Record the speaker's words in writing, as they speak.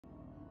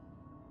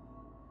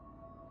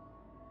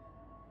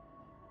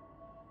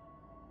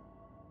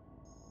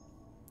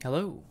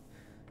Hello,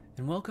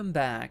 and welcome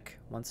back,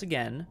 once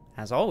again,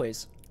 as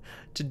always,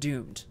 to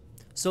Doomed.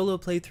 Solo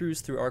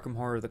playthroughs through Arkham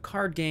Horror the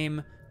card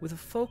game, with a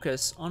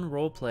focus on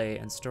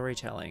roleplay and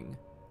storytelling.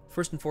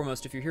 First and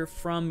foremost, if you're here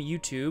from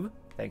YouTube,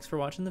 thanks for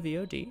watching the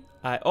VOD.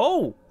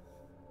 Oh!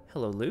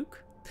 Hello,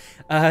 Luke.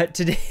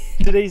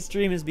 Today's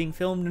stream is being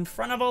filmed in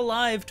front of a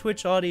live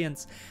Twitch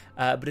audience.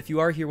 But if you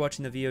are here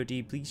watching the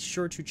VOD, be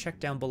sure to check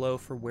down below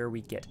for where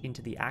we get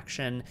into the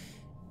action.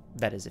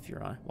 That is if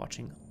you're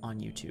watching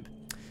on YouTube.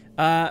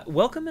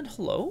 Welcome and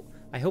hello.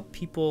 I hope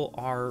people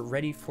are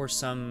ready for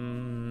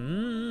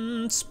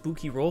some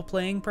spooky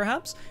role-playing,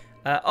 perhaps.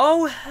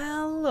 Oh,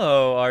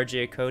 hello,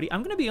 RJ Cody.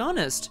 I'm gonna be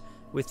honest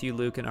with you,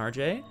 Luke and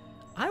RJ.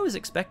 I was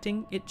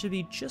expecting it to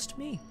be just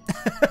me.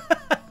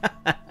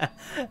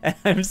 And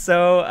I'm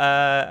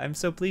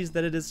so pleased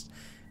that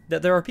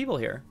there are people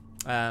here.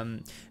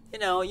 You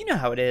know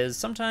how it is.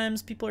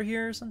 Sometimes people are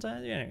here.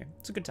 Sometimes,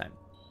 it's a good time.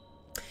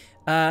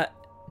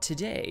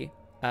 Today,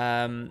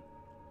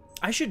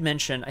 I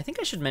think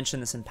I should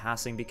mention this in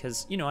passing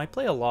because, I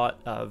play a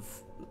lot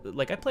of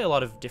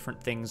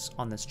different things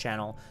on this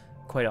channel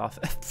quite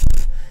often.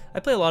 I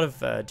play a lot of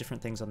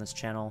different things on this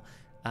channel,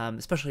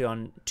 especially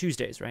on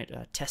Tuesdays, right?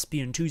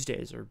 Thespian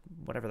Tuesdays, or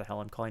whatever the hell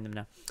I'm calling them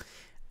now.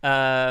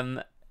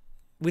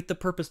 With the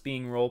purpose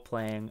being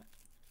role-playing.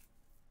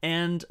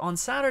 And on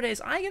Saturdays,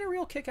 I get a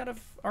real kick out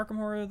of Arkham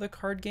Horror the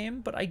card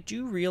game, but I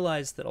do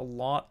realize that a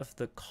lot of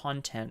the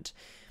content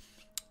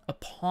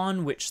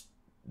upon which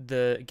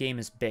the game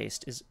is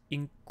based is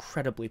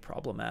incredibly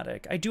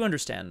problematic. I do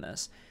understand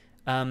this.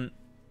 I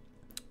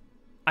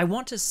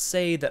want to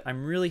say that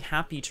I'm really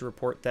happy to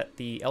report that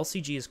the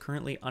LCG is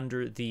currently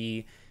under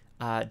the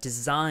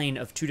design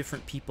of two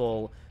different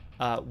people,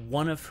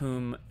 one of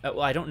whom,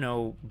 well, I don't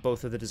know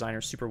both of the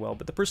designers super well,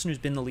 but the person who's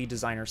been the lead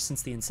designer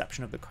since the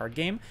inception of the card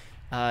game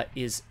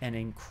is an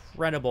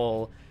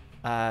incredible,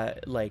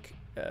 it's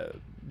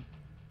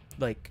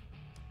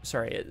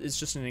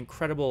just an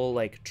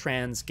incredible,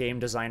 trans game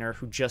designer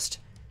who just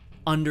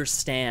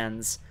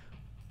understands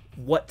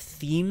what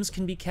themes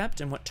can be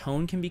kept and what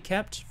tone can be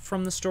kept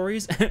from the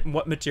stories and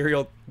what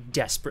material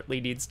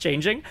desperately needs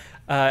changing.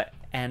 So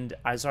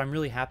I'm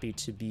really happy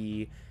to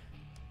be...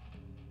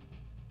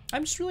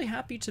 I'm just really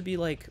happy to be,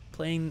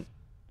 playing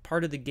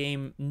part of the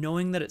game,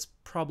 knowing that it's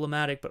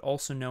problematic, but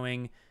also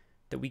knowing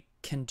that we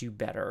can do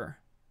better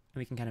and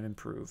we can kind of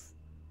improve.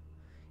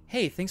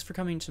 Hey, thanks for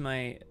coming to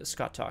my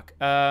Scott Talk.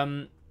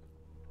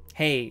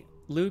 Hey,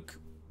 Luke,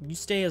 you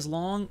stay as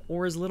long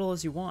or as little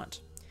as you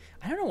want.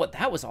 I don't know what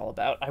that was all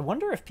about. I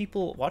wonder if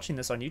people watching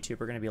this on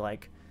YouTube are going to be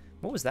like,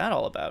 what was that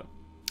all about?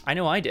 I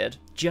know I did,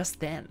 just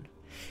then.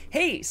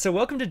 Hey, so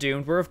welcome to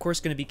Doomed. We're, of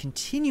course, going to be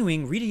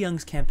continuing Rita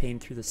Young's campaign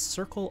through the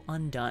Circle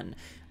Undone.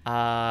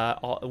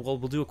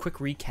 We'll do a quick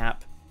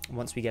recap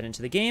once we get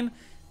into the game.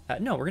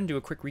 No, we're going to do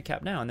a quick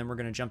recap now, and then we're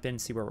going to jump in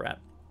and see where we're at.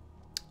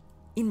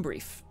 In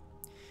brief,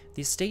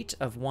 the estate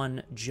of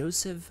one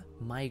Joseph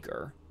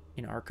Meiger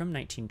in Arkham,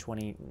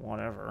 1920,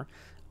 whatever,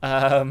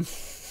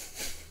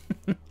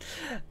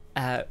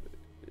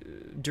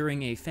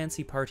 during a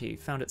fancy party,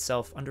 found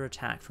itself under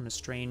attack from a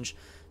strange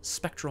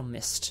spectral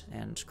mist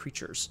and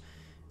creatures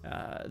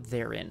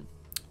therein.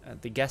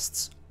 The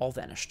guests all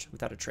vanished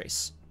without a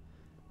trace.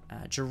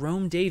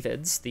 Jerome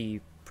Davids, the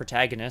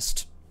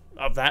protagonist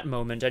of that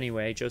moment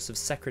anyway, Joseph's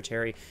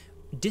secretary,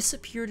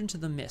 disappeared into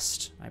the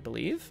mist, I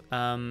believe.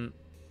 Or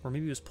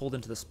maybe he was pulled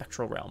into the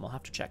spectral realm. I'll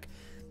have to check.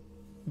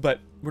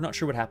 But we're not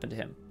sure what happened to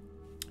him.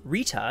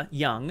 Rita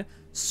Young,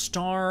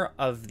 star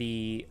of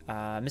the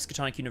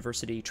Miskatonic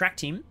University track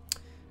team,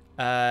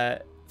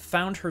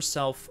 found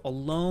herself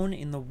alone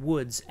in the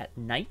woods at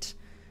night,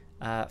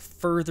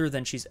 further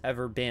than she's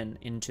ever been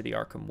into the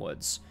Arkham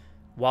woods.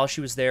 While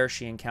she was there,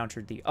 she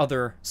encountered the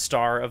other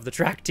star of the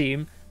track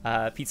team,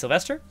 Pete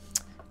Sylvester.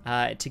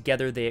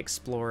 Together they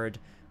explored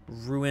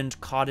ruined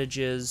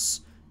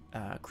cottages,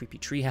 creepy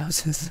tree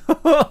houses,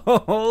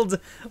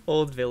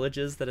 old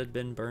villages that had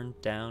been burned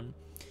down,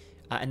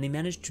 and they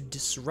managed to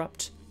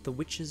disrupt the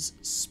witch's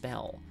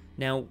spell.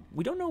 Now,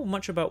 we don't know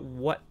much about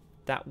what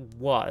that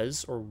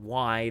was or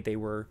why they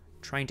were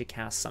trying to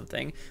cast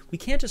something. We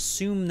can't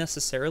assume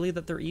necessarily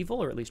that they're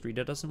evil, or at least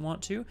Rita doesn't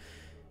want to.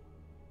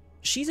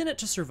 She's in it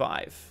to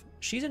survive.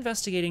 She's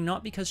investigating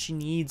not because she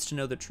needs to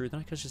know the truth,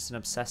 not because she's an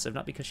obsessive,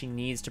 not because she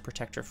needs to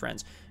protect her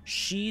friends.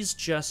 She's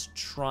just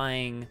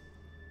trying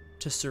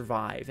to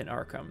survive in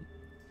Arkham.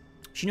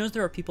 She knows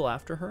there are people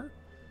after her,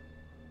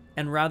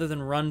 and rather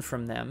than run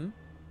from them,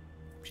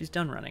 she's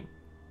done running.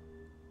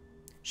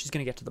 She's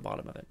going to get to the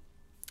bottom of it.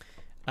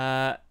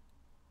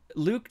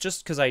 Luke,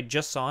 just because I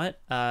just saw it,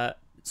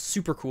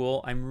 super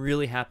cool. I'm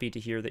really happy to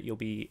hear that you'll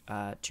be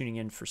tuning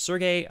in for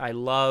Sergey. I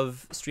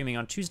love streaming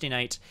on Tuesday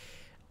night.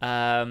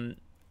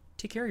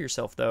 Take care of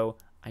yourself, though.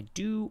 I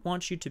do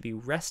want you to be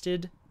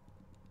rested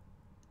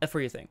for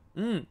your thing.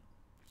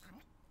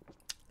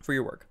 For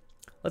your work.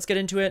 Let's get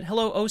into it.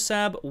 Hello,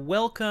 Osab.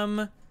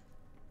 Welcome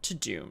to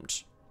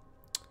Doomed.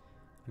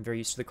 I'm very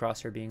used to the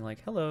crosshair being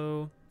like,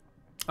 hello.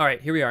 All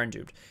right, here we are in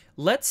Doomed.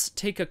 Let's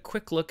take a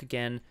quick look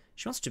again,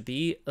 She wants to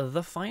be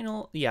the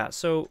final... Yeah,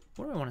 so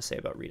what do I want to say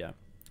about Rita?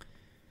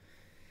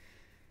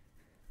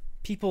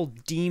 People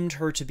deemed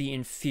her to be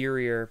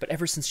inferior, but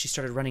ever since she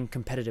started running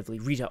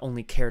competitively, Rita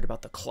only cared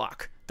about the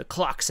clock. The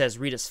clock says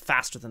Rita's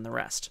faster than the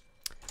rest.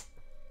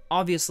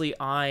 Obviously,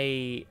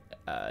 I,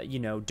 you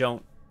know,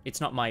 don't...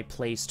 It's not my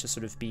place to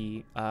sort of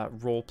be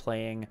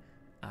role-playing,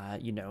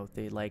 you know,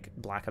 the, like,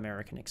 Black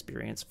American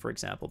experience, for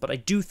example. But I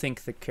do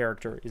think the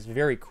character is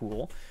very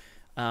cool.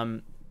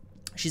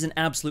 She's an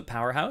absolute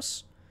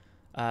powerhouse.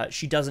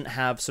 She doesn't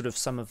have sort of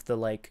some of the,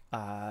 like,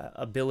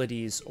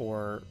 abilities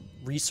or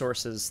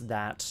resources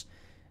that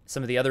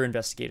some of the other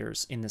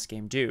investigators in this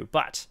game do.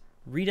 But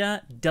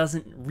Rita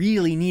doesn't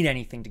really need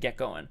anything to get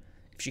going.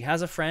 If she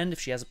has a friend, if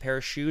she has a pair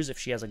of shoes, if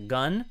she has a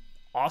gun,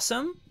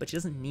 awesome, but she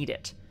doesn't need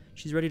it.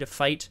 She's ready to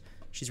fight,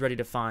 she's ready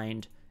to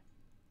find,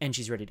 and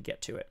she's ready to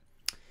get to it.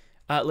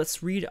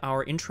 Let's read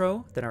our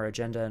intro, then our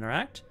agenda and our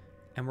act,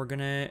 and we're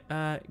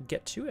gonna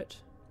get to it.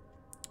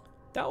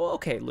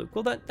 Okay, Luke.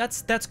 Well,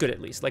 that's good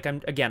at least. Like,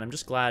 I'm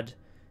just glad.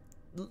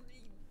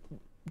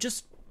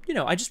 Just, you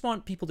know, I just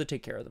want people to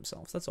take care of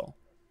themselves. That's all.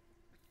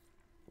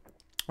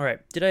 All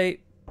right. Did I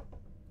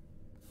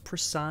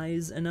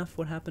precise enough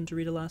what happened to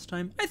Rita last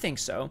time? I think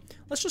so.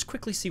 Let's just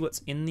quickly see what's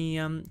in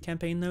the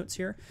campaign notes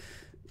here.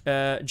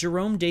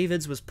 Jerome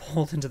Davids was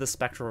pulled into the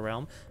spectral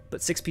realm,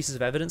 but 6 pieces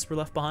of evidence were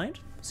left behind.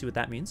 See what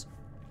that means.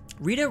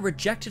 Rita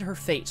rejected her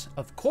fate.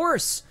 Of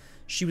course,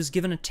 she was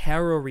given a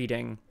tarot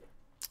reading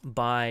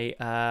by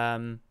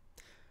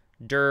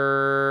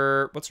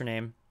what's her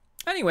name?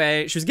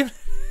 Anyway, she was given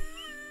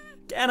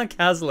Anna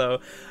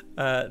Caslow,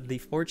 the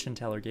fortune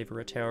teller, gave her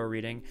a tarot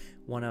reading,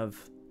 one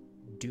of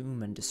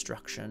doom and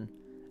destruction.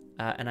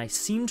 And I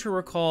seem to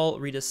recall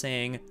Rita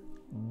saying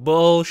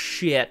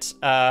bullshit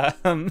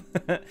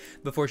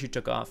before she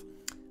took off.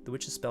 The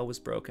witch's spell was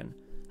broken.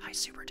 Hi,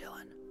 Super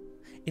Dylan.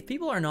 If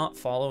people are not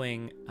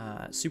following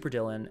Super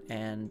Dylan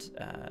and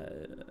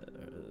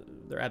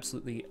their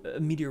absolutely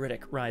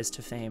meteoritic rise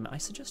to fame, I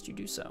suggest you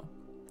do so.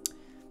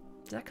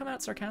 Did that come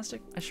out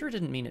sarcastic? I sure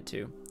didn't mean it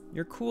to.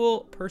 You're a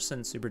cool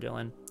person, Super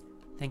Dylan.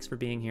 Thanks for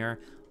being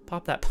here.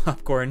 Pop that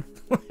popcorn.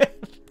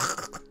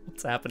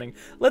 What's happening?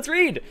 Let's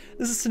read!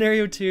 This is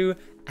scenario 2,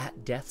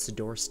 At Death's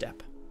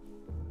Doorstep.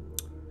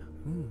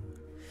 Ooh.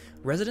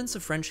 Residents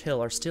of French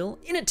Hill are still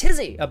in a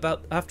tizzy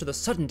after the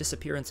sudden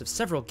disappearance of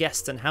several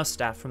guests and house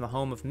staff from the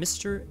home of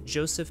Mr.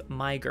 Joseph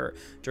Myger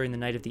during the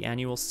night of the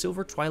annual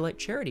Silver Twilight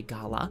Charity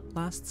Gala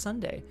last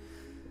Sunday.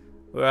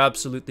 We're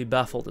absolutely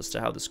baffled as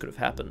to how this could have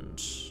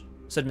happened,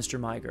 said Mr.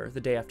 Myger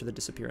the day after the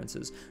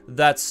disappearances.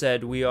 That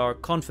said, we are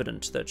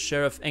confident that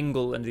Sheriff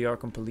Engel and the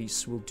Arkham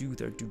Police will do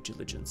their due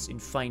diligence in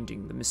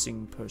finding the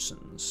missing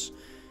persons.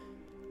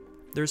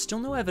 There is still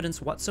no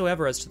evidence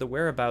whatsoever as to the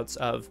whereabouts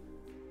of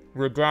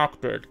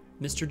redacted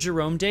Mr.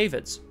 Jerome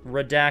Davids,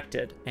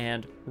 redacted,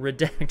 and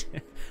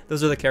redacted.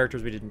 Those are the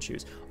characters we didn't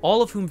choose,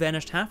 all of whom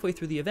vanished halfway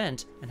through the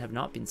event and have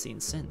not been seen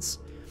since.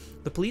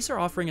 The police are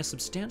offering a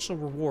substantial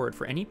reward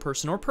for any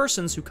person or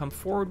persons who come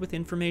forward with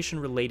information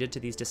related to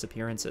these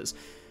disappearances.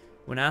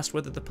 When asked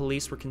whether the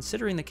police were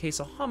considering the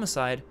case a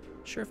homicide,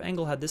 Sheriff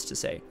Engel had this to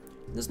say: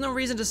 "There's no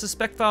reason to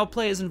suspect foul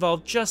play is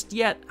involved just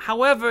yet.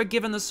 However,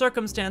 given the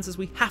circumstances,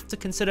 we have to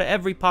consider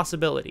every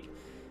possibility."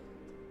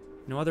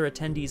 No other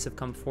attendees have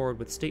come forward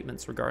with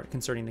statements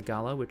concerning the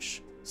gala,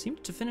 which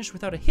seemed to finish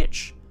without a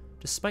hitch,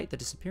 despite the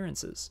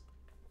disappearances.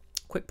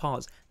 Quick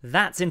pause.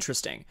 That's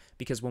interesting,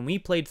 because when we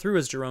played through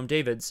as Jerome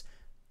Davids,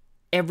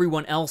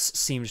 everyone else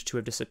seemed to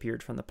have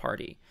disappeared from the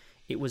party.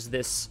 It was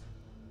this,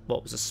 well,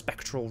 it was a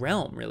spectral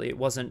realm, really. It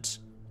wasn't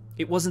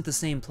the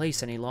same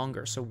place any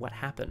longer, so what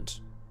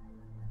happened?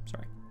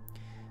 Sorry.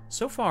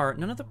 So far,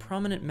 none of the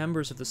prominent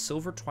members of the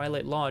Silver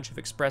Twilight Lodge have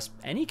expressed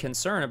any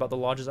concern about the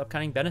lodge's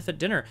upcoming benefit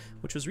dinner,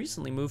 which was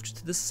recently moved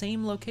to the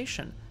same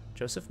location,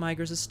 Joseph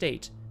Myger's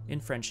estate in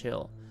French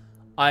Hill.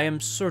 I am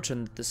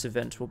certain that this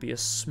event will be a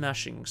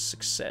smashing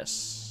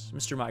success,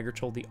 Mr. Myger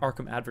told the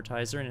Arkham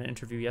Advertiser in an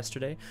interview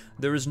yesterday.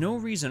 There is no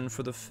reason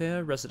for the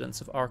fair residents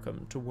of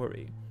Arkham to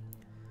worry.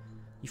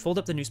 You fold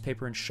up the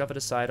newspaper and shove it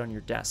aside on your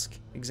desk,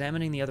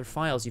 examining the other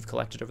files you've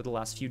collected over the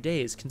last few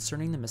days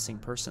concerning the missing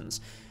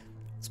persons.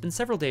 It's been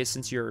several days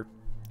since your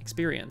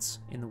experience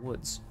in the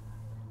woods.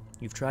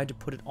 You've tried to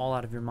put it all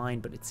out of your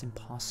mind, but it's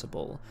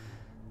impossible.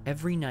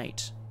 Every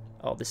night,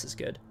 oh, this is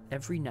good.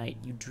 Every night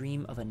you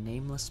dream of a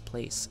nameless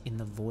place in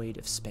the void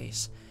of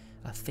space,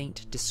 a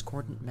faint,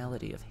 discordant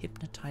melody of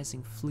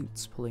hypnotizing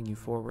flutes pulling you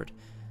forward.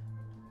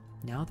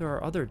 Now there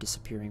are others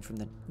disappearing from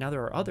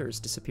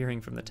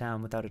the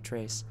town without a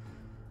trace.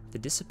 The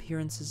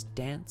disappearances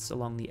dance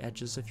along the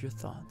edges of your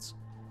thoughts.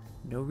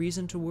 No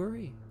reason to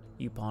worry,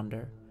 you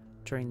ponder,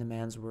 turning the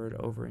man's word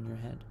over in your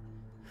head.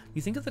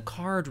 You think of the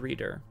card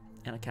reader,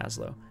 Anna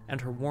Caslow, and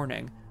her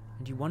warning,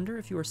 and you wonder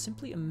if you are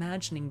simply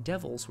imagining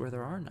devils where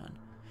there are none.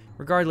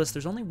 Regardless,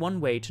 there's only one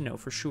way to know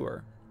for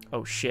sure.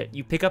 Oh shit,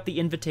 you pick up the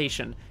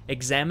invitation,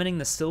 examining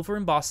the silver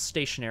embossed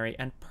stationery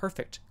and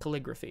perfect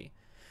calligraphy.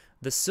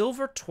 The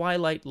Silver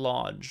Twilight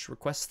Lodge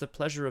requests the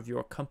pleasure of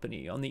your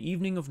company on the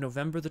evening of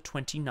November the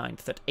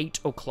 29th at 8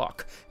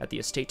 o'clock at the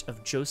estate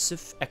of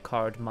Joseph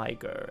Eckhard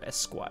Meiger,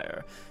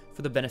 Esquire,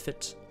 for the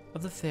benefit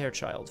of the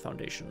Fairchild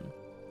Foundation.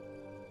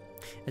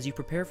 As you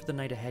prepare for the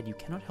night ahead, you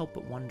cannot help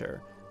but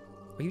wonder,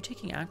 are you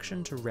taking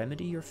action to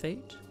remedy your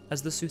fate,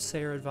 as the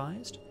soothsayer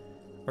advised?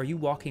 Or are you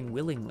walking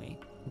willingly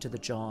into the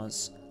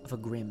jaws of a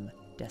grim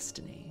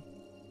destiny?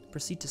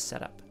 Proceed to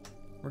set up.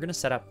 We're going to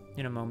set up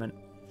in a moment.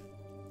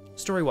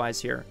 Story-wise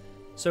here.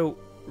 So,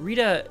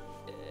 Rita,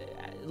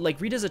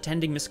 Rita's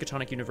attending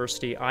Miskatonic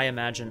University, I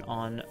imagine,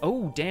 on...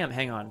 Oh, damn,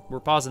 hang on. We're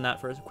pausing that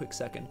for a quick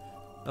second.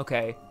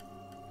 Okay.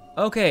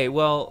 Okay,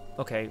 well,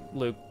 okay,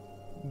 Luke.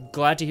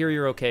 Glad to hear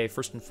you're okay,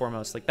 first and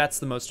foremost. Like, that's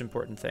the most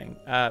important thing.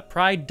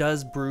 Pride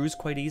does bruise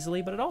quite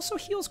easily, but it also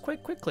heals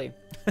quite quickly.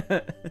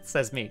 It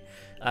says me.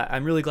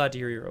 I'm really glad to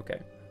hear you're okay.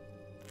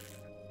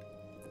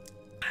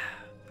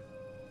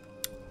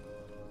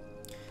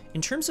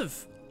 In terms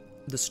of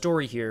the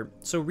story here,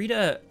 so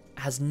Rita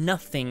has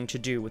nothing to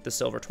do with the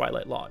Silver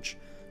Twilight Lodge,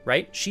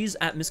 right? She's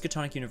at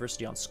Miskatonic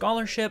University on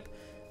scholarship.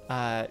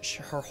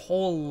 Her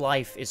whole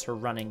life is her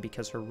running,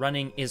 because her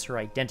running is her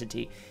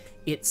identity.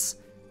 It's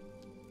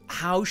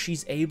how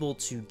she's able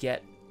to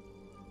get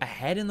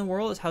ahead in the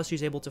world, is how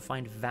she's able to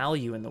find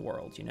value in the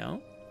world, you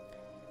know?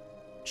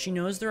 She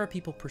knows there are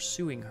people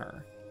pursuing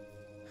her.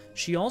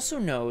 She also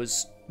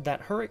knows that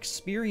her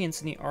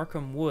experience in the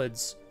Arkham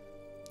Woods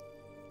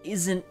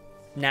isn't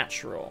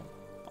natural,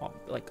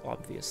 like,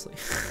 obviously.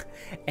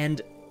 And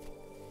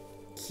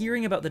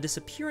hearing about the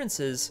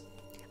disappearances,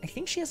 I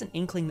think she has an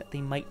inkling that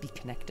they might be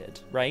connected,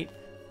 right?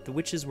 The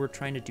witches were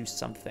trying to do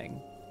something,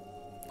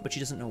 but she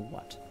doesn't know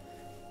what.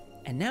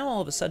 And now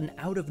all of a sudden,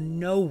 out of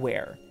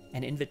nowhere,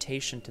 an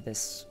invitation to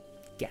this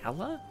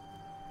gala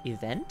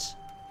event?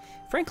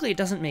 Frankly, it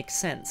doesn't make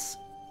sense.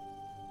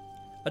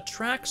 A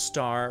track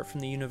star from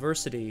the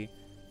university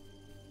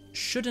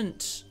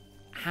shouldn't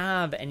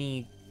have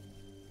any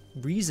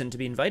reason to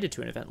be invited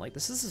to an event like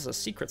this. This is a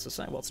secret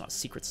society. Well, it's not a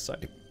secret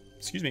society.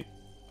 Excuse me.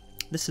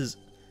 This is,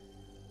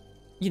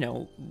 you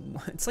know,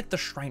 it's like the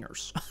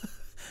Shriners.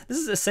 This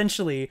is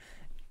essentially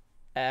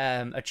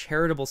a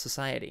charitable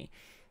society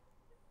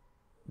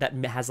that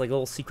has like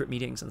little secret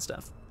meetings and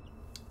stuff.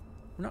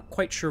 We're not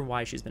quite sure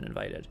why she's been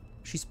invited.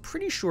 She's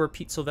pretty sure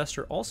Pete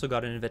Sylvester also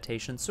got an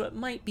invitation, so it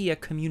might be a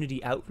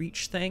community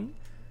outreach thing,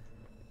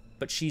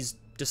 but she's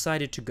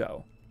decided to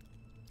go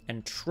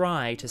and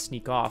try to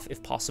sneak off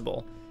if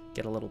possible,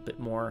 get a little bit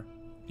more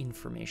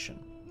information.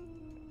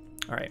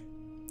 All right,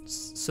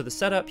 so the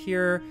setup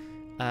here,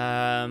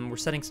 we're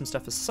setting some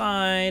stuff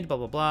aside, blah,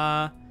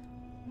 blah,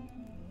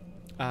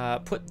 blah.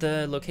 Put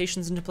the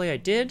locations into play. I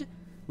did.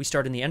 We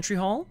start in the entry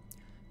hall.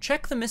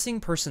 Check the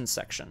missing persons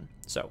section.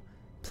 So,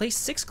 place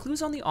 6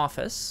 clues on the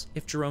office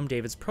if Jerome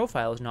David's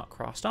profile is not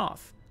crossed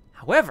off.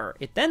 However,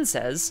 it then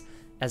says,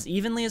 as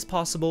evenly as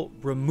possible,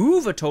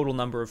 remove a total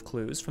number of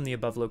clues from the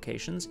above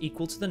locations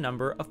equal to the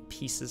number of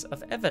pieces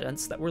of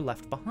evidence that were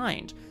left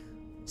behind.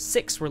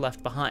 6 were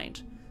left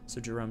behind. So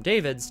Jerome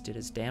Davids did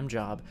his damn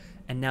job,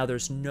 and now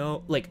there's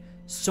no, like,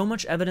 so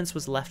much evidence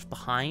was left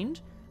behind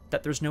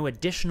that there's no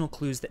additional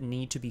clues that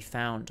need to be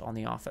found on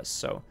the office.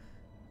 So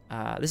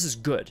this is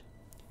good.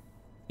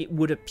 It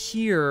would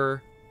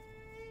appear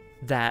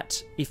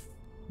that if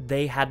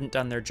they hadn't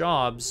done their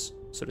jobs,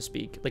 so to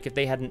speak, like if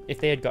they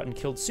had gotten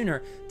killed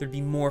sooner, there'd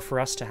be more for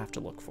us to have to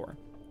look for.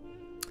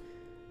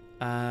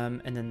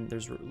 And then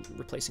there's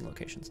replacing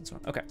locations and so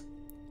on. Okay,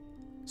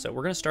 so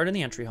we're gonna start in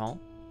the entry hall.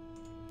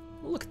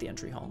 We'll look at the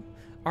entry hall.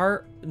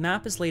 Our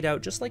map is laid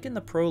out just like in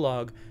the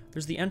prologue.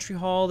 There's the entry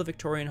hall, the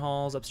Victorian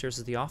halls, upstairs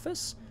is the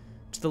office.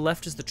 To the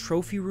left is the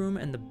trophy room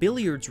and the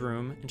billiards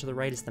room, and to the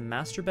right is the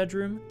master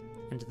bedroom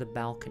and the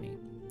balcony.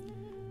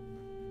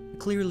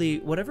 Clearly,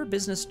 whatever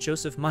business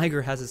Joseph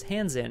Meiger has his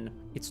hands in,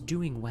 it's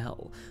doing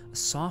well. A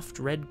soft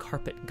red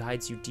carpet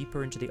guides you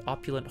deeper into the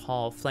opulent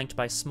hall, flanked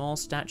by small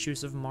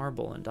statues of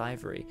marble and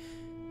ivory.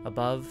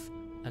 Above,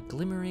 a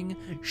glimmering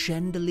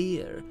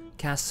chandelier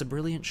casts a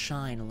brilliant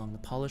shine along the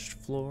polished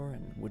floor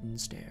and wooden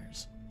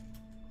stairs.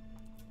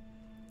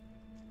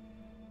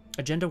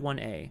 Agenda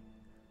 1A.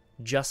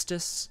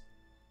 Justice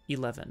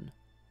 11.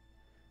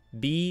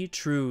 Be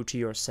true to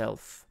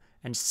yourself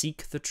and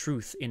seek the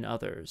truth in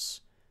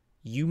others.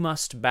 You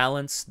must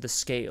balance the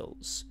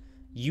scales.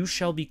 You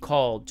shall be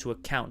called to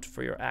account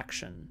for your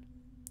action.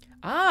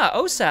 Ah,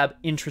 OSAB,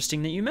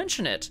 interesting that you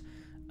mention it.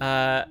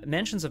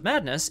 Mansions of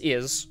Madness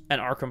is an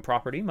Arkham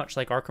property, much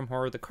like Arkham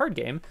Horror, the card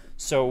game,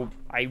 so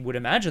I would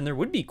imagine there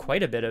would be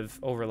quite a bit of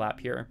overlap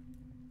here.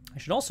 I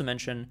should also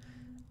mention,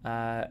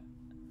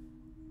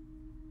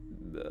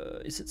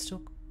 is it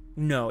still...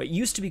 No, it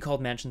used to be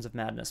called Mansions of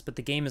Madness, but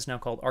the game is now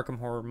called Arkham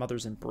Horror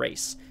Mother's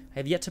Embrace. I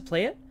have yet to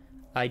play it.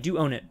 I do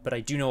own it, but I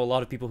do know a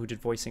lot of people who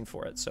did voicing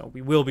for it, so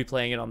we will be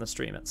playing it on the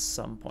stream at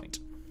some point.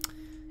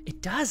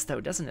 It does,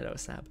 though, doesn't it,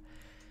 OSAB?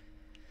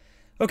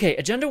 Okay,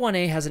 Agenda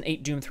 1A has an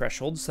 8 Doom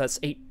threshold, so that's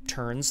 8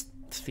 turns,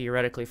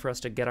 theoretically, for us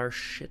to get our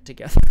shit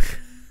together.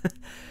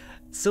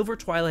 Silver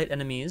Twilight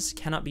enemies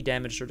cannot be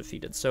damaged or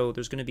defeated, so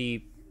there's going to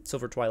be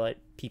Silver Twilight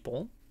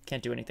people.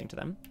 Can't do anything to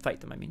them.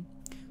 Fight them, I mean.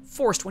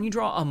 Forced, when you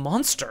draw a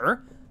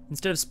monster,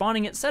 instead of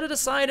spawning it, set it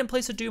aside and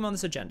place a doom on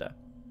this agenda.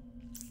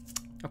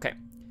 Okay,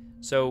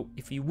 so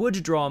if you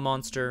would draw a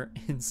monster,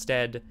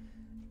 instead, it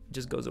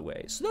just goes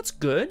away. So that's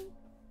good,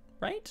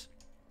 right?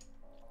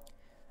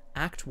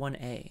 Act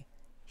 1A,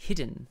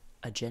 Hidden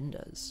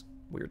Agendas,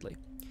 weirdly.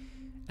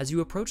 As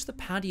you approach the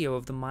patio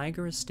of the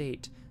Myger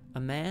estate, a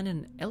man in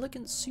an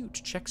elegant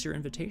suit checks your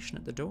invitation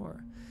at the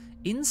door.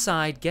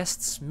 Inside,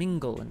 guests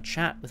mingle and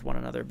chat with one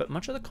another, but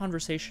much of the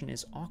conversation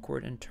is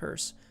awkward and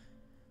terse.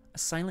 A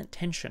silent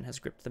tension has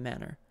gripped the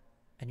manor,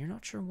 and you're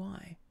not sure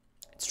why.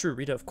 It's true,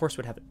 Rita, of course,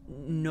 would have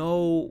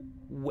no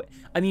way.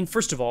 I mean,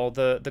 first of all,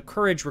 the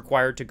courage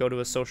required to go to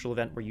a social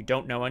event where you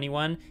don't know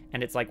anyone,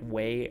 and it's like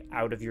way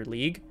out of your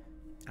league.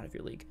 Out of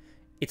your league.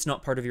 It's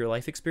not part of your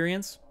life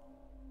experience.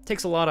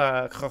 Takes a lot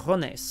of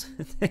cojones.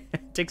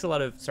 takes a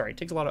lot of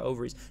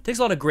ovaries. Takes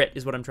a lot of grit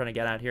is what I'm trying to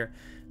get at here.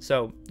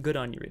 So, good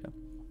on you, Rita.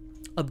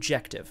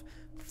 Objective.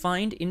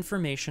 Find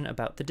information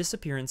about the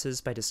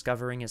disappearances by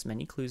discovering as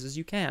many clues as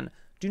you can.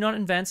 Do not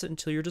advance it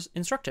until you're just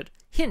instructed.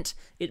 Hint,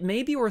 it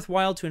may be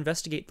worthwhile to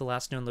investigate the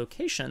last known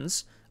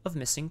locations of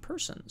missing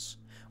persons.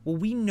 Well,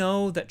 we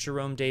know that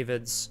Jerome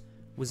Davids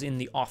was in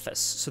the office,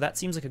 so that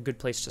seems like a good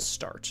place to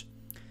start.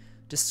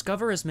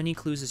 Discover as many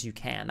clues as you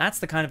can. That's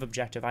the kind of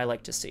objective I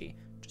like to see.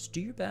 Just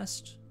do your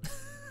best.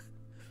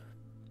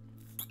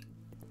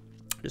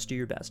 Just do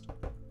your best.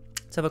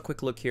 Let's have a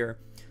quick look here.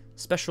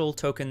 Special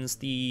tokens.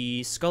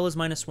 The skull is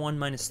 -1,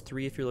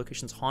 -3 if your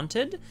location's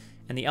haunted,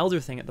 and the elder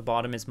thing at the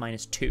bottom is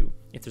 -2.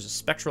 If there's a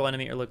spectral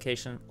enemy at your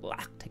location,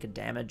 take a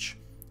damage.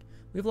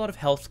 We have a lot of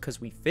health because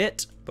we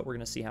fit, but we're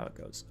gonna see how it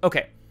goes.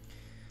 Okay.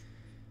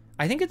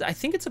 I think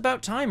it's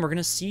about time. We're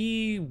gonna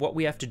see what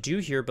we have to do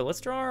here, but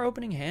let's draw our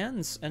opening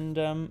hands and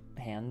and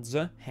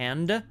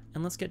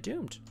let's get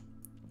doomed.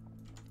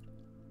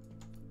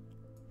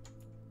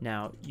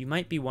 Now, you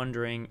might be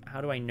wondering, how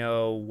do I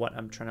know what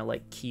I'm trying to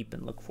like keep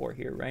and look for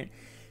here, right?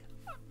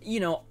 You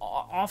know,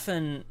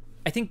 often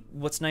I think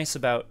what's nice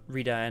about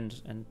Rita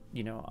and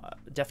you know,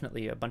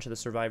 definitely a bunch of the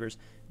survivors,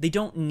 they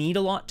don't need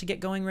a lot to get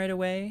going right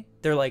away.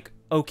 They're like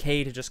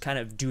okay to just kind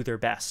of do their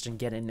best and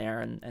get in there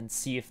and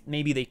see if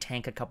maybe they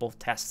tank a couple of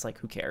tests, like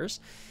who cares?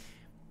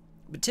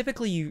 But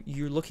typically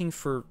you're looking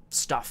for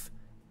stuff,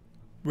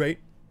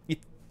 right?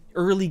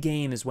 Early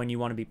game is when you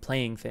want to be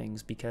playing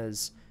things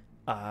because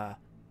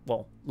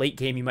well, late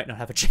game you might not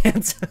have a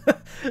chance.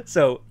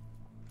 So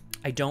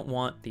I don't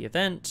want the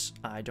event.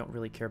 I don't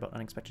really care about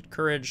unexpected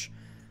courage.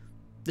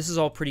 This is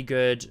all pretty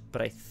good,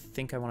 but I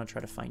think I want to try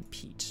to find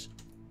Pete.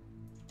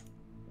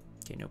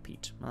 Okay, no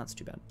Pete. Well, that's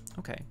too bad.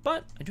 Okay,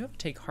 but I do have to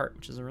take Heart,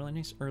 which is a really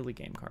nice early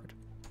game card.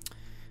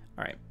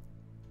 All right.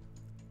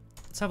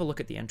 Let's have a look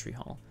at the entry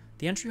hall.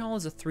 The entry hall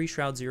is a 3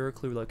 Shroud 0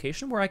 clue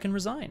location where I can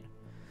resign.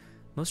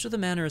 Most of the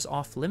manor is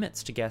off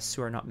limits to guests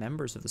who are not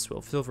members of the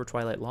Silver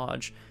Twilight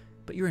Lodge,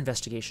 but your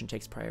investigation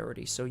takes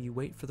priority, so you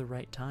wait for the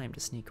right time to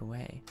sneak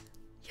away.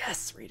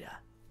 Yes, Rita.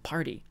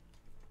 Party.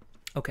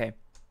 Okay.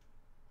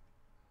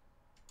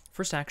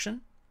 First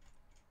action.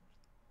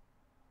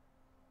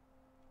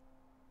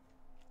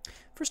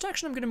 First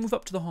action, I'm going to move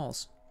up to the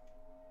halls.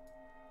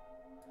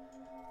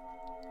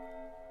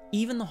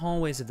 Even the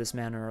hallways of this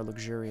manor are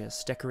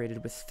luxurious,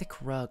 decorated with thick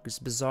rugs,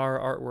 bizarre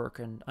artwork,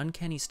 and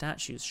uncanny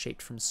statues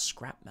shaped from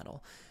scrap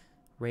metal.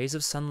 Rays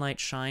of sunlight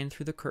shine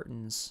through the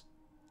curtains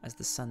as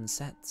the sun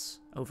sets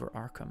over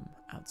Arkham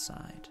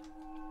outside.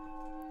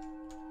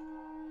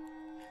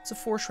 It's a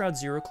 4 Shroud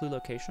 0 clue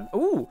location.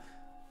 Ooh!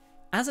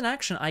 As an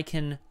action, I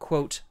can,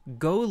 quote,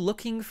 go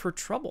looking for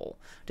trouble.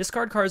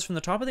 Discard cards from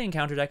the top of the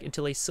encounter deck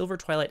until a Silver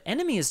Twilight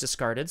enemy is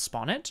discarded,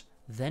 spawn it,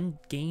 then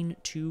gain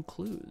 2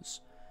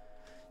 clues.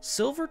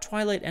 Silver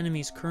Twilight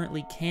enemies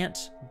currently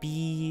can't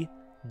be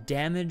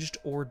damaged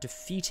or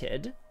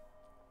defeated.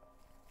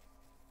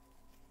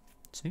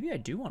 So maybe I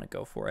do want to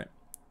go for it.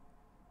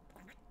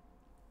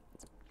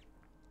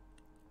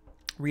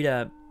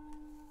 Rita,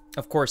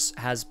 of course,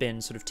 has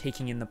been sort of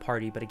taking in the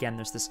party, but again,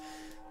 there's this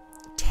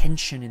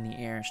tension in the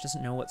air. She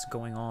doesn't know what's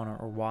going on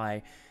or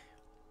why.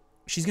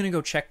 She's gonna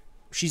go check.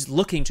 She's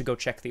looking to go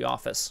check the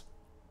office.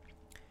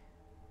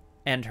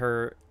 And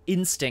her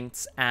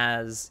instincts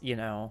as, you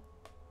know,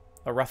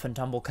 a rough and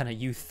tumble kind of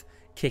youth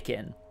kick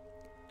in.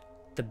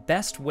 The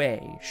best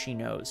way, she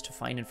knows, to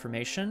find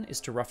information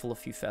is to ruffle a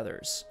few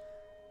feathers.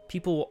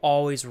 People will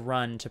always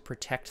run to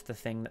protect the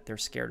thing that they're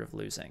scared of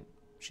losing,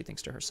 she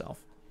thinks to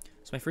herself.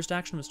 So my first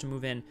action was to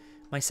move in.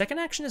 My second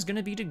action is going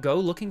to be to go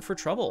looking for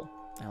trouble.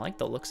 I like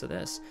the looks of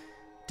this.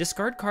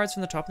 Discard cards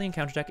from the top of the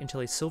encounter deck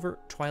until a Silver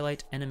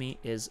Twilight enemy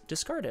is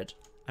discarded.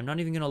 I'm not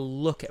even going to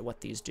look at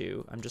what these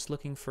do. I'm just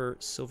looking for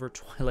Silver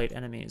Twilight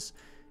enemies.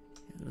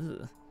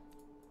 Ugh.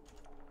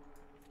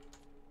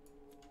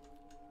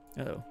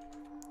 Uh-oh.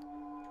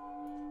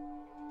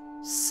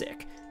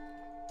 Sick.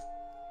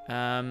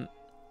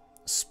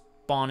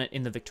 Spawn it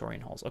in the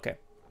Victorian halls. Okay.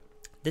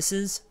 This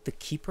is the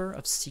Keeper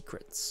of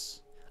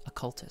Secrets.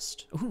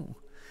 Occultist. Ooh.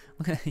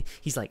 Look at,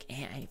 he's like, I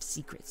have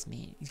secrets,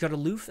 man. He's got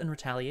Aloof and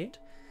Retaliate.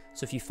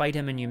 So if you fight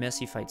him and you miss,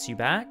 he fights you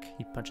back.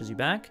 He punches you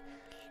back.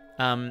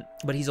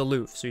 But he's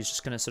aloof, so he's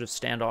just going to sort of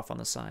stand off on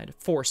the side.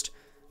 Forced.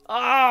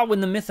 Ah,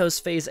 when the mythos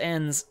phase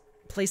ends,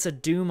 place a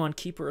doom on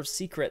Keeper of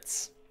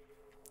Secrets.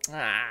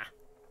 Ah,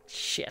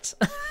 shit.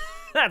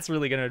 That's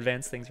really going to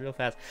advance things real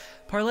fast.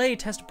 Parlay,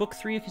 test book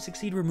 3. If you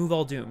succeed, remove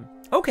all doom.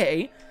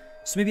 Okay,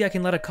 so maybe I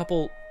can let a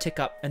couple tick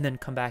up and then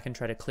come back and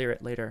try to clear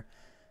it later.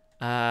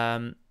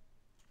 Gain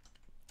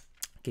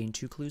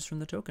 2 clues from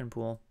the token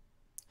pool.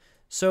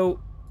 So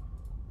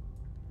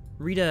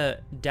Rita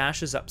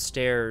dashes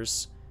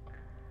upstairs,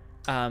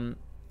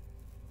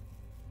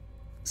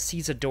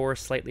 sees a door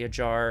slightly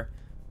ajar,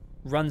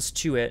 runs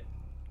to it,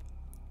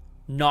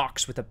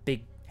 knocks with a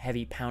big,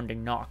 heavy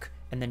pounding knock,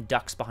 and then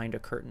ducks behind a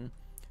curtain.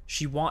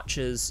 She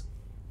watches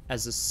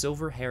as a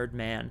silver-haired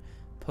man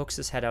pokes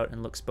his head out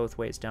and looks both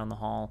ways down the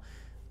hall.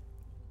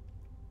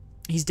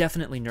 He's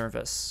definitely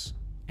nervous,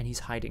 and he's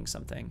hiding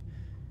something.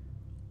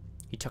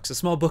 He tucks a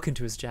small book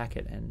into his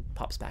jacket and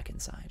pops back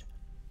inside.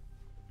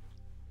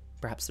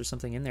 Perhaps there's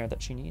something in there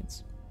that she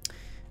needs.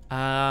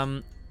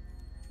 Last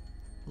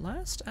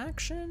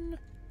action,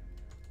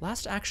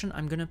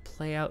 I'm going to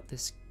play out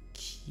this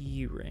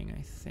key ring,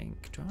 I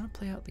think. Do I want to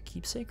play out the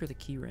keepsake or the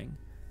key ring?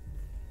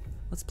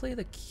 Let's play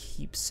the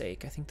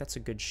keepsake. I think that's a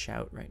good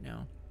shout right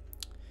now.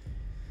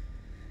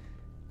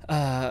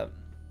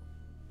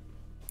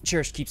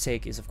 Cherished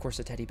keepsake is, of course,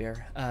 a teddy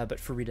bear, but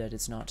for Rita,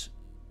 it's not.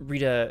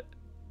 Rita,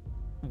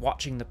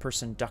 watching the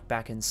person duck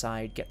back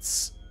inside,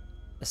 gets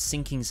a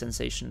sinking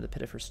sensation in the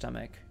pit of her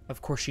stomach.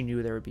 Of course, she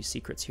knew there would be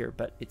secrets here,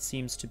 but it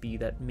seems to be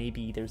that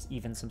maybe there's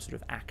even some sort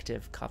of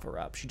active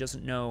cover-up. She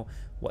doesn't know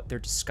what they're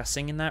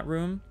discussing in that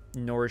room,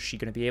 nor is she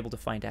going to be able to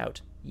find out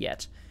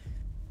yet.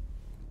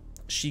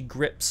 She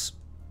grips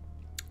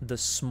the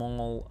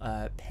small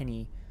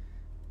penny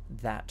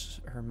that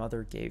her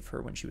mother gave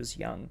her when she was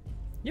young.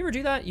 You ever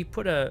do that? You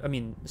put I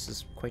mean, this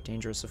is quite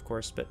dangerous, of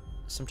course, but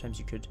sometimes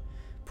you could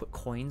put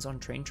coins on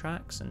train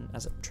tracks, and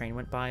as a train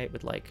went by, it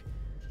would, like,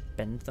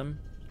 bend them.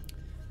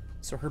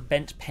 So her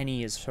bent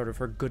penny is sort of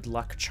her good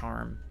luck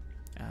charm,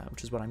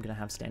 which is what I'm going to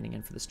have standing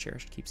in for this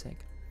cherished keepsake.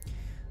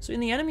 So in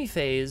the enemy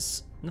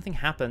phase, nothing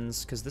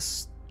happens because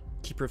this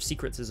Keeper of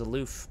Secrets is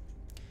aloof.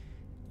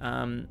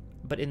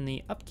 But in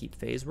the upkeep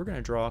phase, we're going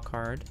to draw a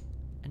card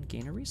and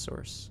gain a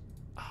resource.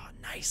 Oh,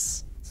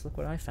 nice. Let's look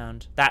what I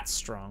found. That's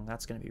strong.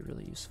 That's going to be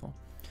really useful.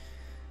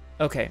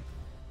 Okay.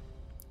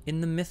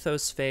 In the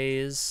mythos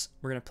phase,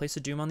 we're going to place a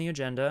doom on the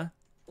agenda.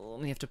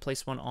 We have to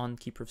place one on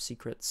Keeper of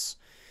Secrets.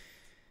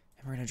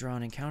 And we're going to draw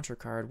an encounter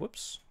card.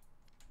 Whoops.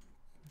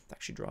 Let's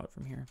actually draw it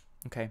from here.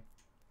 Okay.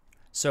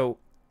 So,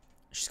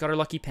 she's got her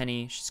lucky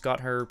penny. She's got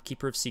her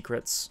Keeper of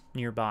Secrets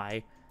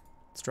nearby.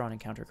 Let's draw an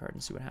encounter card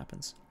and see what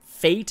happens.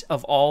 Fate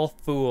of all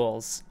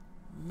fools.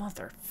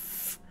 Mother...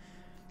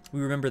 We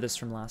remember this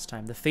from last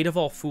time. The fate of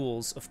all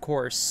fools, of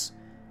course,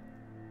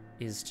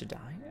 is to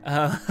die.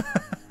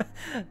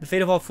 The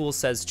fate of all fools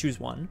says choose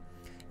one.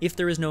 If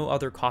there is no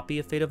other copy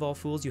of Fate of All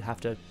Fools, you have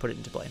to put it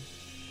into play.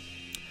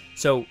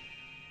 So,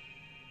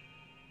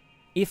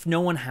 if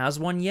no one has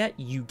one yet,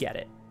 you get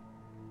it.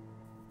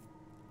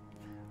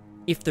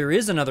 If there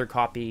is another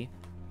copy,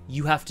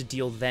 you have to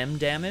deal them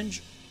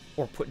damage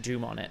or put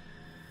doom on it.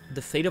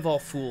 The Fate of All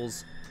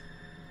Fools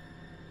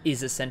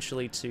is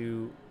essentially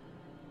to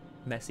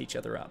mess each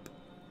other up.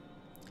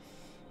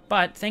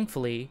 But,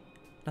 thankfully,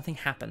 nothing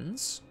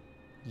happens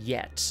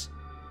yet.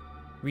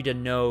 Rita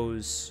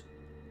knows...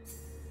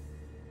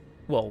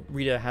 Well,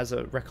 Rita has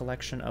a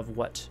recollection of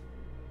what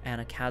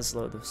Anna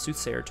Caslow, the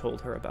soothsayer,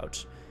 told her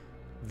about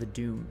the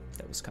doom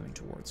that was coming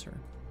towards her.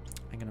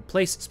 I'm going to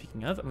place,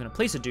 speaking of, I'm going to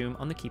place a doom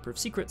on the Keeper of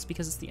Secrets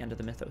because it's the end of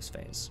the mythos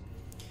phase.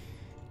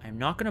 I'm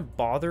not going to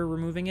bother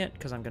removing it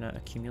because I'm going to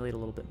accumulate a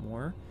little bit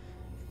more.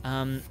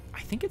 I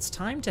think it's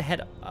time to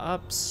head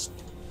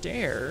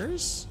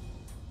upstairs.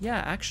 Yeah,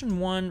 action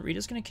 1,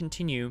 Rita's going to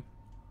continue.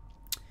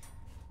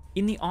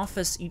 In the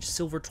office, each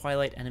Silver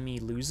Twilight enemy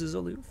loses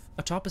aloof.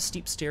 Atop a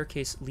steep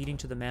staircase leading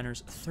to the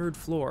manor's 3rd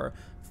floor,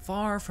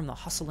 far from the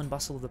hustle and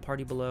bustle of the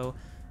party below,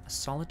 a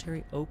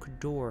solitary oak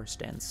door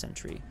stands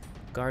sentry,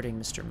 guarding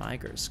Mr.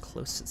 Miger's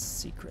closest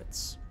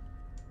secrets.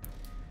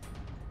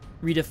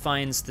 Rita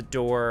finds the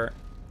door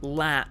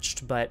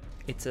latched, but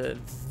it's a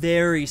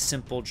very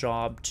simple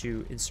job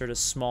to insert a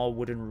small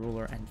wooden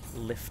ruler and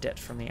lift it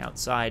from the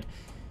outside.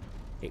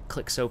 It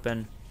clicks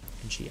open,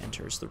 and she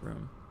enters the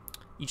room.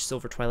 Each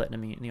Silver Twilight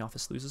enemy in the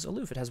office loses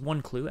aloof. It has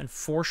 1 clue and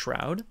 4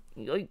 shroud.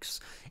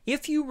 Yikes.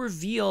 If you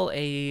reveal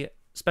a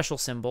special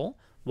symbol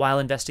while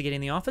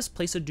investigating the office,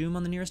 place a doom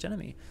on the nearest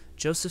enemy.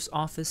 Joseph's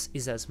office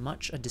is as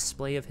much a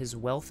display of his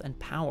wealth and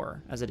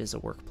power as it is a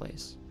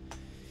workplace.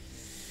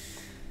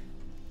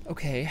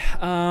 Okay,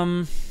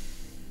 I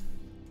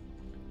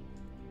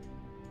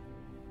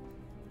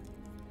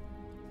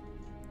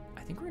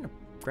think we're going to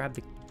grab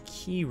the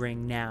key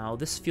ring now.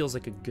 This feels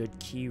like a good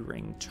key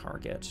ring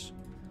target.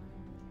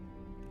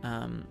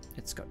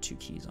 It's got 2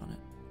 keys on it.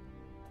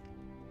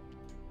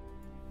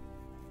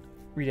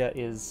 Rita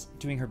is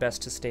doing her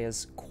best to stay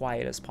as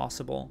quiet as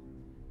possible.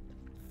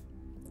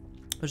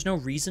 There's no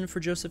reason for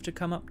Joseph to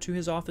come up to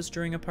his office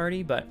during a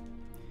party, but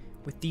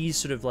with these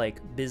sort of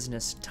like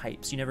business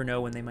types, you never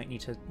know when they might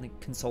need to like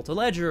consult a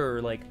ledger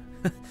or like,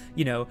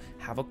 you know,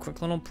 have a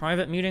quick little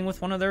private meeting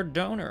with one of their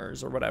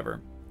donors or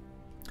whatever.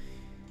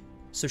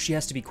 So she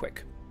has to be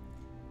quick.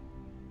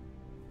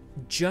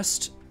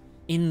 Just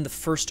in the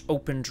first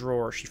open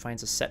drawer, she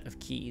finds a set of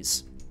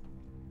keys,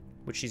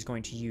 which she's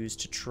going to use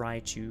to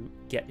try to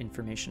get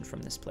information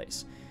from this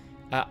place.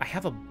 I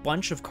have a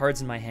bunch of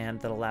cards in my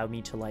hand that allow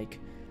me to like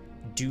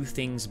do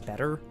things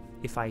better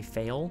if I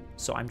fail,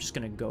 so I'm just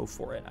gonna go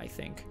for it, I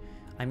think.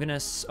 I'm gonna,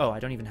 oh, I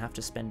don't even have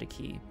to spend a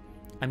key.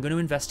 I'm gonna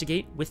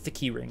investigate with the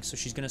key ring, so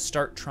she's gonna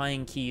start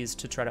trying keys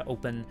to try to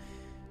open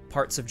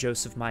parts of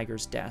Joseph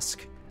Meiger's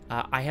desk.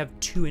 I have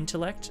 2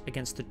 intellect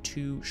against the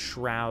 2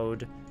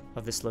 shroud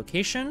of this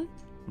location,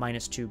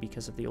 -2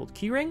 because of the old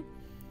key ring.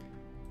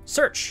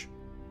 Search!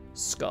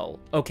 Skull.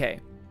 Okay,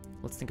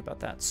 let's think about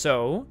that.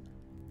 So,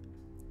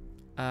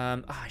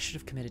 I should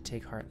have committed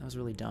Take Heart. That was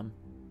really dumb.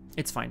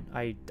 It's fine.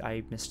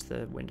 I missed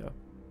the window.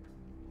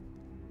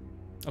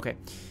 Okay.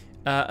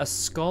 A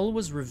skull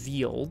was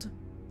revealed,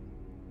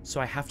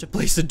 so I have to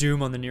place a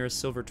doom on the nearest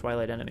Silver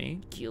Twilight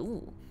enemy.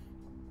 Cool.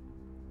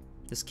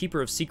 This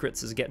Keeper of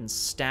Secrets is getting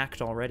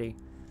stacked already.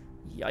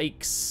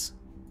 Yikes.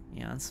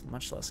 Yeah, that's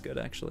much less good,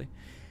 actually.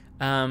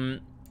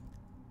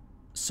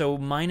 So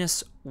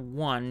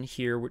 -1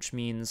 here, which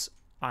means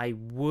I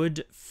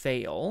would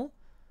fail.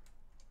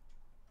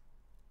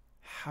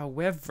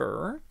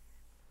 However,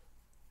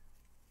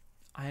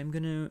 am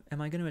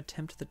I gonna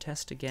attempt the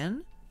test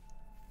again?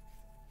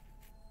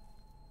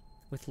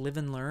 With live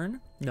and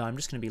learn? No, I'm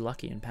just gonna be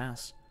lucky and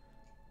pass.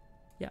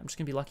 Yeah, I'm just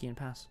gonna be lucky and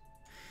pass.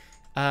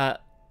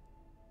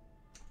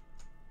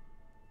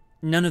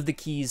 None of the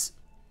keys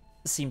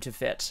seem to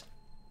fit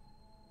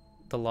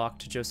the lock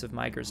to Joseph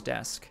Meiger's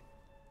desk.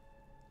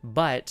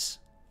 But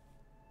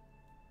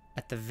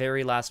at the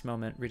very last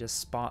moment, Rita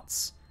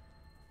spots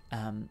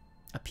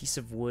a piece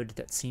of wood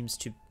that seems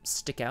to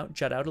stick out,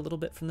 jut out a little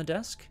bit from the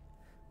desk.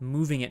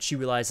 Moving it, she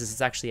realizes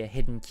it's actually a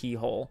hidden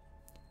keyhole.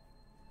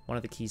 One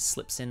of the keys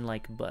slips in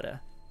like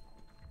butter.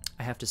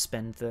 I have to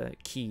spend the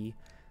key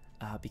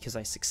because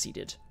I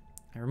succeeded.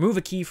 I remove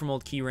a key from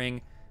old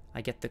keyring.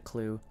 I get the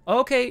clue.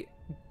 Okay,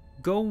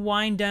 go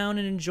wind down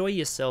and enjoy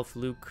yourself,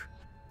 Luke.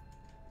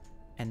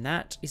 And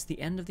that is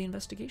the end of the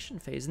investigation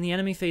phase. In the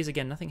enemy phase,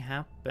 again, nothing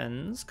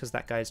happens because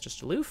that guy's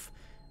just aloof.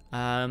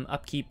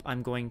 Upkeep,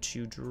 I'm going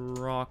to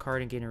draw a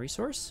card and gain a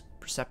resource.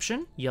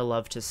 Perception, you'll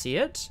love to see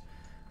it.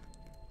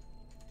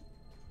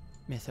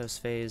 Mythos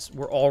phase,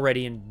 we're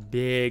already in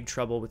big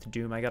trouble with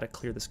Doom. I gotta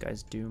clear this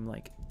guy's Doom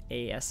like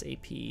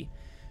ASAP.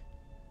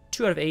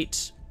 2 out of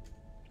 8.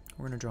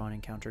 We're gonna draw an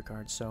encounter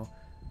card, so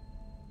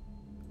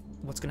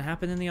what's gonna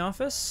happen in the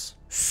office?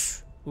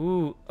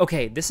 Ooh,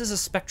 okay, this is a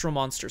spectral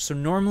monster, so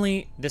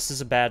normally this is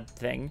a bad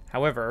thing.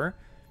 However,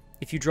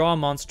 if you draw a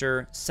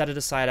monster, set it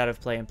aside out of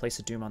play and place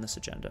a Doom on this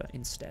agenda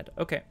instead.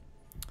 Okay.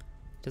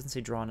 It doesn't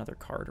say draw another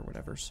card or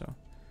whatever, so.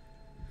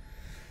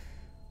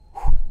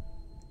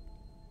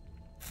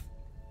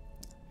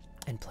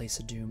 And place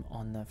a Doom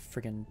on the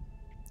friggin'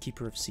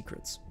 Keeper of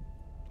Secrets.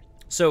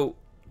 So,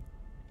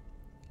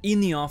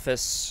 in the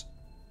office,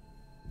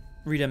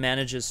 Rita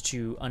manages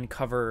to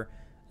uncover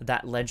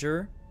that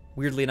ledger,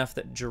 weirdly enough,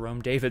 that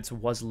Jerome Davids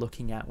was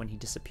looking at when he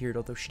disappeared,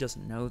 although she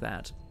doesn't know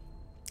that.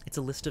 It's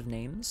a list of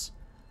names,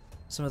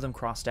 some of them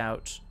crossed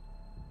out,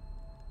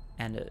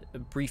 and a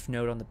brief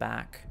note on the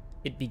back.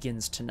 It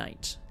begins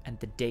tonight, and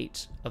the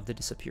date of the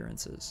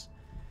disappearances.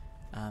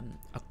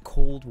 A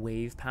cold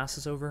wave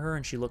passes over her,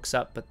 and she looks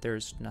up, but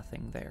there's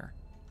nothing there.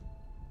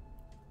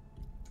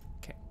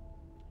 Okay.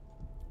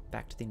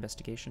 Back to the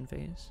investigation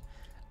phase.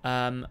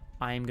 I'm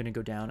going to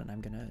go down, and I'm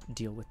going to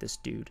deal with this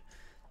dude.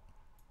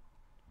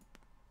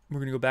 We're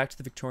going to go back to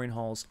the Victorian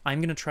halls. I'm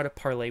going to try to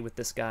parlay with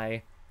this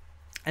guy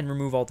and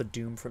remove all the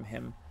Doom from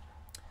him.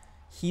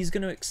 He's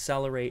going to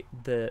accelerate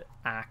the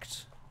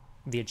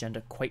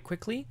agenda quite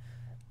quickly.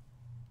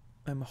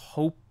 I'm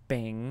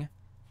hoping...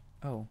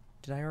 Oh,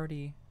 did I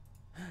already...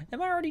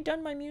 Am I already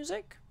done my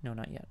music? No,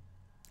 not yet.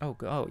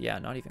 Oh, yeah,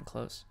 not even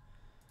close.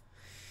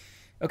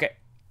 Okay.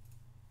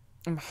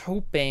 I'm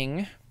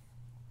hoping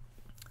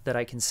that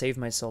I can save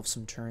myself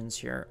some turns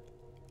here.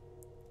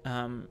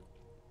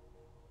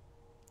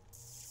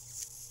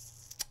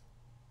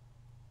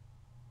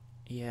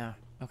 Yeah,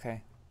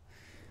 okay.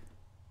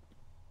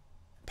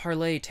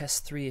 Parlay,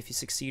 test 3. If you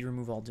succeed,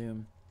 remove all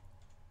Doom.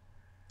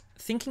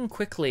 Thinking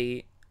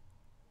quickly,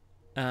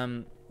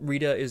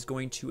 Rita is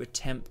going to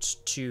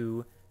attempt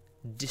to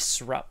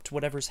disrupt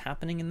whatever's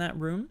happening in that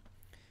room.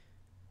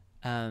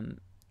 And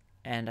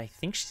I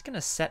think she's going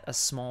to set a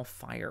small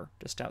fire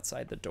just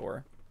outside the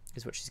door,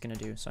 is what she's going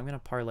to do. So I'm going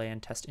to parlay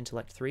and test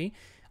intellect 3.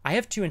 I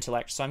have 2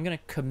 intellect, so I'm going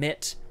to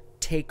commit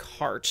Take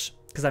Heart,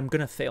 because I'm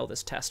going to fail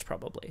this test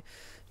probably.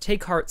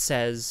 Take Heart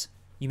says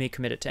you may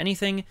commit it to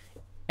anything,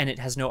 and it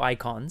has no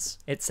icons.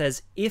 It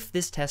says if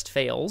this test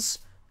fails,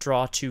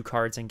 draw 2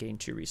 cards and gain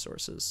 2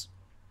 resources.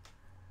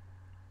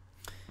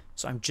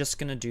 So I'm just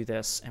going to do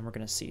this, and we're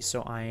going to see.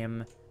 So I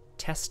am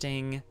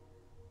testing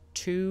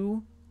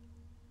 2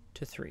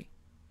 to 3.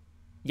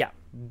 Yeah,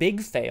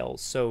 big fail.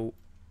 So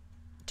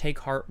take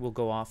heart will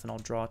go off and I'll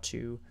draw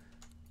 2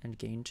 and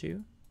gain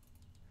 2.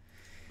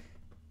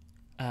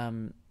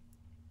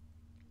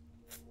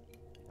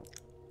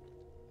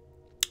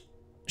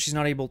 She's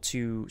not able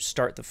to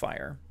start the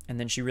fire. And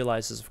then she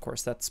realizes, of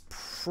course, that's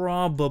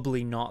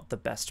probably not the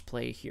best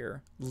play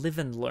here. Live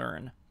and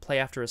learn. Play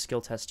after a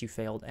skill test you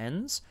failed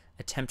ends.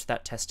 Attempt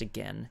that test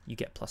again. You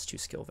get +2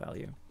 skill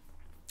value.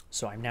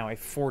 So I'm now a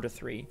 4 to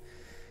 3.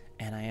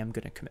 And I am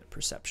going to commit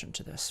perception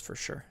to this for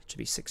sure, to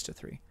be 6 to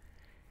 3.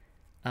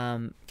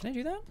 Can I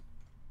do that?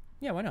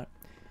 Yeah, why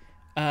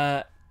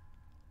not?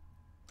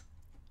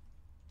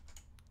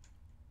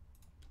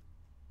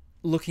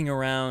 Looking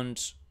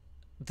around,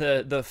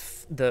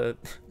 the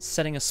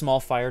setting a small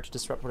fire to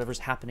disrupt whatever's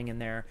happening in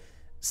there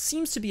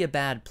seems to be a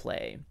bad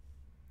play.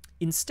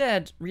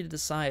 Instead, Rita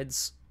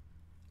decides,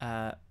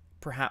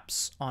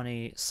 perhaps on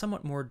a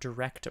somewhat more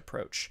direct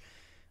approach.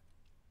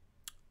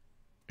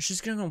 She's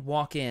gonna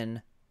walk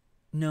in.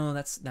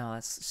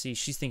 See,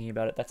 she's thinking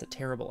about it. That's a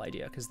terrible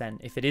idea, because then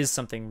if it is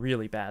something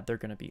really bad, they're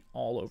gonna be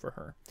all over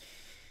her.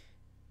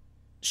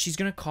 She's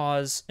gonna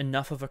cause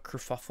enough of a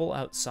kerfuffle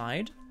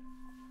outside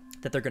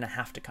that they're gonna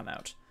have to come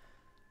out.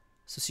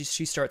 So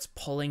she starts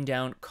pulling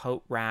down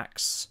coat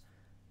racks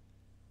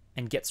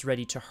and gets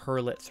ready to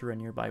hurl it through a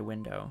nearby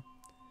window.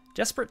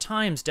 Desperate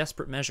times,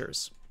 desperate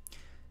measures.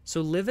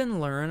 So live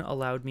and learn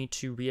allowed me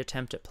to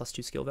reattempt at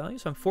 +2 skill value.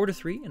 So I'm 4 to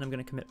 3, and I'm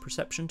going to commit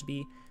perception to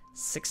be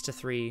 6 to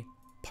 3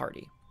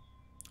 party.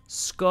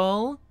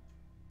 Skull,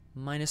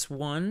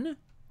 -1.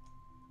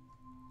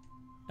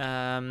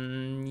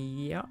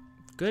 Yeah,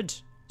 good.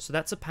 So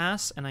that's a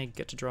pass, and I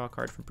get to draw a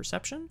card from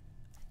perception.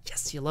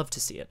 Yes, you love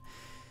to see it.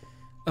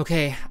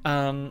 Okay,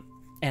 and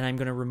I'm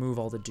going to remove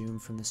all the doom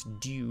from this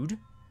dude,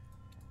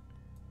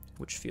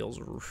 which feels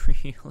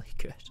really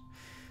good.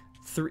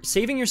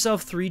 Saving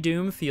yourself 3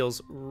 doom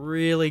feels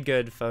really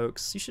good,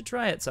 folks. You should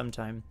try it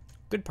sometime.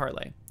 Good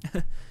parlay.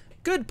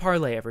 Good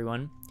parlay,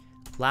 everyone.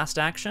 Last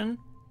action,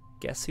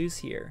 guess who's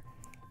here?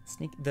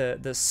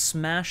 The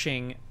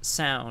smashing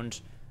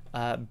sound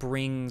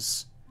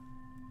brings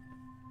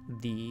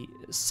the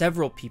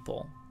several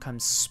people come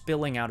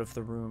spilling out of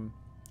the room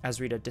as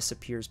Rita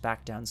disappears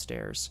back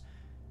downstairs.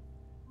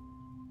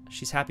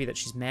 She's happy that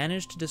she's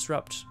managed to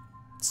disrupt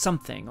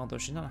something, although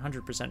she's not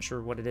 100%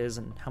 sure what it is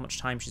and how much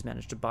time she's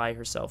managed to buy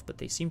herself, but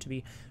they seem to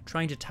be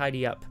trying to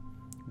tidy up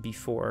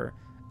before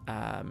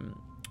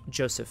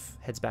Joseph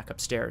heads back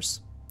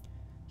upstairs.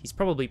 He's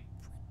probably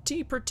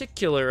pretty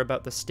particular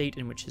about the state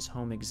in which his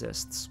home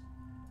exists.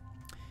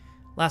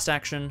 Last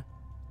action,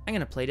 I'm going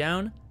to play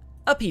down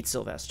a Pete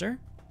Sylvester,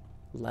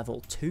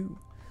 level 2.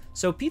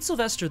 So Pete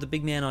Sylvester, the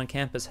big man on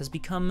campus, has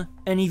become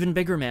an even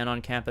bigger man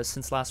on campus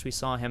since last we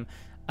saw him.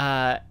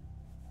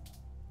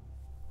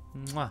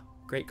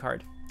 Great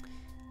card.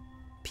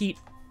 Pete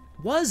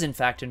was, in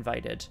fact,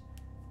 invited.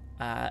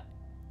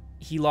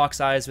 He locks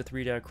eyes with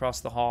Rita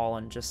across the hall,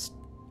 and just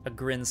a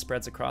grin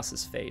spreads across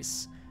his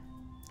face.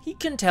 He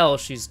can tell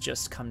she's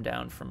just come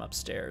down from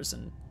upstairs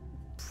and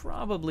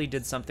probably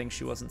did something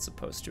she wasn't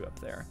supposed to up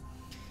there.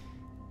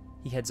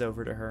 He heads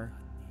over to her,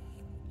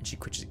 and she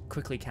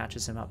quickly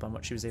catches him up on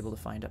what she was able to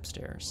find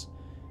upstairs.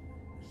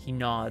 He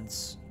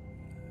nods.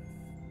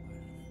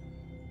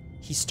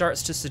 He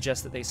starts to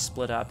suggest that they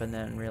split up, and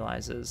then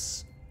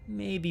realizes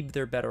maybe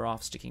they're better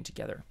off sticking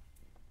together.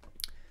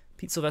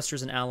 Pete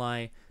Sylvester's an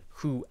ally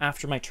who,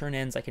 after my turn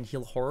ends, I can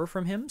heal horror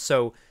from him,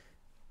 so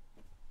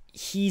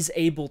he's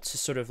able to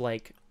sort of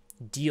like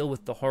deal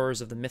with the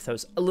horrors of the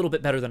mythos a little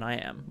bit better than I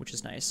am, which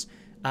is nice.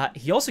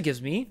 He also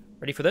gives me,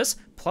 ready for this,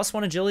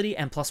 +1 agility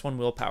and +1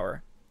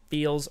 willpower.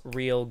 Feels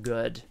real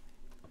good.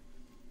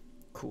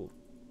 Cool.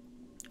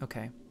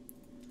 Okay.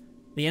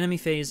 The enemy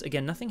phase,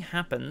 again, nothing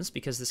happens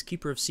because this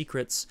Keeper of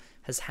Secrets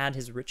has had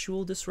his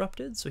ritual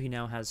disrupted, so he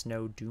now has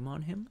no doom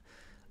on him.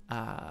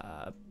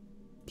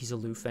 He's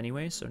aloof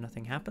anyway, so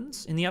nothing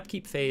happens. In the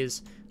upkeep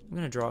phase, I'm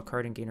going to draw a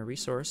card and gain a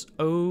resource.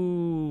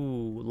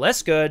 Oh,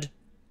 less good.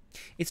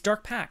 It's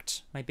Dark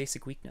Pact, my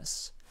basic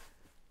weakness.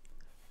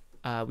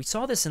 We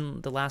saw this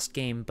in the last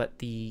game, but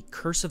the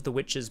Curse of the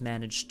Witches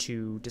managed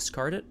to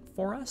discard it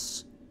for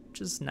us,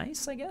 which is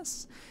nice, I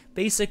guess.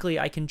 Basically,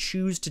 I can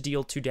choose to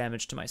deal 2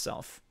 damage to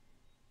myself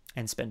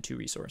and spend 2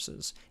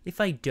 resources. If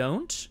I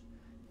don't,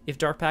 if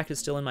Dark Pact is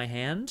still in my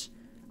hand,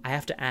 I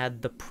have to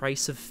add the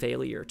Price of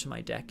Failure to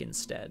my deck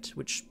instead,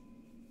 which,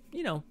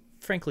 you know,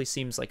 frankly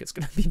seems like it's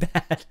going to be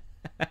bad.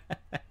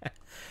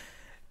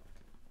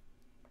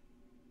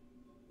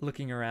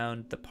 Looking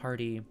around the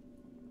party,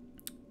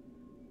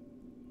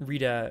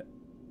 Rita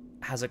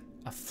has a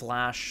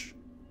flash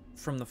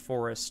from the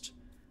forest.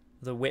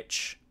 The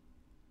witch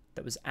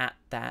that was at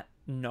that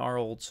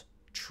gnarled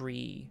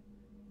tree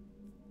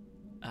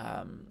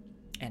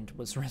and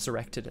was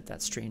resurrected at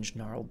that strange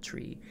gnarled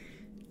tree.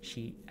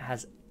 She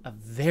has a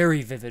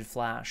very vivid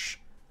flash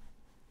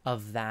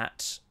of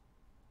that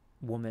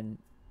woman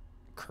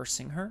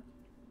cursing her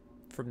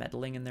for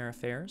meddling in their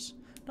affairs.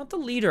 Not the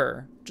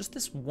leader, just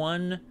this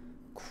one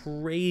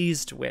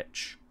crazed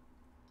witch.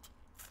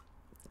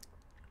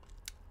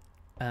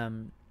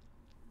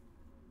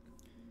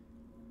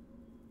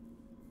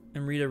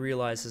 And Rita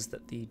realizes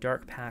that the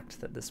dark pact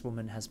that this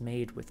woman has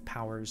made with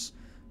powers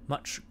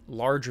much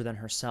larger than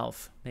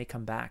herself may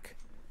come back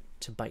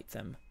to bite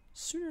them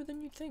sooner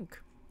than you'd think.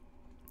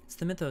 It's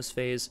the mythos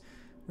phase.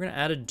 We're going to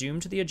add a doom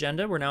to the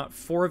agenda. We're now at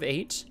 4 of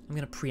 8. I'm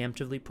going to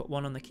preemptively put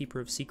one on the Keeper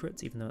of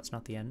Secrets, even though it's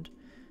not the end.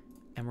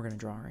 And we're going to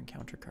draw our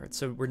encounter card.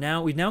 So we've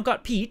now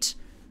got Pete,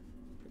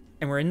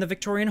 and we're in the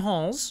Victorian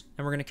halls,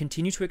 and we're going to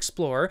continue to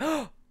explore.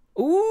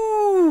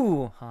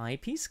 Ooh! Hi,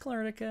 Peace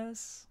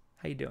Clericus.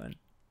 How you doing?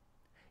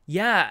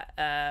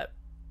 Yeah,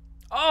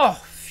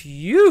 oh,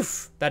 phew!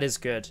 That is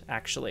good,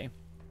 actually.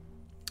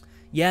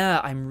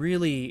 Yeah, I'm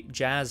really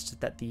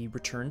jazzed that the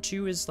Return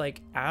To is,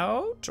 like,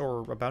 out, or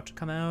about to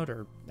come out,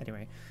 or,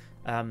 anyway.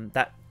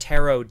 That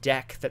tarot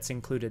deck that's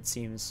included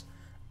seems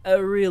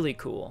really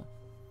cool.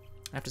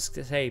 I have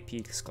to say,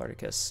 Peace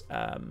Clericus,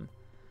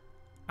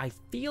 I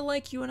feel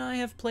like you and I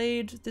have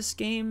played this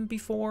game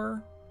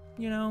before,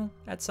 you know,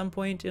 at some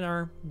point in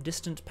our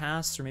distant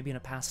past, or maybe in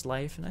a past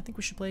life, and I think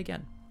we should play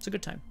again. It's a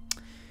good time.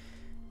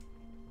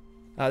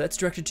 That's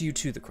directed to you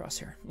too, the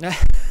crosshair.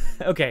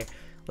 Okay,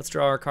 let's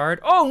draw our card.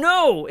 Oh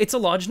no! It's a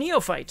Lodge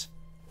Neophyte!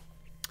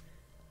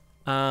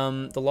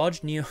 The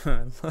Lodge Neo...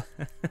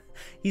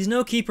 He's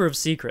no Keeper of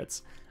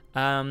Secrets.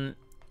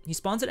 He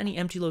spawns at any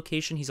empty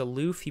location. He's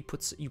aloof. You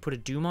put a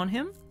doom on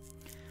him.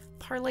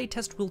 Parlay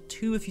test will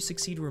 2 if you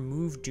succeed to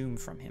remove doom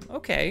from him.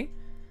 Okay,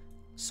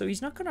 so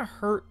he's not gonna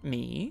hurt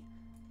me.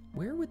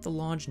 Where would the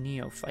Lodge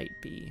Neophyte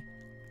be?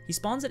 He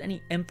spawns at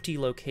any empty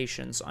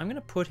location, so I'm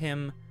gonna put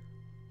him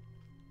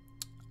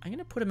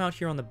out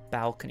here on the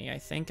balcony, I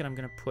think, and I'm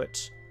gonna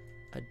put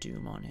a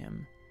doom on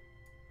him.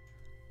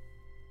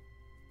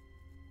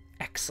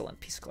 Excellent,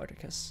 Peace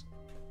Clericus.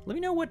 Let me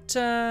know what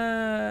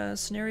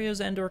scenarios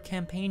and/or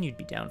campaign you'd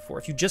be down for.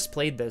 If you just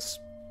played this,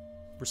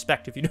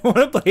 respect if you don't want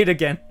to play it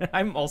again.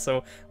 I'm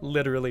also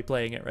literally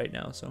playing it right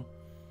now, so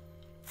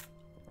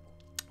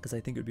because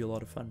I think it would be a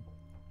lot of fun.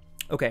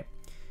 Okay,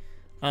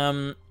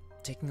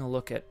 taking a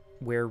look at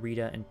where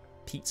Rita and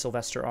Pete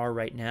Sylvester are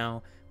right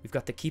now. We've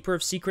got the Keeper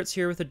of Secrets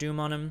here with a doom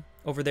on him.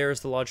 Over there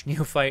is the Lodge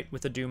Neophyte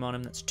with a doom on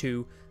him. That's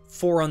 2.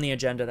 4 on the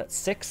agenda. That's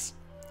 6.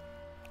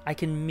 I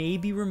can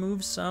maybe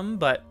remove some,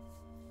 but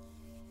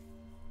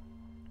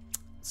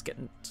it's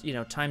getting, you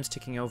know, time's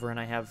ticking over, and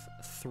I have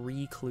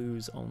 3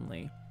 clues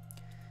only.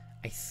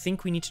 I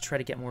think we need to try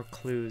to get more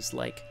clues,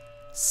 like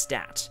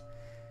stat.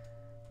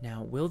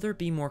 Now, will there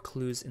be more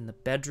clues in the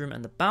bedroom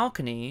and the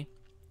balcony,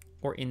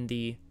 or in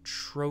the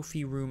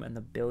trophy room and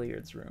the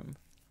billiards room?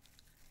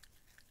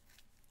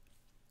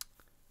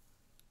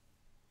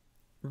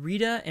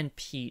 Rita and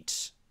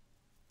Pete,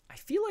 I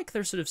feel like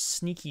they're sort of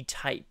sneaky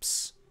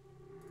types,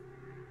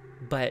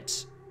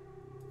 but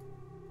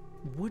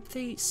would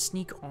they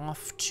sneak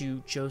off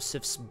to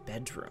Joseph's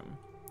bedroom?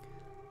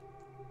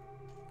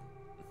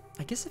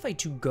 I guess if I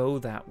do go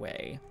that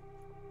way,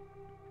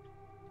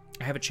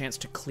 I have a chance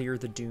to clear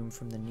the doom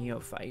from the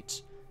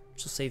Neophyte,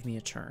 which will save me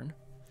a turn.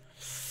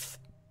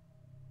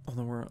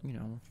 Although we're, you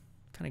know,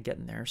 kind of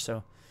getting there,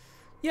 so...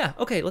 Yeah,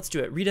 okay, let's do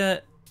it.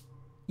 Rita...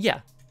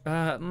 Yeah.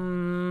 Yeah,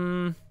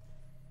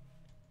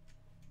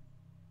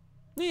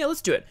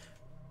 let's do it.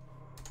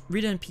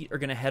 Rita and Pete are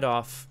going to head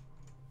off.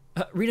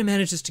 Rita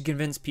manages to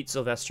convince Pete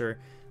Sylvester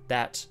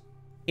that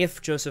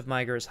if Joseph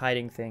Meiger is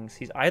hiding things,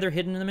 he's either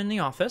hidden them in the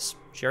office,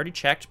 she already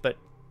checked, but,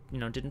 you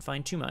know, didn't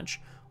find too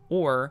much,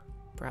 or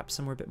perhaps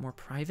somewhere a bit more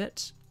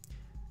private,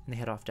 and they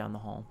head off down the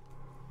hall.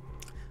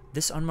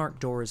 This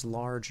unmarked door is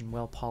large and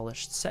well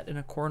polished, set in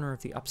a corner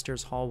of the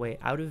upstairs hallway,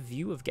 out of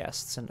view of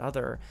guests and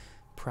other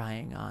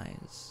prying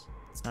eyes.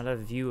 It's not out of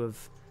view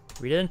of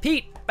Rita and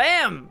Pete.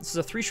 Bam! This is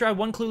a 3-shroud,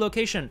 1-clue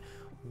location.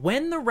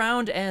 When the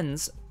round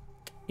ends,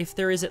 if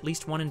there is at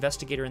least 1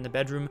 investigator in the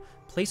bedroom,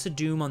 place a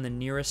doom on the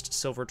nearest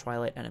Silver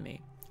Twilight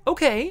enemy.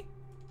 Okay.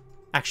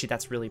 Actually,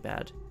 that's really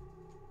bad,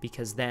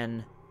 because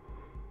then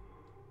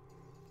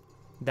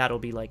that'll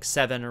be like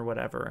 7 or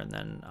whatever, and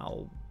then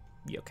I'll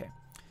be okay.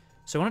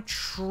 So I want to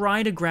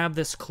try to grab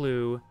this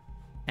clue,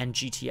 and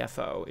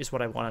GTFO is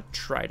what I want to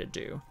try to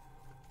do.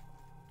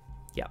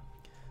 Yeah.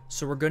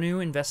 So we're going to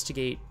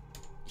investigate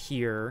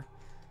here.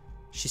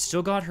 She's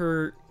still got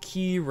her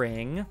key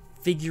ring,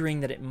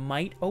 figuring that it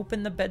might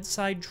open the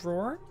bedside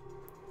drawer.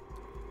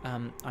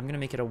 I'm going to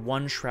make it a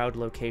 1-shroud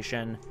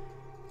location.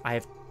 I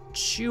have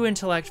 2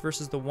 intellect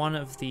versus the 1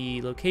 of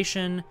the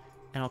location,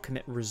 and I'll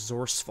commit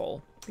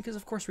resourceful, because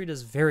of course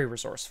Rita's very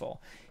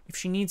resourceful. If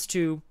she needs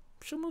to,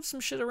 she'll move some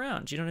shit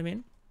around, you know what I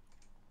mean?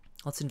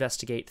 Let's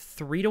investigate.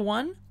 3 to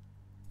 1.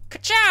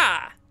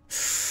 Ka-cha!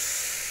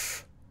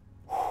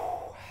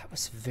 That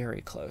was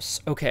very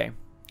close. Okay.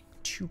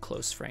 Too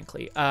close,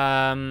 frankly.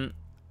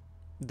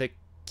 The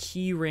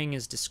key ring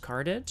is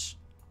discarded,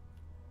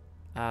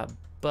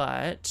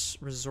 but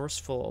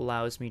resourceful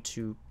allows me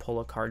to pull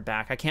a card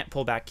back. I can't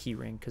pull back key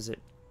ring because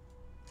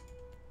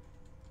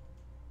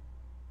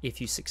if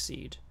you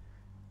succeed,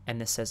 and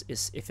this says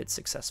if it's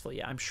successful.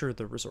 Yeah, I'm sure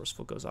the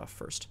resourceful goes off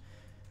first.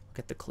 Look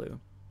at the clue.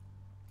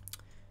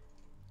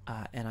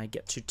 And I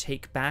get to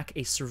take back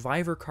a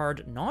survivor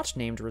card not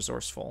named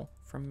resourceful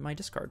from my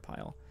discard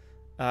pile.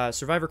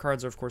 Survivor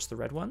cards are, of course, the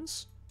red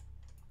ones.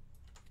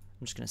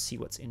 I'm just going to see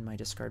what's in my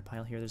discard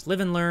pile here. There's Live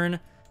and Learn,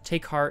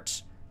 Take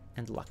Heart,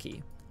 and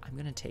Lucky. I'm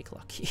going to take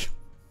Lucky.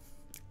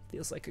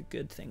 Feels like a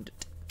good thing to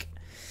take.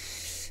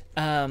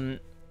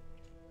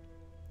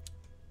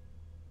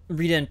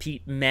 Rita and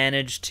Pete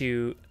managed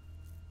to...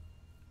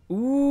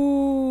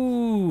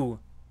 Ooh!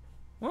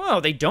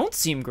 Whoa, they don't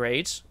seem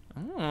great.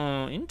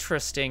 Oh,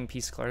 interesting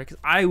piece of clarity. Because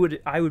I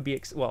would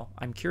be... Well,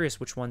 I'm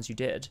curious which ones you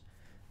did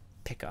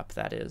pick up,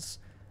 that is.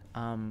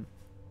 I've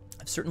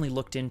certainly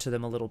looked into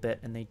them a little bit,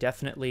 and they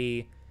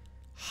definitely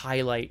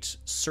highlight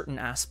certain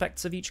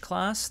aspects of each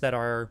class that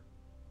are...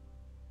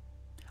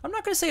 I'm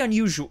not going to say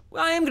unusual.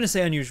 I am going to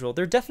say unusual.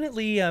 They're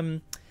definitely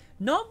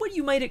not what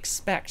you might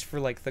expect for,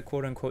 like, the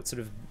quote-unquote sort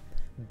of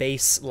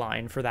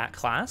baseline for that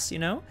class, you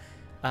know?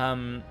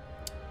 But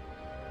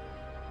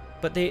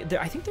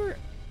I think they're...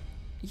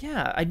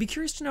 Yeah, I'd be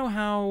curious to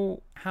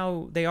know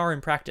how they are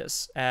in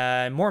practice.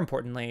 More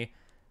importantly,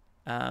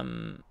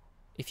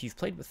 if you've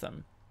played with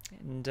them.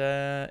 And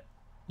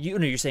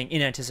you're saying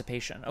in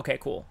anticipation. Okay,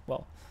 cool.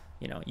 Well,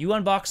 you know, you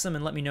unbox them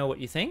and let me know what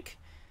you think.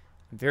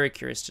 I'm very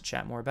curious to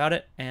chat more about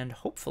it, and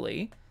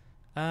hopefully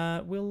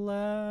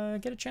we'll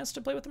get a chance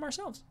to play with them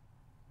ourselves.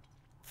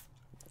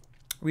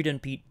 Rita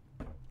and Pete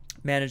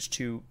managed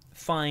to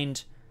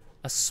find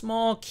a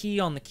small key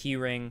on the key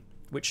ring,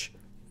 which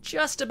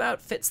just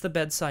about fits the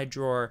bedside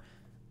drawer.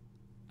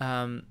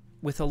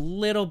 With a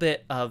little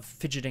bit of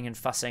fidgeting and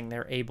fussing,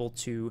 they're able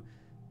to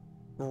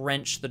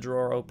wrench the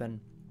drawer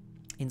open.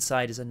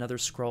 Inside is another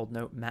scrawled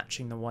note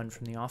matching the one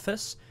from the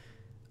office.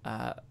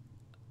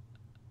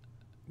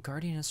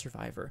 Guardian and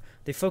Survivor.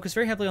 They focus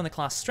very heavily on the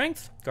class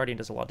strength. Guardian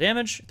does a lot of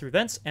damage through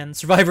events, and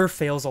Survivor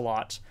fails a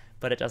lot,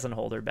 but it doesn't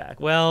hold her back.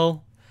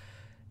 Well,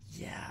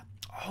 yeah.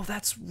 Oh,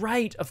 that's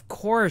right. Of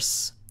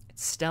course.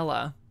 It's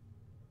Stella.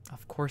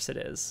 Of course it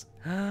is.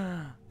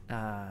 One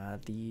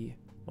of the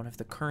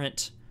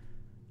current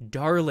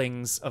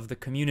darlings of the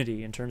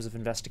community in terms of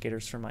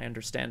investigators, from my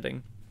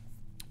understanding,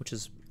 which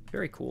is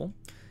very cool.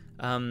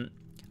 I'm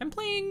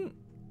playing...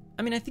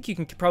 I mean, I think you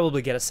can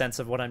probably get a sense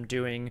of what I'm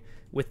doing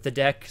with the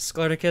deck,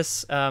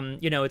 Sklarticus.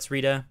 You know, it's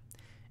Rita,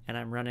 and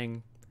I'm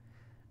running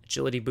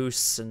agility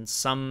boosts and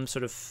some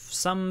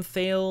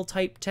fail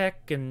type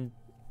tech, and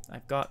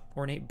I've got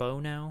Ornate Bow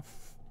now.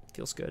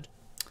 Feels good.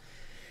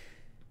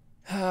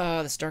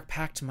 This Dark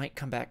Pact might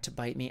come back to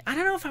bite me. I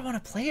don't know if I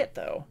want to play it,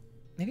 though.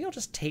 Maybe I'll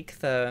just take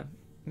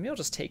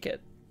it.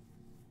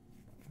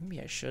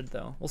 Maybe I should,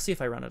 though. We'll see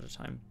if I run out of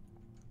time.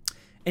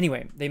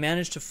 Anyway, they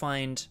managed to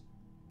find...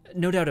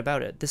 No doubt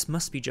about it, this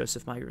must be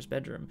Joseph Meyer's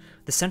bedroom.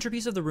 The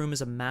centerpiece of the room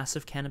is a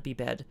massive canopy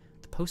bed,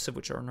 the posts of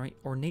which are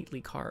ornately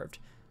carved.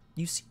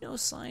 You see no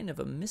sign of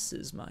a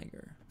Mrs.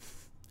 Meyer.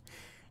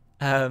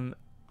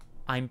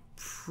 I'm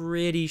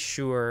pretty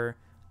sure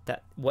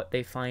that what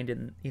they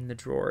find in the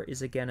drawer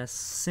is, again, a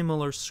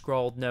similar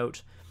scrawled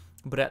note,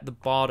 but at the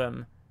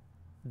bottom,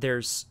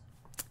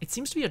 it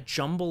seems to be a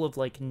jumble of,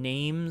 like,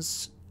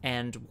 names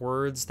and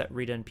words that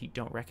Rita and Pete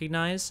don't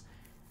recognize.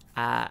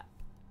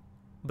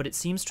 But it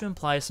seems to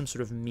imply some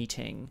sort of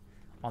meeting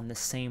on the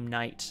same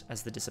night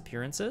as the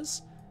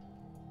disappearances.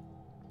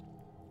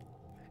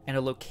 And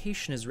a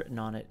location is written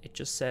on it. It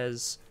just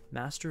says,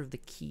 Master of the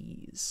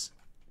Keys.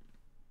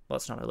 Well,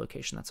 it's not a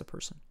location, that's a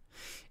person.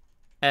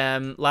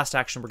 Last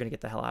action, we're going to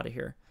get the hell out of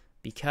here,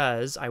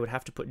 because I would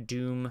have to put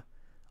Doom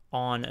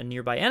on a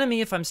nearby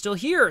enemy if I'm still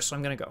here, so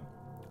I'm going to go.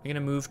 I'm going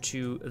to move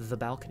to the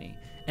balcony.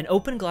 An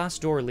open glass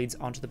door leads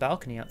onto the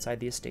balcony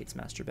outside the estate's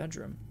master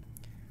bedroom.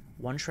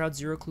 1 Shroud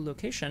 0 clue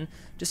location.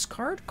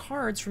 Discard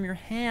cards from your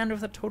hand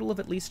with a total of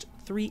at least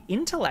 3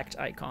 intellect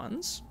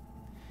icons.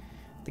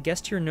 The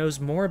guest here knows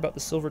more about the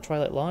Silver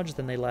Twilight Lodge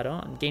than they let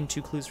on. Gain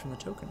 2 clues from the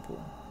token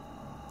pool.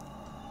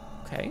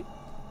 Okay.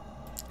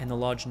 And the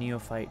Lodge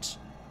Neophyte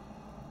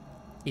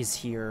is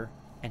here,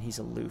 and he's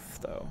aloof,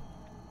 though.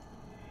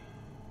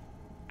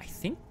 I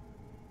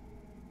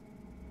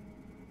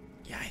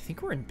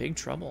think we're in big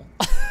trouble.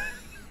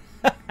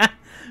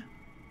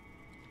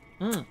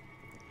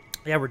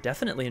 Yeah, we're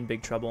definitely in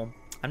big trouble.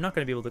 I'm not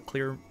going to be able to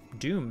clear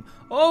Doom.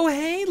 Oh,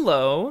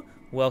 hello!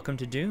 Welcome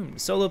to Doom.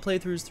 Solo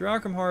playthroughs through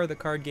Arkham Horror, the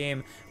card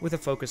game, with a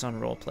focus on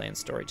roleplay and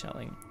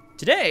storytelling.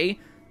 Today,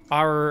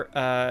 our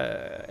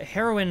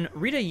heroine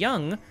Rita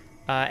Young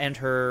and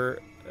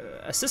her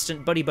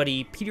assistant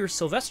buddy Peter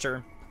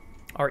Sylvester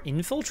are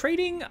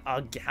infiltrating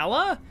a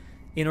gala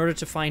in order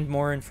to find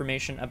more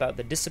information about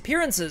the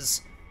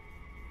disappearances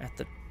at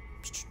the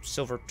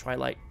Silver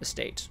Twilight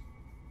estate.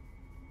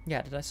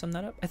 Yeah, did I sum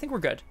that up? I think we're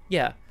good.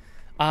 Yeah.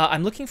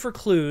 I'm looking for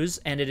clues,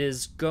 and it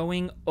is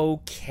going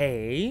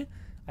okay.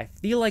 I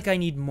feel like I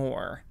need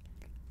more,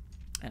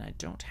 and I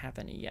don't have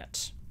any yet.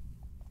 So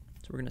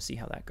we're going to see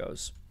how that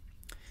goes.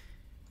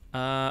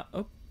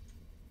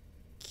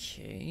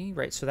 Okay.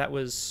 Right, so that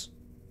was...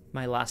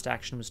 My last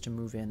action was to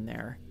move in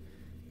there.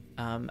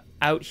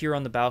 Out here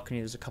on the balcony,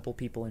 there's a couple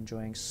people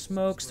enjoying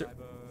smokes.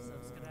 Subscriber.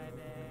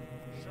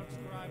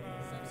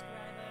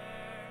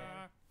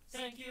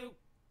 Thank you.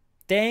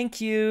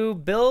 Thank you,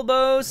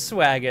 Bilbo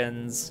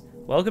Swaggins.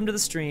 Welcome to the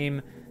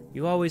stream.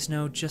 You always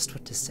know just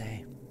what to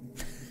say.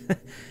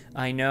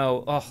 I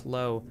know. Oh,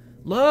 Low.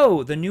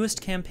 Low, the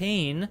newest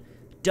campaign,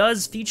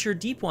 does feature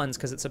deep ones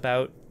because it's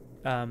about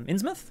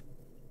Innsmouth,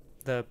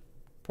 the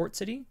port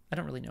city. I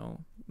don't really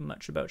know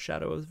much about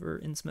Shadow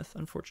over Innsmouth,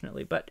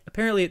 unfortunately, but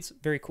apparently it's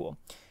very cool.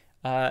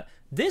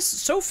 This,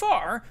 so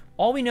far,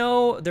 all we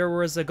know, there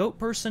was a goat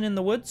person in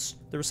the woods,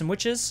 there were some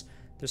witches,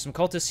 there's some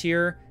cultists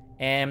here,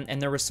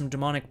 and there was some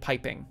demonic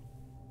piping.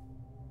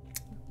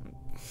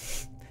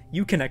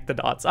 You connect the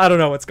dots. I don't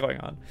know what's going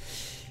on.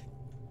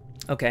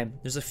 Okay,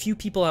 there's a few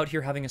people out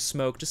here having a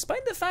smoke,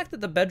 despite the fact that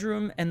the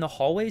bedroom and the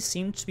hallway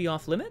seem to be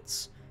off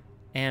limits,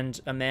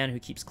 and a man who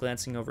keeps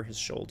glancing over his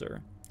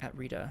shoulder at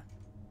Rita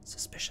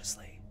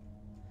suspiciously.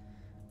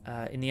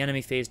 In the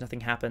enemy phase, nothing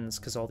happens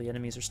because all the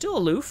enemies are still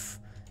aloof.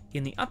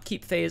 In the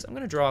upkeep phase, I'm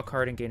going to draw a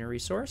card and gain a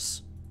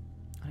resource.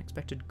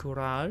 Unexpected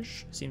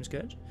Courage seems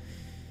good.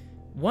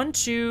 1,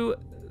 2,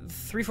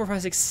 3, 4,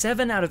 5, 6,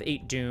 7 out of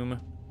 8 Doom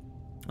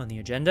on the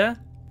agenda.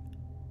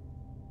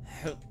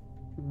 And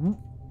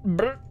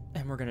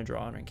we're going to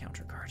draw an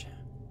encounter card.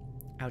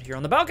 Out here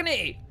on the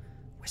balcony,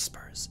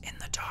 Whispers in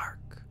the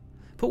Dark.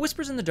 Put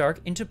Whispers in the Dark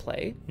into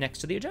play next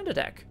to the agenda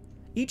deck.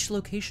 Each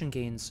location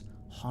gains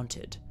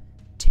Haunted.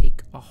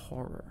 Take a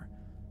horror.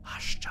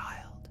 Hush,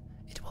 child.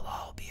 It will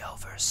all be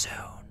over soon.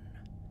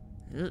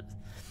 Ugh.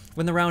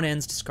 When the round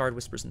ends, discard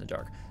Whispers in the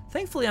Dark.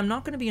 Thankfully, I'm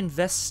not going to be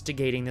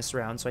investigating this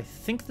round, so I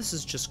think this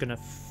is just going to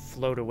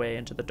float away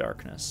into the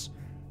darkness.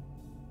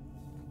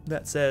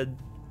 That said,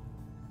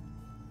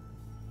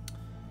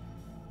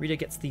 Rita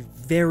gets the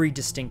very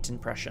distinct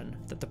impression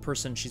that the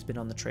person she's been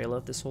on the trail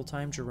of this whole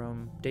time,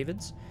 Jerome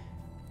Davids,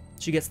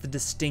 she gets the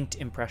distinct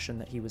impression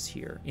that he was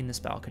here in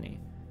this balcony,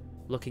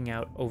 looking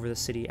out over the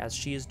city as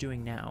she is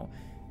doing now.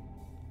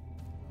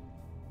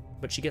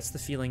 But she gets the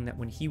feeling that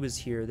when he was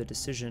here, the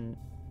decision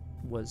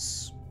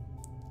was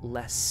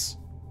less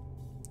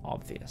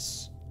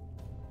obvious.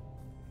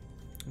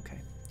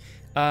 Okay.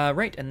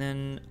 Right, and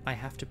then I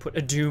have to put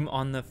a Doom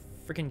on the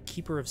freaking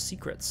Keeper of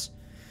Secrets.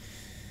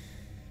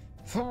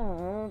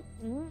 And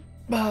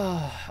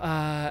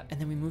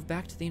then we move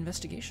back to the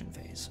investigation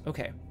phase.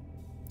 Okay.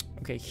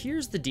 Okay,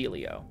 here's the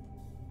dealio.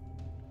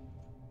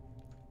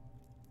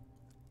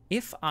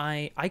 If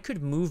I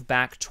could move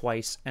back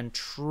twice and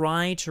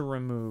try to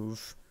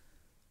remove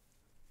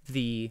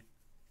the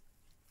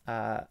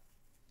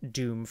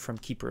Doom from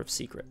Keeper of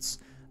Secrets.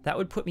 That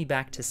would put me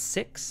back to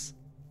 6.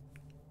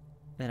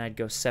 Then I'd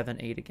go 7,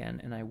 8 again,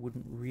 and I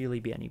wouldn't really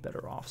be any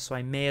better off. So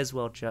I may as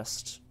well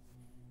just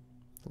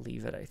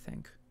leave it, I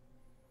think.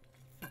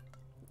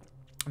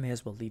 I may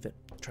as well leave it.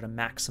 Try to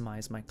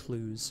maximize my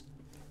clues.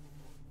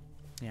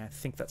 Yeah, I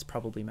think that's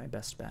probably my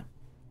best bet.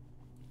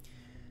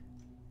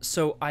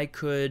 So I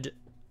could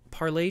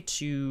parlay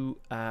to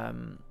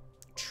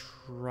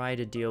try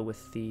to deal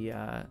with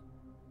the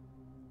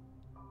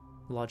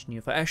Lodge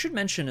Neophyte. I should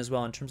mention as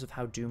well, in terms of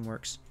how Doom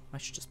works, I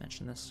should just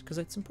mention this, because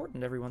it's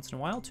important every once in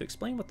a while to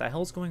explain what the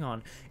hell's going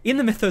on. In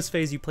the Mythos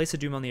phase, you place a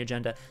Doom on the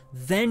agenda,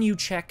 then you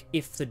check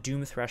if the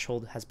Doom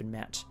threshold has been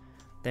met.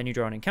 Then you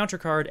draw an encounter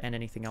card and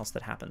anything else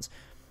that happens.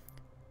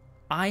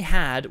 I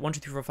had 1, 2,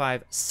 3, 4,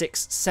 5,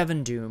 6,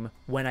 7 Doom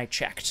when I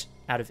checked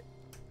out of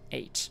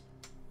 8.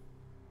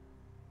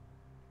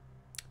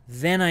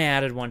 Then I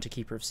added 1 to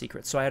Keeper of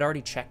Secrets. So I had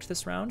already checked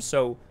this round.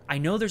 So I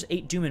know there's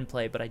 8 Doom in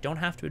play, but I don't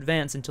have to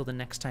advance until the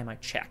next time I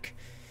check.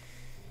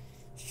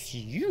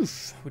 Phew,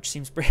 which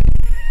seems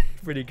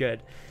pretty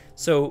good.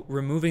 So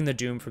removing the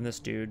Doom from this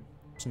dude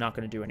is not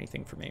going to do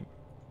anything for me.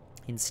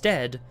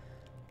 Instead,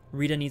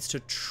 Rita needs to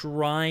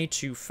try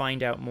to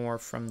find out more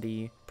from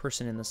the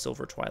person in the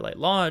Silver Twilight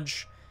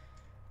Lodge.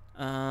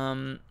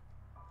 And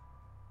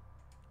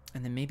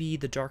then maybe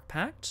the Dark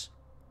Pact?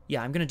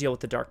 Yeah, I'm going to deal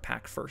with the Dark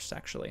Pact first,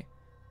 actually.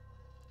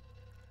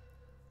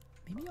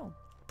 Maybe I'll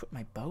put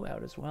my bow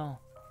out as well.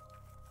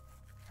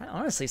 That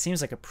honestly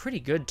seems like a pretty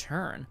good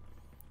turn.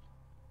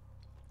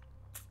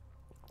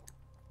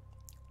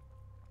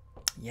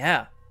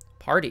 Yeah,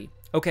 party.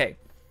 Okay.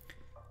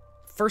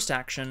 First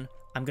action,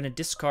 I'm going to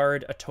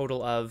discard a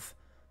total of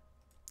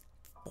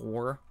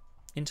 4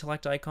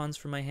 intellect icons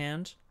from my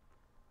hand.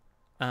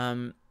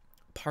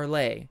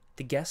 Parlay.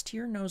 The guest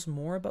here knows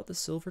more about the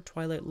Silver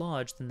Twilight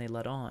Lodge than they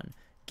let on.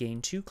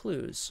 Gain 2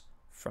 clues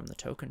from the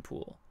token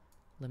pool.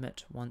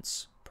 Limit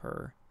once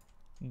per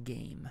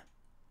game.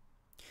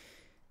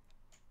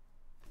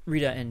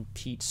 Rita and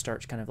Pete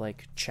start kind of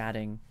like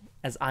chatting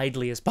as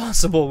idly as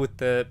possible with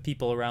the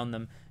people around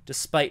them,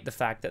 despite the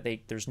fact that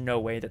there's no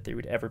way that they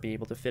would ever be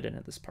able to fit in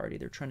at this party.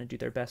 They're trying to do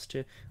their best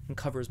to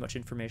uncover as much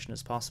information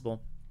as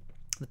possible.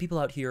 The people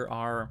out here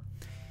are,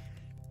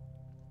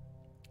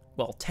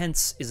 well,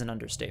 tense is an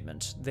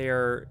understatement.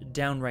 They're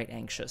downright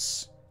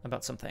anxious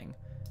about something.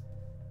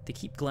 They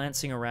keep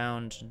glancing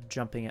around and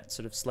jumping at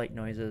sort of slight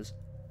noises.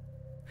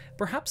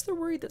 Perhaps they're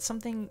worried that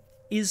something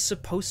is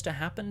supposed to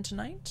happen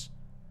tonight?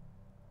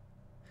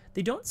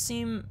 They don't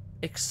seem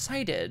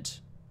excited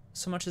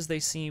so much as they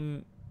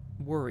seem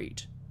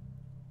worried.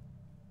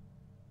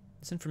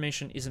 This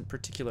information isn't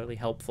particularly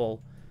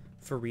helpful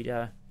for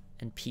Rita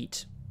and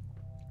Pete,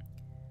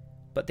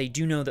 but they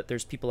do know that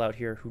there's people out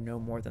here who know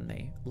more than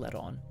they let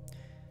on.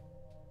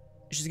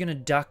 She's going to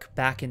duck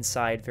back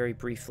inside very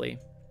briefly.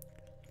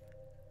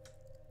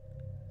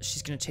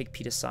 She's going to take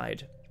Pete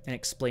aside and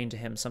explain to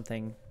him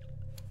something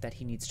that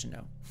he needs to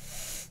know.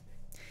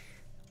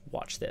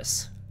 Watch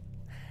this.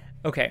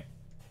 Okay,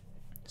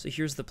 so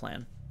here's the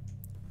plan.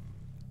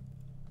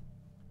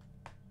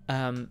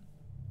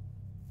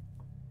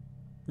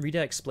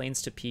 Rita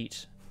explains to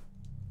Pete,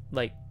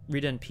 like,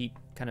 Rita and Pete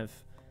kind of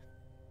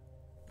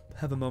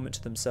have a moment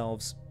to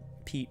themselves.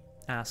 Pete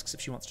asks if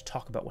she wants to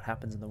talk about what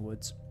happens in the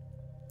woods.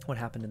 What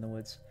happened in the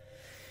woods.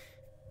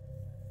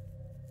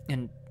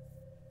 And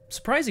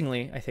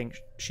surprisingly, I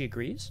think she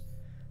agrees.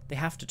 They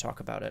have to talk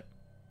about it.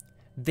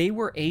 They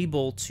were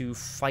able to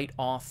fight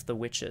off the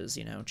witches,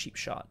 you know, cheap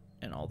shot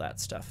and all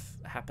that stuff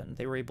happened.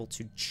 They were able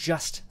to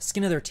just,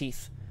 skin of their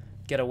teeth,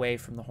 get away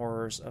from the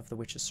horrors of the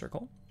witches'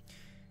 circle.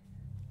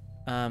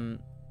 How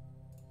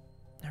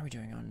are we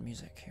doing on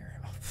music here?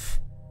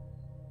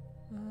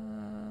 Oh,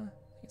 I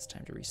think it's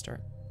time to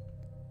restart.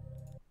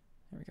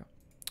 There we go.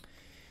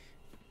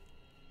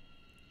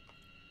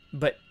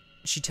 But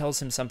she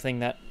tells him something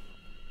that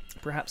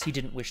perhaps he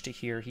didn't wish to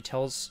hear. He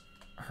tells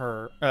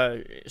her,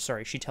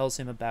 she tells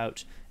him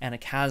about Anna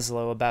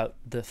Caslow, about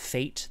the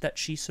fate that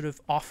she sort of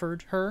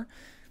offered her,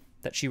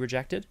 that she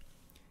rejected.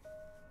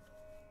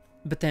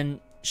 But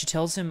then she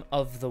tells him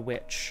of the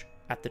witch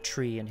at the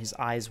tree, and his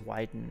eyes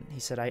widen.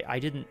 He said, I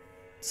didn't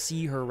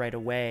see her right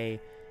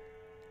away,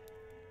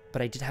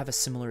 but I did have a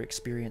similar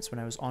experience when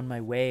I was on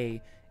my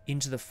way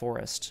into the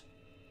forest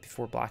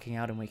before blacking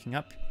out and waking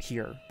up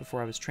here,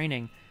 before I was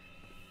training.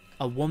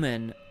 A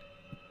woman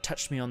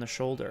touched me on the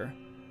shoulder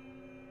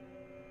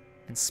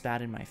and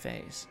spat in my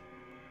face.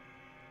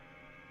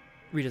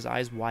 Rita's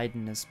eyes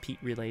widen as Pete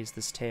relays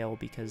this tale,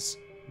 because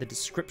the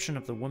description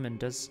of the woman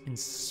does in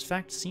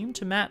fact seem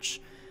to match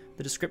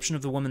the description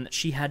of the woman that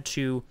she had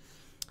to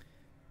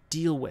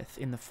deal with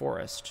in the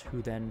forest,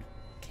 who then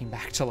came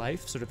back to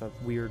life, sort of a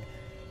weird,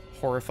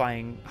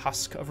 horrifying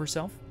husk of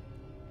herself.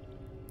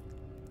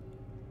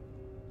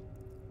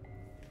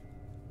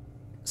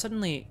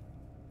 Suddenly,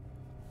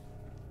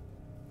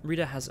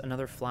 Rita has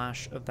another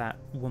flash of that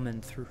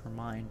woman through her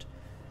mind.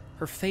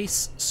 Her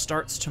face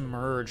starts to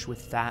merge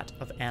with that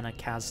of Anna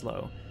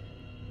Caslow,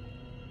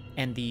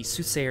 and the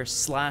soothsayer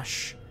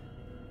slash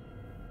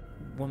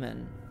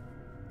woman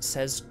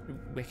says,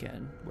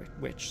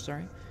 witch,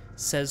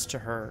 says to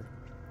her,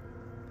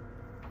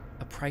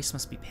 a price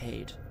must be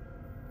paid.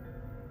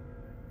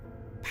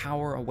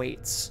 Power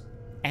awaits,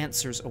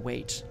 answers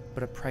await,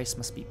 but a price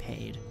must be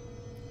paid.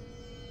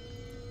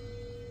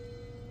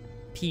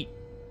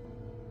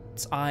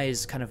 Pete's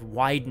eyes kind of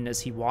widen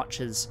as he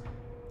watches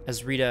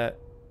as Rita,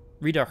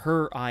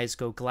 her eyes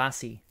go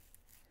glassy.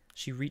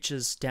 She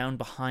reaches down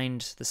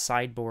behind the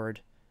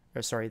sideboard,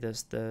 or sorry,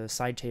 the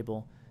side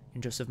table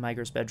in Joseph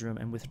Miger's bedroom,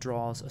 and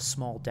withdraws a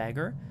small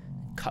dagger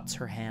and cuts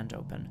her hand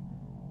open.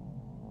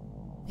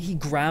 He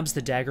grabs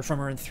the dagger from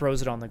her and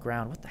throws it on the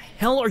ground. What the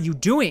hell are you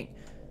doing?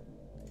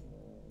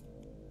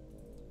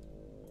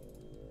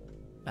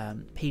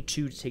 Pay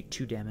 2 to take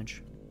 2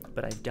 damage,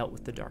 but I've dealt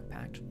with the Dark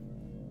Pact.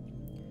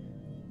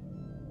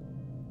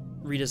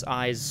 Rita's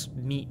eyes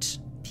meet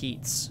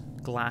Pete's,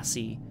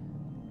 glassy,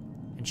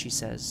 and she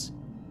says,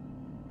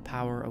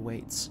 power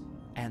awaits,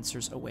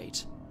 answers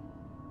await.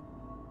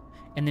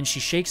 And then she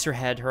shakes her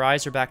head, her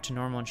eyes are back to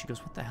normal, and she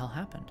goes, what the hell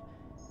happened?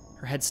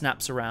 Her head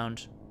snaps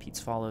around, Pete's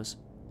follows,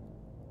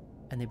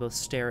 and they both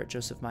stare at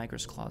Joseph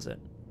Miger's closet.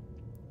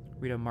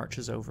 Rita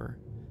marches over.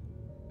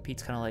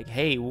 Pete's kind of like,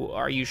 hey,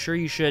 are you sure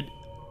you should?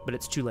 But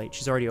it's too late,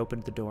 she's already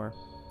opened the door.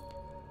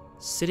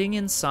 Sitting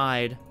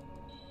inside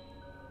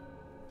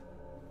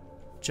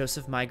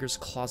Joseph Miger's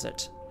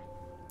closet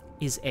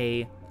is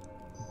a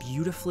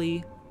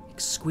beautifully,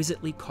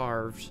 exquisitely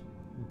carved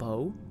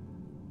bow.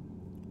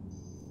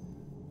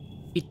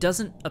 It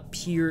doesn't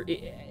appear,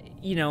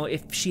 you know,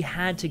 if she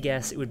had to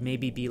guess, it would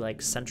maybe be like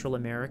Central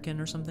American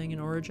or something in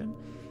origin.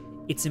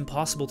 It's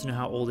impossible to know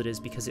how old it is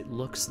because it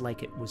looks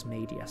like it was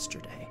made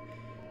yesterday.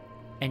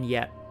 And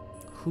yet,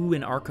 who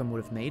in Arkham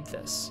would have made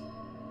this?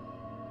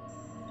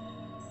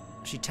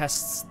 She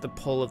tests the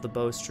pull of the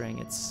bowstring.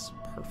 It's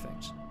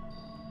perfect.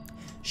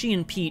 She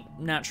and Pete,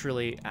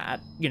 naturally, at,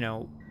 you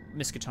know,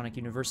 Miskatonic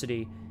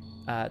University,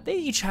 they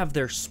each have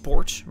their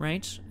sport,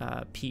 right?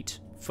 Pete,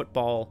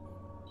 football,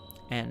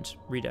 and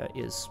Rita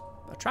is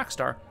a track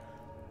star.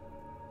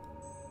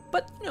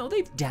 But, you know,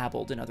 they've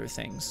dabbled in other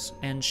things,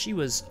 and she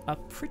was a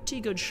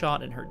pretty good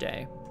shot in her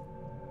day.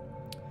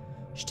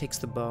 She takes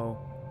the bow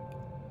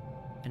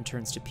and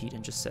turns to Pete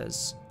and just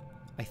says,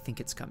 I think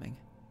it's coming.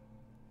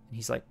 And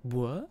he's like,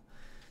 what?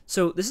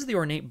 So this is the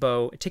ornate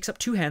bow. It takes up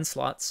 2 hand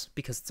slots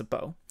because it's a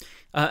bow.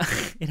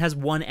 It has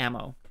 1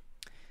 ammo.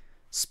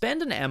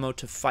 Spend an ammo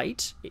to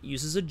fight. It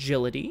uses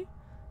agility.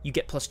 You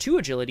get +2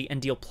 agility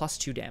and deal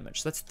 +2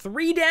 damage. So that's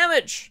 3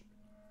 damage.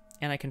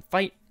 And I can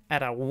fight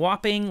at a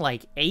whopping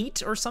like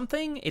 8 or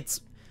something.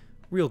 It's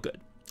real good.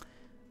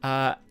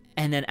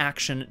 and then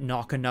action,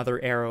 knock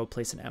another arrow,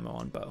 place an ammo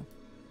on bow.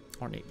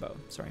 Ornate bow,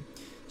 sorry.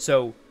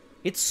 So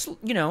it's,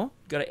 you know,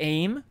 gotta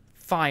aim,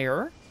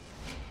 fire,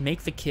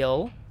 make the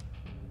kill,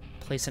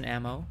 place an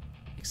ammo,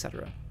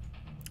 etc.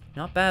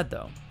 Not bad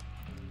though.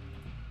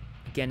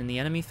 Again, in the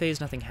enemy phase,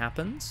 nothing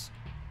happens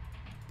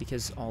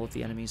because all of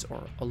the enemies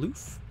are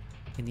aloof.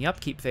 In the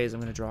upkeep phase,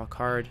 I'm going to draw a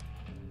card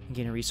and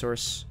gain a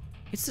resource.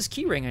 It's this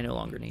key ring I no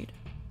longer need.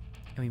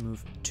 And we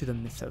move to the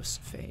mythos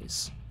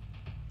phase.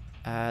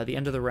 The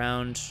end of the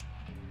round,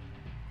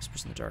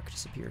 Whispers in the Dark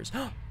disappears.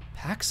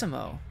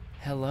 Paximo,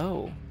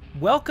 hello.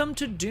 Welcome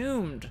to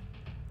Doomed,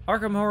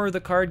 Arkham Horror, the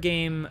card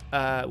game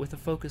with a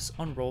focus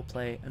on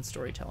roleplay and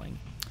storytelling.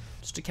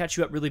 Just to catch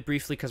you up really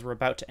briefly, because we're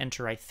about to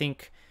enter, I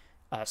think,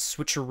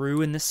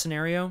 switcheroo in this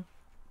scenario.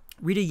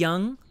 Rita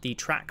Young, the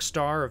track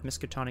star of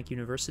Miskatonic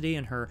University,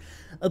 and her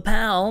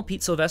pal,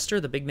 Pete Sylvester,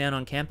 the big man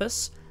on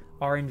campus,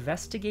 are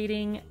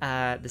investigating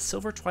the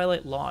Silver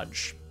Twilight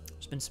Lodge.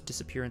 There's been some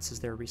disappearances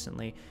there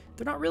recently.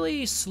 They're not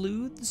really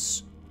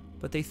sleuths,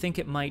 but they think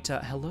it might,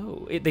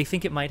 they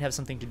think it might have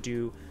something to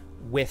do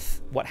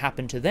with what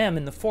happened to them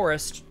in the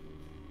forest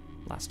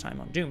last time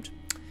on Doomed.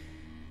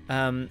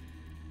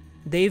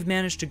 They've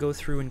managed to go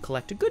through and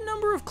collect a good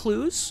number of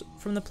clues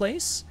from the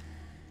place.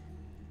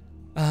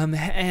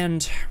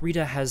 And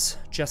Rita has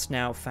just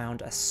now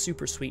found a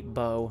super sweet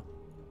bow,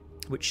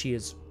 which she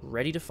is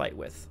ready to fight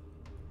with.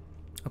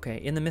 Okay,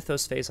 in the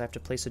Mythos phase, I have to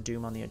place a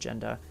Doom on the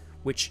agenda,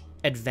 which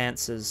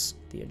advances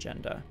the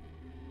agenda.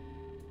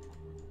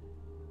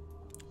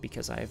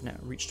 Because I have now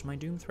reached my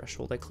Doom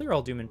threshold. I clear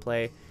all Doom in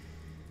play.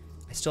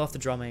 I still have to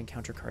draw my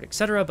encounter card,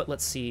 etc., but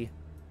let's see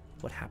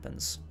what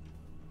happens.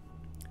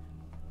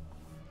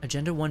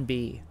 Agenda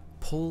 1B,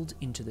 pulled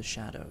into the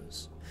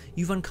shadows.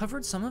 You've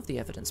uncovered some of the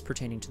evidence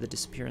pertaining to the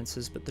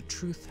disappearances, but the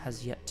truth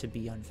has yet to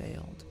be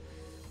unveiled.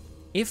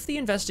 If the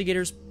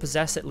investigators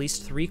possess at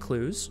least 3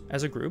 clues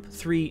as a group,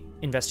 3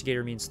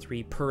 investigator means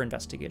 3 per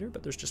investigator,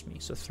 but there's just me,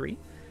 so 3.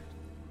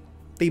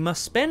 They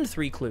must spend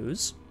 3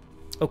 clues,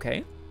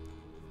 okay,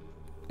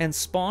 and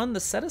spawn the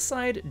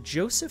set-aside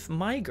Joseph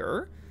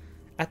Meiger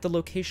at the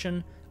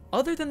location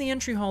other than the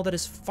entry hall that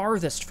is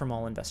farthest from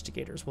all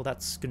investigators. Well,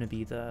 that's going to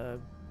be the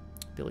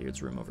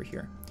billiards room over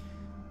here.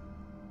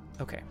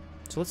 Okay,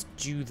 so let's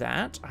do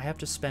that. I have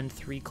to spend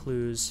 3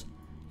 clues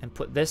and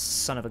put this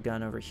son of a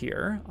gun over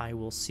here. I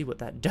will see what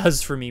that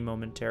does for me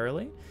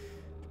momentarily.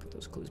 Put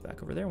those clues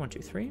back over there. 1, 2,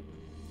 3.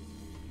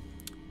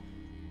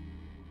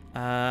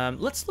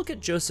 Let's look at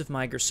Joseph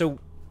Meiger. So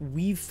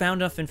we've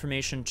found enough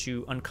information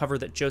to uncover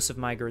that Joseph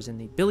Meiger is in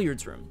the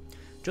billiards room.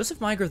 Joseph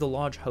Meiger, the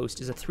lodge host,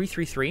 is a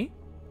 3/3/3.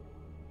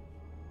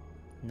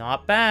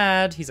 Not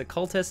bad. He's a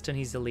cultist and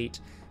he's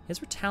elite. He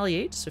has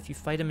retaliate, so if you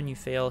fight him and you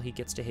fail, he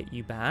gets to hit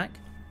you back.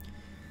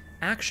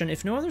 Action,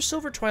 if no other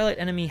Silver Twilight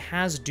enemy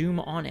has Doom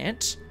on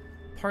it,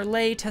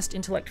 parlay, test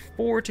intellect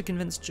 4 to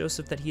convince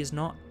Joseph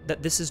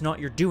that this is not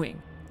your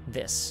doing.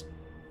 This.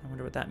 I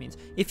wonder what that means.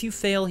 If you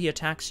fail, he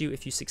attacks you.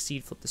 If you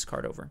succeed, flip this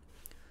card over.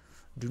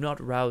 Do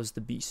not rouse the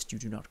beast you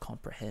do not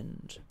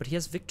comprehend. But he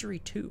has victory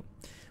too,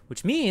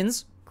 which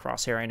means,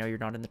 Crosshair, I know you're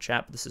not in the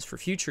chat, but this is for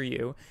future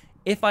you.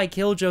 If I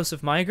kill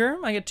Joseph Meiger,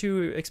 I get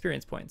 2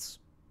 experience points.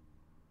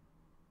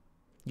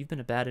 You've been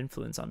a bad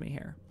influence on me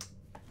here.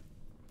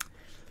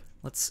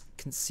 Let's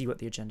see what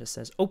the agenda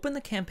says. Open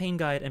the campaign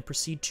guide and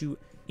proceed to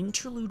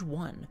Interlude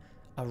 1,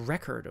 a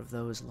record of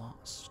those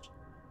lost.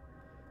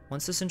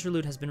 Once this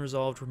interlude has been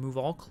resolved, remove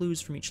all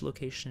clues from each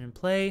location in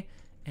play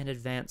and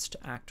advance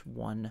to Act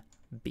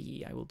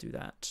 1B. I will do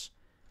that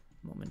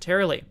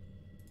momentarily.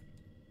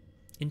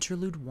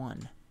 Interlude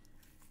 1.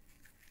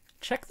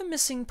 Check the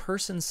missing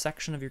persons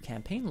section of your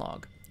campaign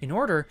log. In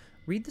order,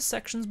 read the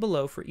sections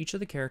below for each of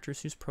the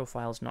characters whose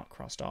profile is not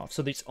crossed off.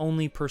 So this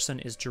only person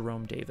is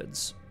Jerome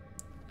David's.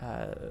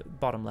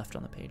 Bottom left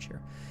on the page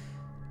here.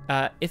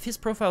 If his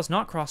profile is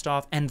not crossed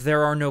off and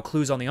there are no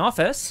clues on the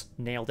office,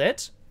 nailed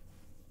it.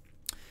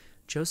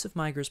 Joseph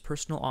Meiger's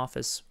personal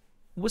office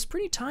was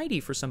pretty tidy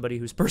for somebody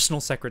whose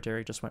personal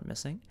secretary just went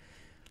missing.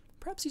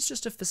 Perhaps he's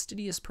just a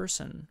fastidious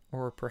person,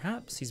 or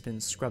perhaps he's been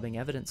scrubbing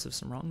evidence of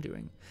some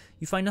wrongdoing.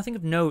 You find nothing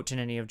of note in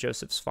any of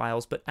Joseph's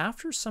files, but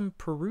after some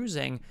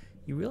perusing,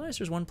 you realize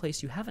there's one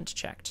place you haven't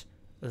checked: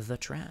 the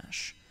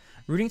trash.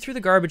 Rooting through the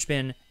garbage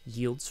bin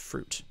yields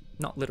fruit.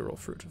 Not literal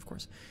fruit, of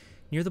course.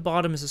 Near the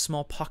bottom is a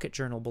small pocket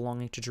journal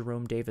belonging to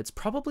Jerome Davids,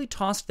 probably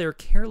tossed there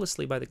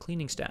carelessly by the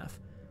cleaning staff.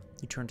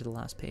 You turn to the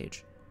last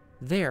page.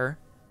 There,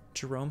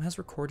 Jerome has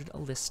recorded a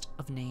list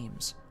of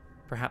names,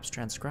 perhaps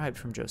transcribed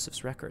from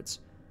Joseph's records.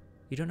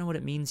 You don't know what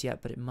it means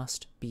yet, but it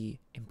must be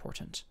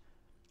important.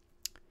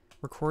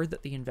 Record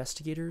that the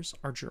investigators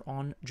are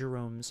on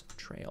Jerome's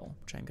trail,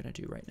 which I'm going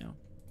to do right now.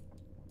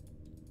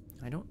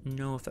 I don't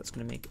know if that's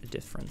going to make a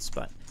difference,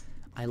 but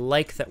I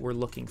like that we're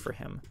looking for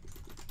him.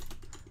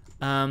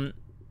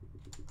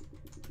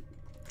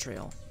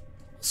 Trail.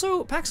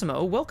 So,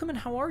 Paximo, welcome and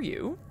how are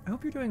you? I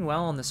hope you're doing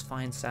well on this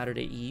fine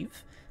Saturday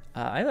eve.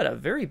 I've had a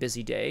very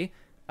busy day.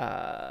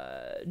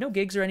 No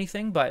gigs or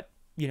anything, but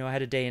you know, I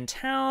had a day in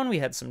town. We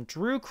had some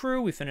Drew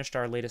crew. We finished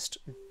our latest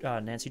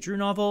Nancy Drew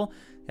novel.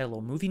 Had a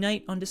little movie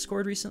night on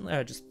Discord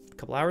recently, just a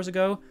couple hours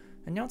ago.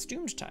 And now it's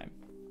Doomed time.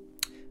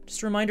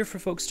 Just a reminder for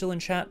folks still in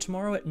chat,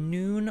 tomorrow at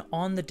noon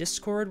on the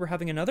Discord, we're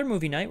having another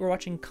movie night. We're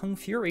watching Kung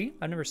Fury.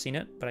 I've never seen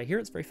it, but I hear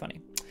it's very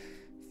funny.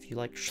 If you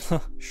like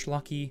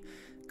schlocky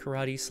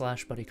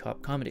karate / buddy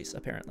cop comedies,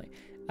 apparently.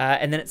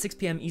 And then at 6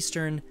 p.m.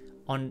 Eastern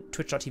on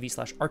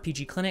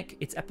twitch.tv/RPG Clinic,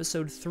 it's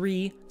episode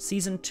 3,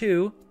 season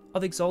 2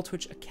 of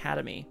Exaltwitch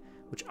Academy,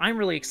 which I'm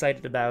really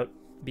excited about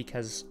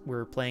because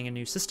we're playing a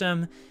new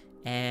system,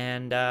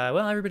 and,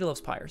 well, everybody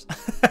loves pyres.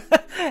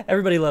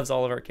 Everybody loves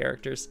all of our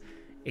characters.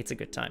 It's a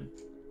good time.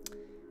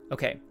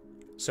 Okay,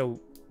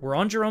 so we're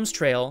on Jerome's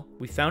trail.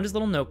 We found his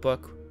little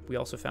notebook. We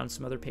also found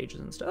some other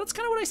pages and stuff. That's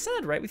kind of what I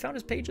said, right? We found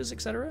his pages,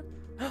 etc.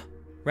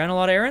 Ran a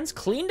lot of errands.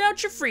 Cleaned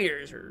out your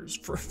freezers.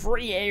 For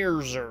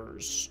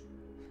freezers.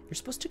 You're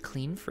supposed to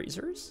clean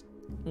freezers?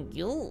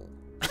 Yo.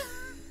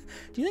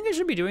 Do you think I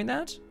should be doing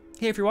that?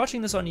 Hey, if you're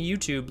watching this on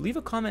YouTube, leave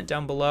a comment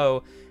down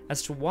below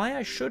as to why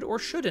I should or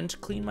shouldn't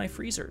clean my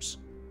freezers.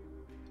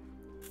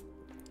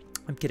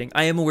 I'm kidding.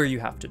 I am aware you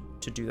have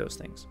to do those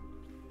things.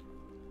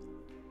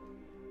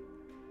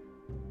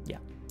 Yeah,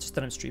 just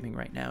that I'm streaming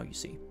right now, you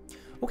see.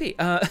 Okay,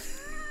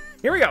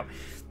 here we go.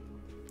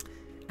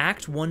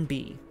 Act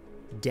 1B,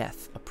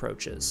 Death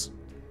Approaches.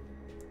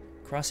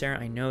 Crosshair,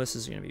 I know this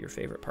is going to be your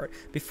favorite part.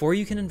 Before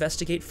you can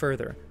investigate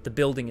further, the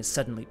building is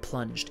suddenly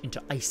plunged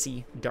into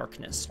icy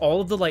darkness. All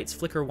of the lights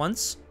flicker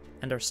once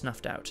and are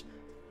snuffed out.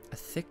 A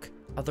thick,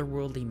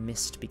 otherworldly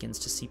mist begins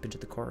to seep into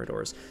the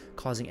corridors,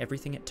 causing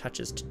everything it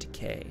touches to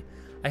decay.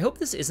 I hope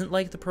this isn't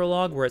like the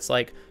prologue where it's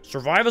like,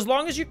 survive as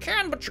long as you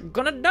can, but you're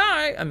gonna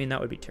die. I mean,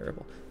 that would be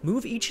terrible.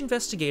 Move each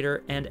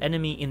investigator and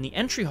enemy in the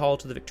entry hall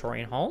to the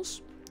Victorian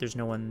halls. There's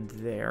no one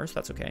there, so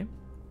that's okay.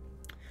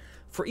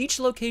 For each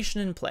location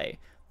in play,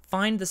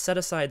 find the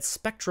set-aside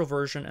spectral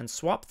version and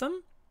swap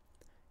them.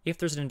 If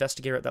there's an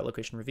investigator at that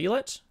location, reveal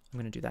it. I'm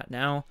gonna do that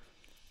now.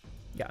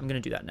 Yeah, I'm gonna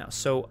do that now.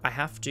 So I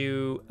have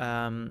to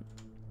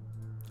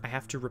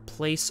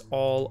replace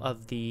all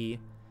of the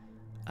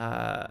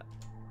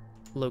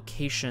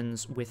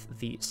locations with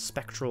the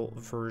spectral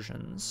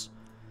versions,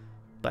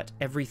 but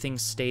everything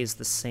stays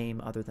the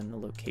same other than the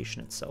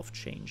location itself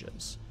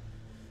changes.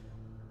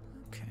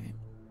 Okay.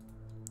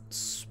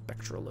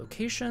 Spectral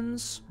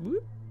locations.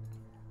 Whoop.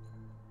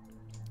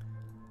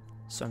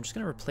 So I'm just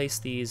going to replace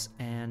these,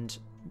 and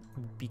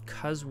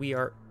because we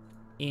are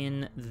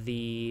in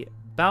the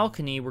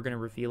balcony, we're going to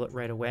reveal it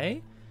right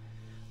away.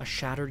 A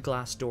shattered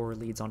glass door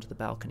leads onto the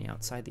balcony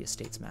outside the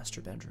estate's master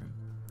bedroom.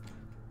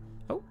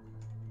 Oh.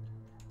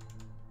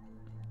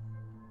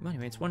 Well,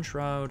 anyway, it's one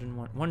shroud and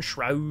one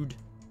shroud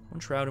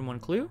and one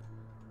clue.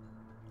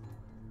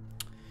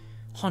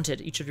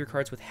 Haunted. Each of your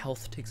cards with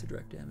health takes a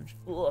direct damage.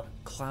 Ugh.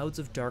 Clouds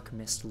of dark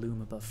mist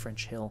loom above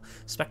French Hill.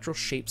 Spectral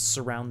shapes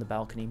surround the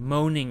balcony,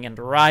 moaning and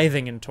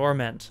writhing in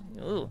torment.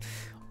 Ugh.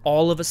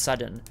 All of a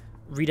sudden,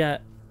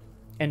 Rita,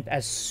 and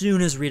as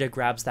soon as Rita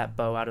grabs that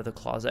bow out of the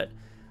closet,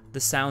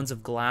 the sounds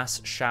of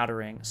glass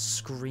shattering,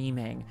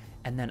 screaming,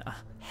 and then a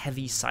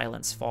heavy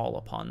silence fall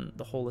upon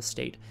the whole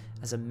estate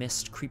as a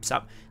mist creeps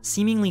up,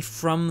 seemingly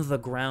from the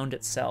ground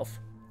itself.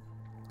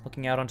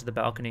 Looking out onto the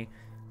balcony,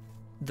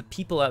 the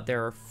people out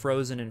there are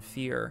frozen in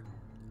fear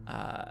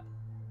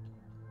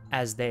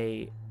as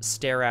they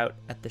stare out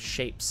at the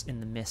shapes in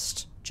the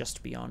mist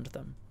just beyond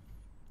them.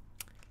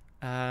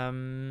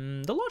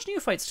 The Lodge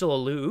Neophyte's still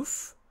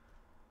aloof.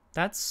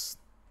 That's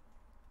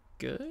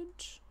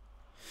good.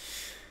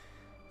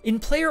 In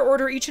player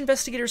order, each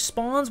investigator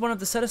spawns one of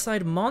the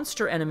set-aside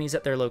monster enemies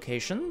at their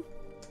location.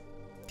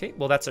 Okay,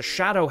 well, that's a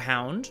Shadow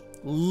Hound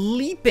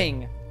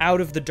leaping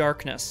out of the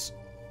darkness.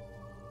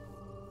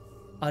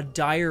 A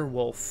dire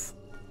wolf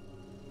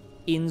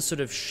in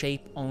sort of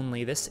shape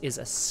only. This is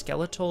a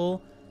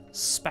skeletal,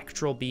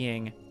 spectral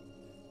being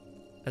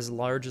as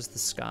large as the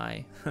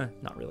sky.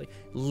 Not really.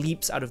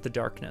 Leaps out of the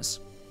darkness.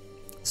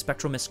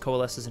 Spectral mist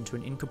coalesces into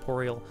an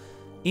incorporeal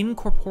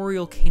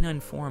canine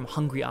form.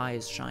 Hungry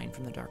eyes shine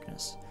from the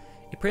darkness.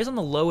 It preys on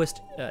the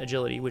lowest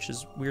agility, which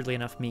is weirdly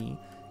enough me.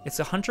 It's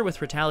a hunter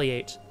with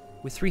retaliate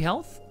with 3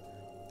 health.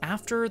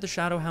 After the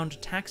Shadow Hound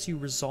attacks you,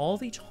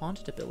 resolve each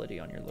haunted ability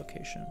on your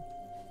location.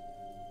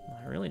 Well,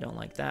 I really don't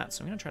like that,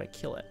 so I'm gonna try to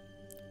kill it.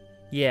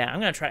 Yeah, I'm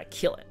gonna try to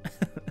kill it.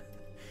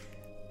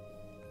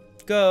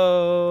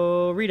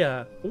 Go,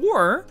 Rita.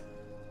 Or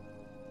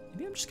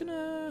maybe I'm just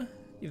gonna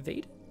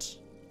evade it.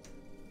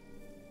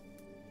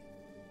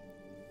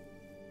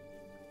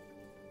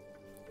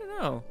 I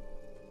don't know.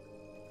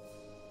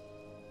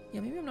 Yeah,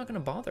 maybe I'm not gonna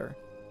bother.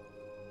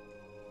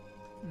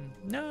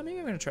 No, maybe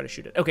I'm gonna try to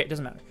shoot it. Okay, it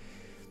doesn't matter.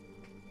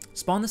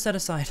 Spawn the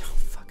set-aside, oh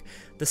fuck,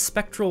 the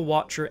Spectral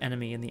Watcher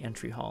enemy in the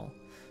entry hall.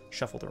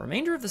 Shuffle the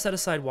remainder of the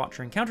set-aside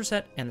Watcher encounter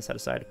set and the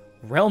set-aside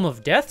Realm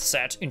of Death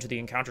set into the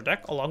encounter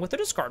deck along with the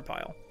discard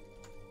pile.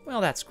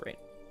 Well, that's great.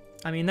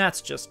 I mean,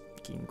 that's just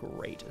fucking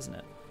great, isn't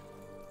it?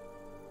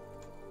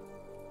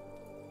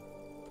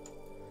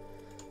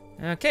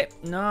 Okay,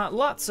 not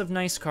lots of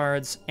nice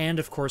cards, and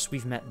of course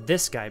we've met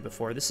this guy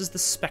before. This is the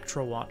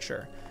Spectral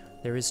Watcher.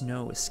 There is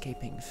no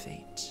escaping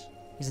fate.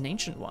 He's an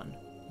ancient one.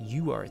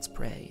 You are its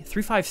prey.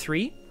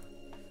 3/5/3.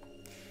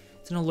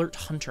 It's an alert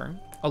hunter.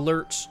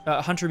 Alert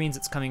hunter means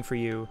it's coming for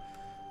you.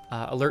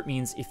 Alert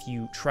means if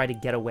you try to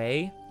get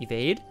away,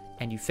 evade,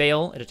 and you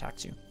fail, it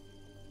attacks you.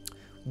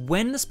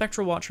 When the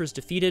Spectral Watcher is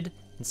defeated,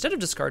 instead of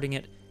discarding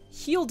it,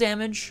 heal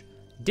damage,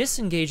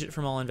 disengage it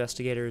from all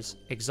investigators,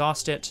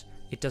 exhaust it.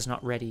 It does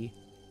not ready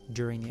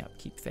during the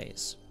upkeep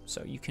phase.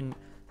 So you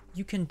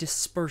can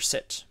disperse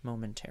it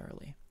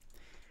momentarily.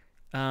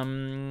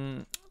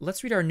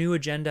 Let's read our new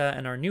agenda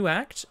and our new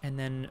act, and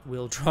then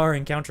we'll draw our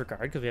encounter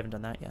card, because we haven't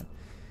done that yet.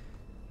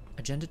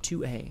 Agenda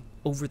 2A,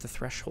 Over the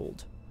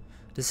Threshold.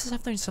 Does this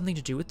have something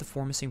to do with the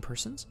 4 missing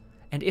persons?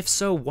 And if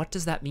so, what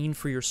does that mean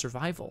for your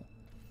survival?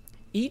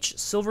 Each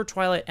Silver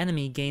Twilight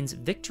enemy gains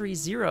Victory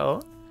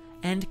 0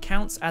 and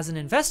counts as an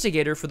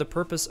investigator for the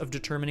purpose of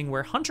determining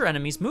where hunter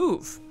enemies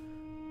move.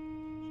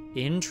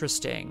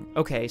 Interesting.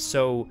 Okay,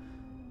 so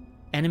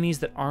enemies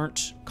that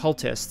aren't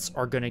cultists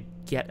are going to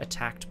get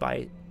attacked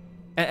by...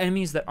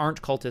 Enemies that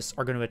aren't cultists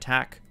are going to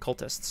attack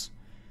cultists.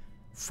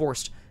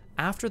 Forced.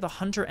 After the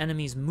hunter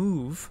enemy's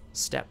move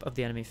step of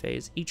the enemy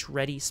phase, each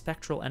ready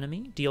spectral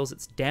enemy deals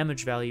its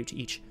damage value to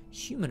each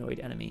humanoid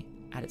enemy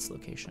at its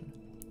location.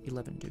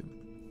 11 doom.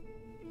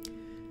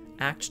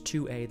 Act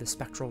 2A, the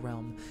Spectral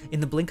Realm. In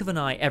the blink of an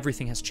eye,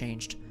 everything has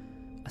changed.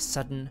 A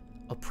sudden,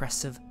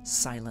 oppressive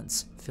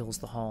silence fills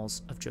the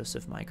halls of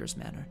Joseph Miger's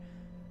manor.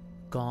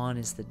 Gone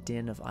is the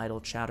din of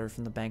idle chatter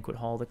from the banquet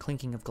hall, the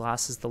clinking of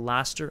glasses, the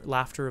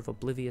laughter of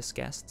oblivious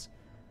guests.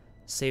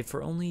 Save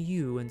for only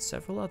you and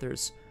several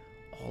others,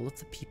 all of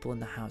the people in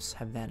the house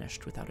have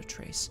vanished without a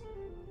trace.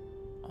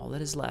 All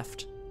that is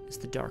left is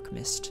the dark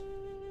mist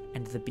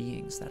and the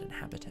beings that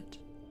inhabit it.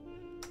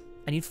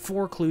 I need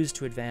 4 clues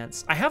to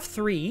advance. I have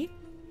 3,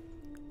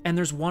 and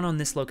there's 1 on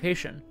this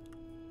location.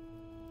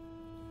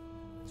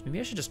 So maybe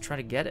I should just try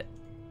to get it.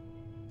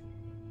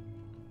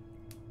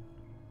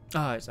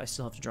 Oh, I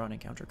still have to draw an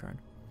encounter card.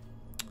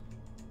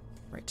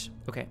 Right.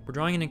 Okay, we're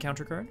drawing an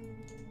encounter card.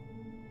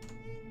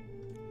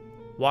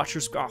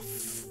 Watcher's... Oh,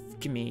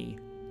 fuck me.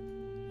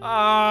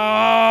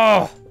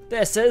 Oh,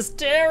 this is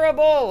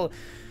terrible.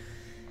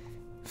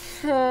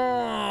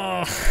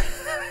 You'll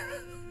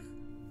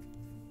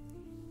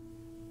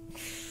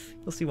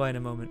see why in a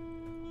moment.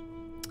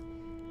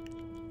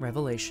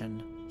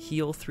 Revelation.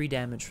 Heal 3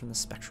 damage from the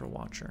Spectral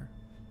Watcher.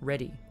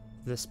 Ready,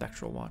 the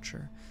Spectral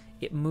Watcher.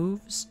 It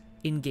moves,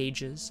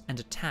 engages, and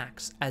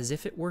attacks as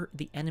if it were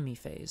the enemy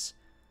phase.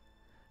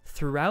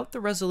 Throughout the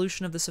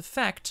resolution of this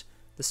effect,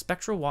 the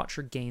Spectral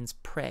Watcher gains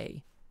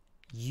prey.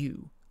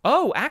 You.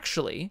 Oh,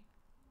 actually.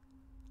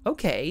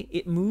 Okay,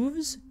 it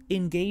moves,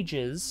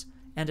 engages,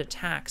 and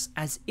attacks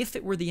as if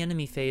it were the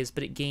enemy phase,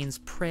 but it gains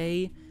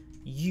prey,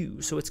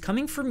 you. So it's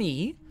coming for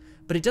me,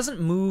 but it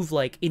doesn't move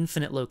like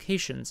infinite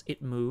locations.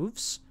 It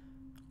moves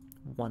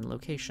 1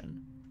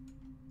 location.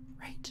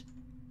 Right.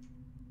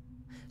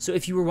 So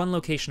if you were 1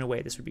 location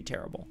away, this would be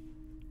terrible.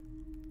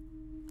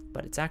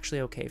 But it's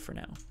actually okay for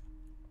now.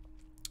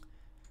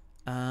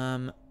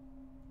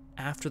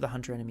 After the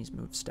hunter enemy's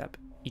move step,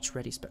 each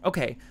ready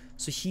okay,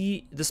 so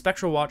the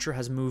Spectral Watcher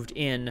has moved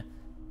into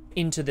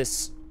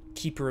this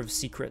Keeper of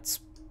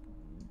Secrets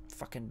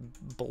fucking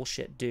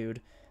bullshit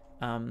dude,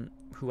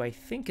 who I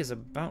think is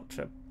about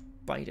to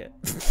bite it.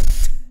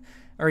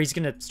 Or he's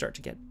gonna start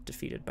to get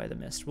defeated by the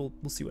mist. We'll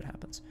see what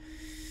happens.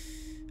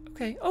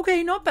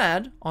 Okay, not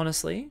bad,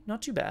 honestly.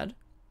 Not too bad.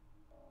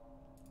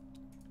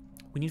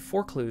 We need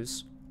 4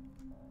 clues.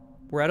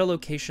 We're at a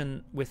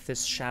location with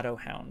this Shadow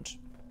Hound.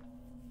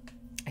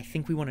 I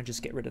think we want to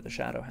just get rid of the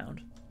Shadow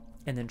Hound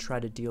and then try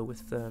to deal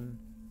with the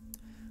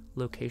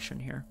location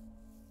here.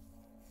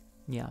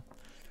 Yeah.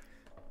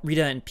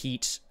 Rita and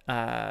Pete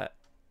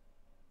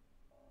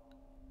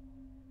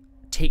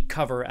take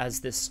cover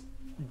as this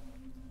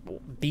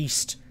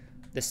beast,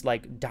 this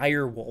like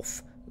dire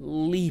wolf,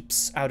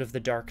 leaps out of the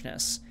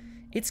darkness.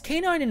 It's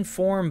canine in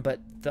form, but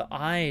the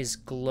eyes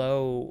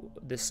glow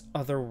this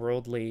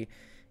otherworldly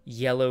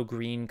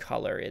yellow-green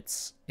color.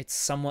 It's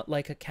somewhat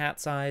like a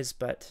cat's eyes,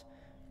 but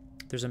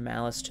there's a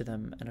malice to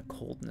them and a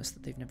coldness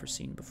that they've never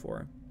seen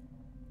before.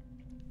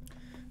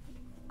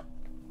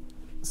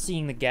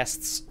 Seeing the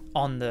guests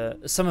on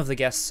some of the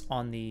guests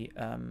on the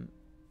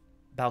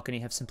balcony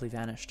have simply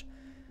vanished.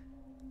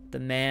 The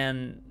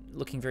man,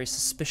 looking very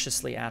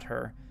suspiciously at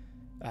her,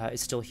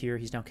 is still here.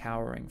 He's now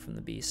cowering from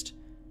the beast.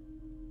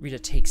 Rita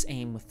takes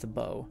aim with the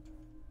bow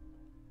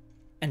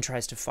and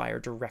tries to fire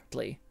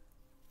directly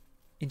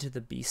into the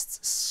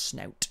beast's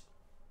snout.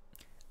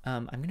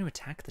 I'm going to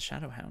attack the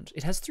Shadow Hound.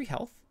 It has 3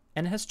 health,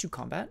 and it has 2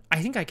 combat.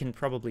 I think I can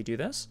probably do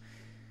this.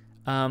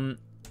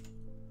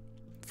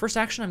 First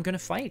action, I'm going to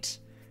fight.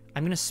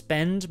 I'm going to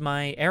spend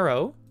my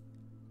arrow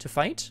to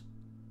fight.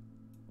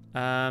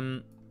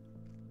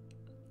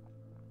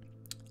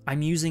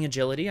 I'm using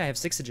agility. I have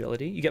 6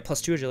 agility. You get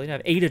 +2 agility. I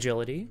have 8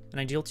 agility, and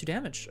I deal 2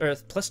 damage. Or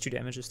 +2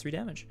 damage is 3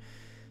 damage.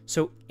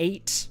 So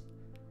 8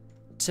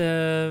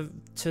 to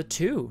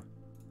 2.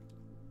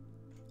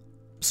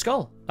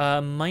 Skull.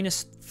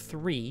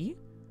 -3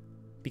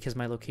 because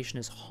my location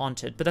is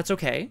haunted, but that's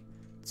okay.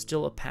 It's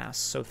still a pass.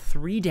 So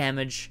 3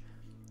 damage.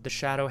 The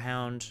Shadow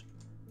Hound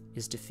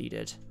is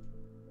defeated.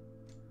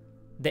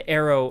 The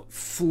arrow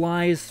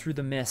flies through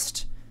the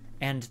mist,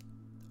 and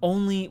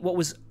only what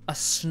was a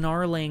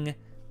snarling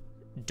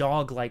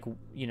dog-like,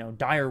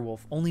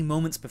 direwolf, only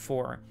moments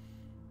before,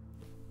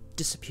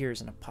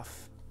 disappears in a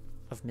puff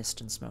of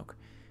mist and smoke.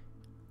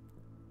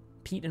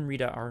 Pete and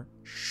Rita are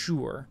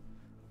sure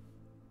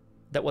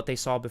that what they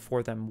saw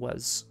before them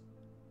was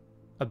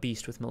a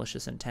beast with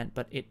malicious intent,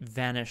 but it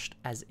vanished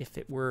as if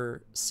it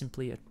were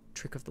simply a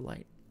trick of the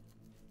light.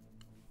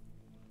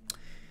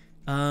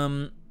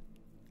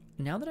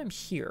 Now that I'm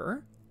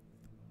here,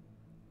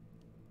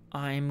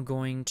 I'm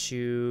going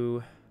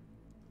to...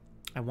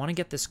 I want to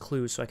get this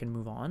clue so I can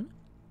move on.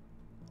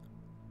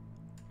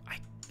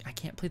 I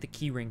can't play the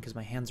key ring because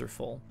my hands are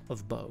full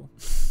of bow.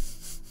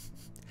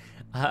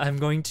 I'm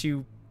going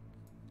to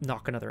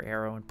knock another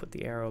arrow and put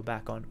the arrow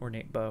back on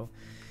ornate bow.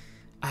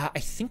 I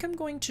think I'm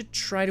going to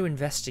try to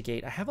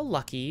investigate. I have a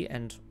lucky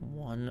and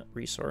 1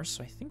 resource,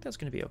 so I think that's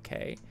going to be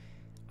okay.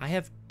 I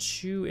have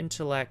 2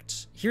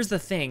 intellect. Here's the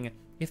thing.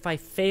 If I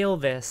fail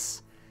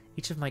this,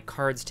 each of my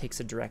cards takes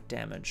a direct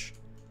damage.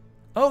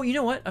 Oh, you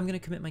know what? I'm going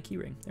to commit my key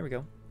ring. There we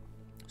go.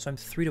 So I'm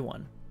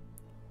 3-1.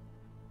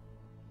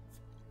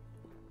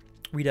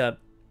 Rita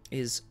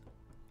is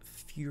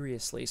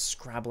furiously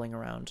scrabbling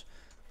around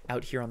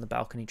out here on the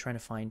balcony trying to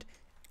find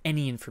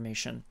any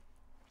information.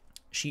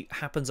 She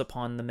happens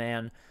upon the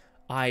man,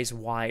 eyes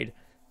wide,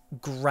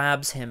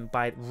 grabs him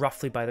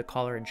roughly by the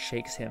collar and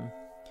shakes him.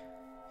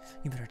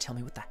 You better tell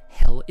me what the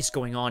hell is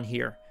going on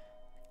here.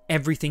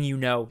 Everything you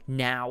know,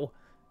 now,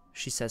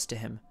 she says to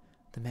him.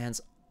 The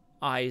man's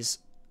eyes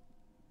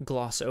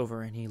gloss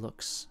over and he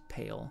looks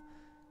pale.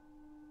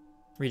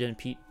 Rita and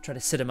Pete try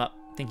to sit him up,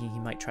 thinking he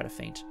might try to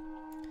faint.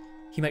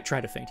 He might try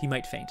to faint. He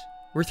might faint.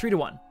 We're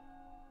 3-1.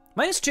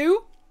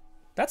 -2?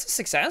 That's a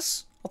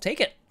success. I'll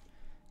take it.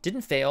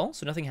 Didn't fail,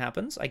 so nothing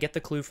happens. I get the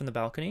clue from the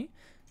balcony.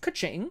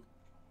 Ka-ching.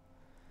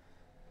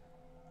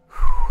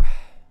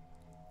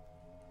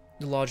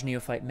 The Lodge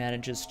Neophyte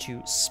manages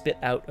to spit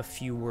out a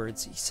few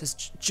words. He says,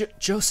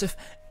 Joseph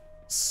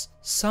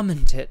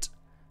summoned it.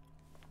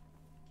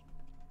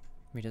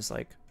 Rita's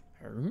like,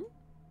 I'm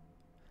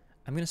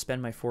going to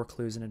spend my 4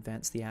 clues and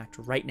advance the act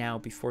right now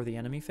before the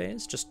enemy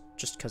phase, just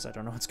because I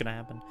don't know what's going to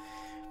happen.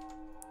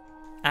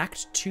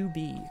 Act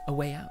 2B, A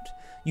Way Out.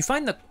 You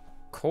find the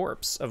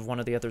corpse of one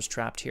of the others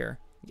trapped here.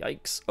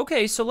 Yikes.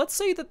 Okay, so let's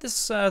say that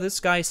this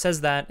guy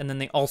says that, and then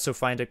they also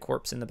find a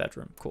corpse in the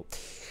bedroom. Cool.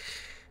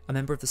 A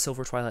member of the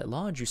Silver Twilight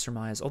Lodge, you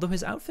surmise, although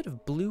his outfit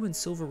of blue and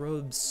silver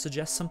robes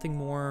suggests something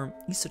more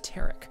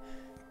esoteric.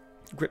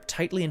 Gripped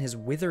tightly in his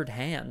withered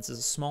hands is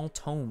a small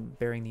tome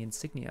bearing the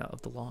insignia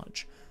of the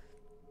lodge.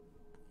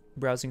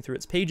 Browsing through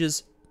its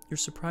pages, you're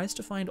surprised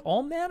to find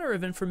all manner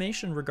of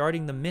information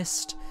regarding the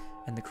mist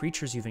and the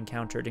creatures you've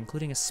encountered,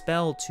 including a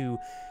spell to,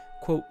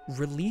 quote,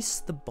 release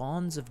the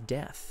bonds of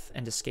death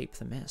and escape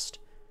the mist.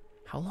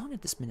 How long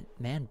had this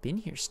man been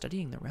here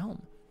studying the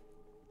realm?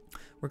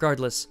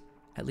 Regardless,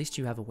 at least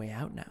you have a way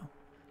out now.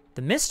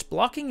 The mist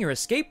blocking your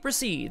escape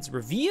recedes.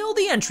 Reveal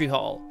the entry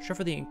hall.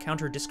 Shuffle the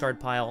encounter discard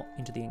pile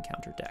into the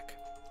encounter deck.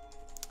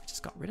 I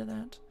just got rid of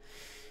that.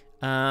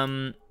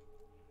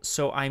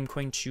 So I'm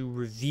going to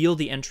reveal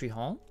the entry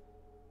hall.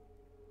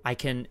 I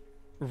can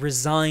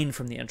resign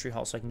from the entry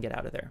hall so I can get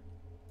out of there.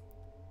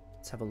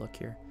 Let's have a look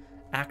here.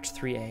 Act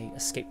 3A,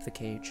 Escape the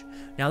Cage.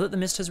 Now that the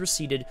mist has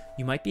receded,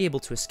 you might be able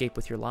to escape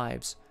with your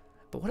lives.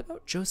 But what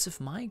about Joseph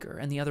Meiger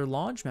and the other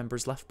lodge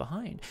members left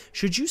behind?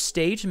 Should you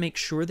stay to make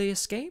sure they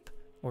escape,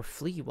 or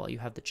flee while you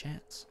have the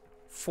chance?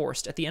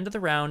 Forced. At the end of the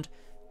round,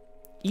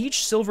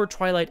 each Silver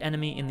Twilight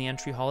enemy in the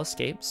entry hall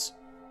escapes.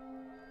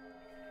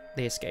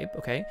 They escape,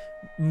 okay.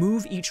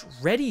 Move each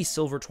ready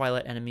Silver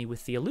Twilight enemy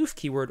with the aloof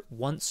keyword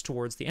once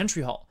towards the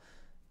entry hall.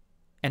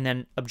 And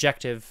then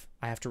objective,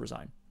 I have to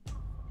resign.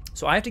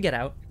 So I have to get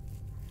out.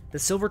 The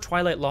Silver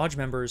Twilight Lodge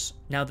members,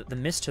 now that the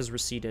mist has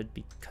receded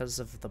because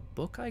of the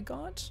book I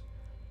got?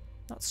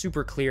 Not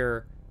super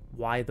clear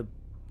why the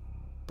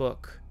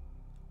book.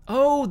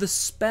 Oh, the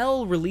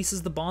spell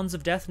releases the bonds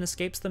of death and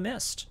escapes the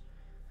mist.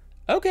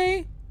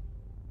 Okay.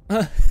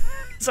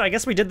 So I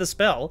guess we did the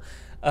spell.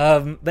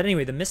 But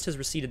anyway, the mist has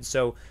receded,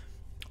 so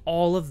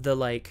all of the,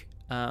 like,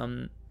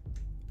 Silver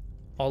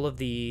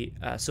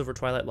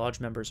Twilight Lodge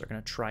members are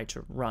going to try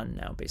to run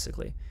now,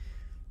 basically.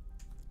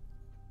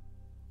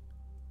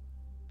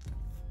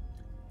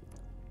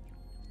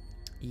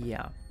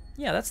 Yeah.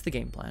 Yeah, that's the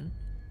game plan.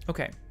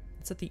 Okay.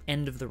 It's at the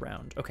end of the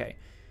round. Okay.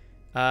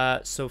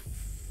 So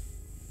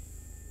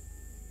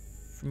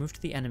move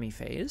to the enemy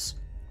phase.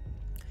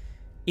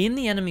 In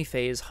the enemy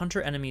phase,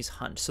 hunter enemies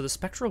hunt. So the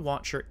Spectral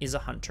Watcher is a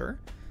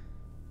hunter.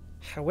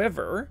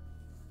 However,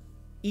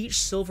 each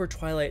Silver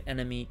Twilight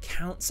enemy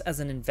counts as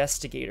an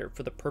investigator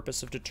for the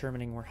purpose of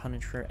determining where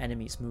hunter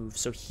enemies move.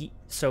 So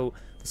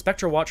the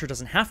Spectral Watcher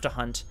doesn't have to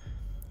hunt.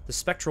 The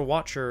Spectral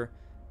Watcher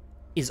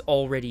is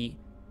already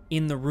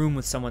in the room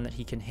with someone that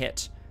he can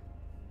hit.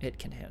 It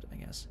can hit, I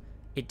guess.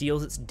 It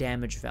deals its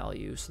damage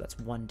value, so that's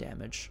 1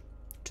 damage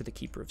to the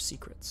Keeper of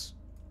Secrets.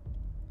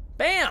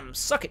 Bam!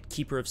 Suck it,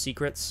 Keeper of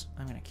Secrets.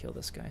 I'm gonna kill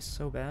this guy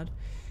so bad.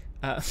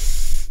 I'm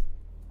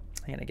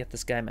gonna get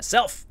this guy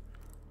myself.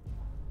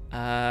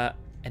 And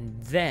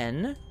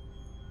then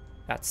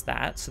that's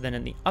that. So then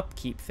in the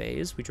upkeep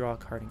phase, we draw a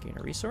card and gain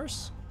a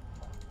resource.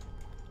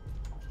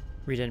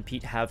 Rita and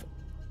Pete have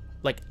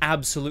like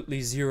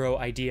absolutely zero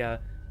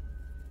idea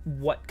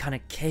what kind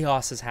of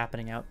chaos is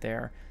happening out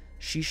there.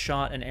 She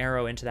shot an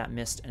arrow into that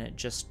mist and it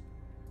just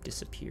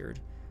disappeared.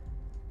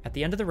 At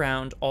the end of the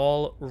round,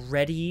 all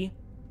ready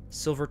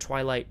Silver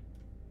Twilight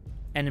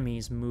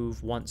enemies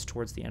move once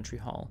towards the entry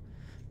hall.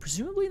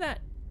 Presumably that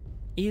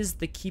is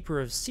the Keeper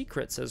of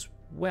Secrets as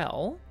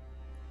well.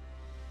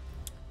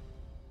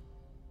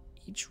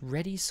 Each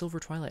ready Silver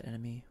Twilight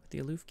enemy with the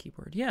aloof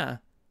keyword. Yeah.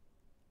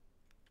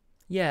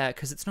 Yeah,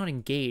 because it's not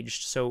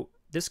engaged, so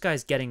this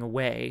guy's getting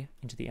away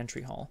into the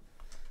entry hall.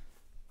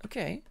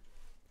 Okay.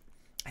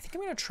 I think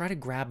I'm going to try to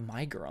grab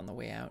Myger on the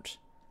way out.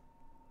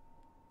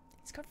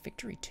 He's got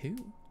victory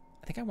too.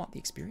 I think I want the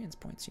experience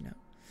points, you know.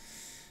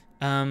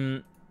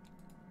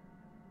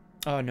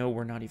 Oh no,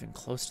 we're not even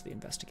close to the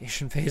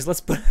investigation phase. Let's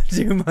put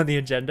Doom on the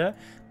agenda.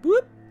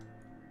 Boop.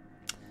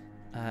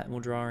 And we'll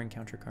draw our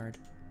encounter card.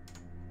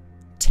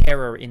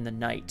 Terror in the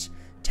Night.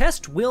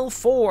 Test Will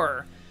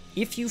 4.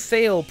 If you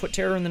fail, put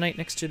Terror in the Night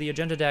next to the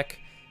agenda deck.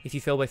 If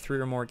you fail by 3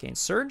 or more, gain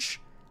Surge.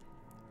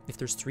 If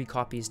there's 3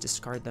 copies,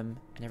 discard them,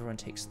 and everyone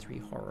takes 3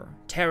 horror.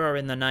 Terror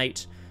in the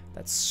Night.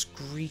 That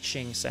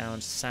screeching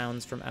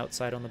sounds from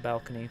outside on the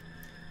balcony.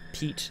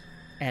 Pete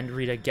and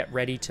Rita get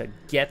ready to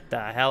get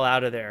the hell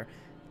out of there.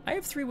 I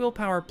have 3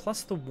 willpower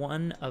plus the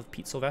 1 of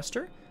Pete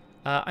Sylvester.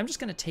 I'm just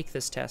going to take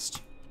this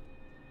test.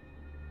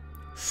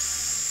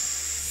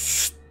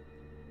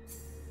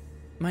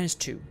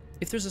 -2.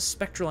 If there's a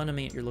spectral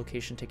enemy at your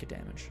location, take a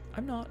damage.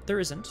 I'm not. There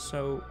isn't,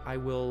 so I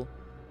will...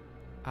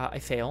 I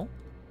fail.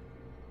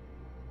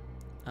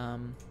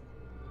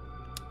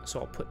 So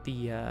I'll put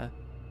the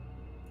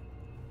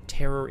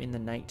Terror in the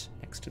Night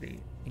next to the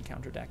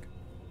encounter deck.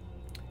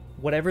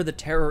 Whatever the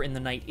Terror in the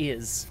Night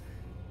is,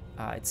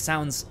 it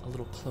sounds a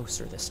little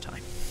closer this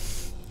time.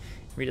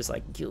 Rita's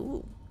like,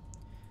 yo.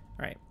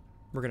 Alright,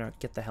 we're gonna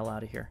get the hell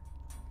out of here.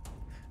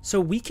 So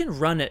we can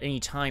run at any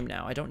time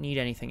now. I don't need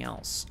anything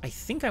else. I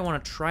think I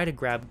want to try to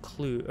grab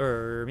clue,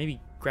 or maybe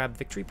grab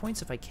victory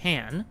points if I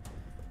can.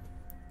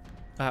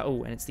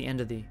 Oh, and it's the end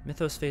of the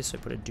mythos phase, so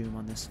I put a Doom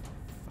on this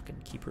fucking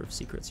Keeper of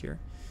Secrets here.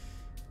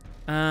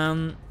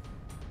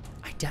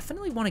 I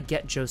definitely want to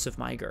get Joseph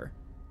Myger.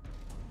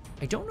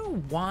 I don't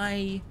know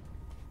why...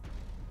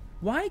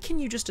 Why can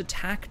you just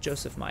attack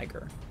Joseph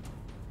Myger?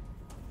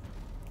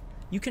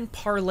 You can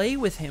parlay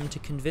with him to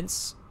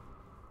convince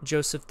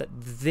Joseph that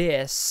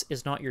this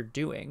is not your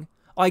doing.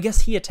 Oh, I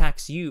guess he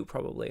attacks you,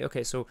 probably.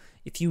 Okay, so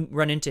if you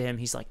run into him,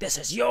 he's like, this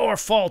is your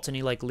fault, and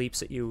he, like,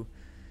 leaps at you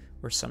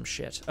or some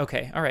shit.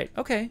 Okay, all right.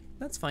 Okay,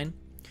 that's fine.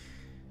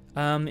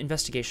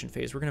 Investigation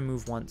phase. We're going to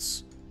move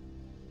once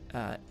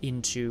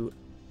into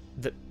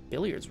the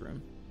billiards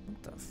room.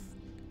 What the f...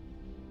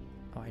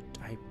 Oh,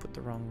 I put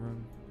the wrong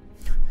room.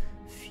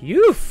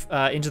 Phew!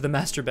 Into the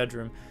master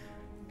bedroom.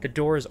 The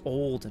door is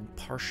old and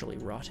partially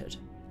rotted.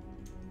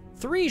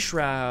 3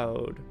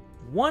 shroud.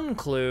 1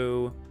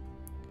 clue.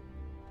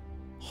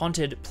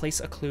 Haunted, place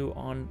a clue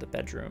on the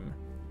bedroom.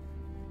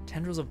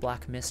 Tendrils of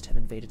black mist have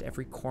invaded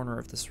every corner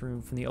of this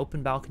room, from the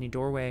open balcony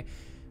doorway,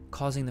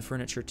 causing the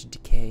furniture to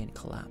decay and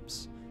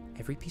collapse.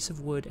 Every piece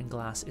of wood and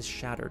glass is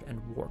shattered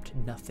and warped.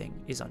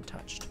 Nothing is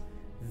untouched.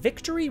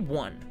 Victory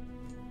 1.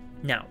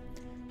 Now,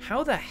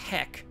 how the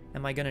heck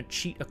am I going to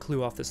cheat a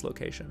clue off this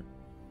location?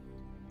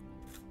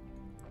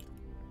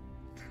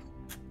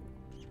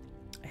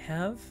 I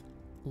have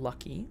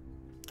Lucky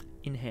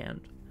in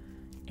hand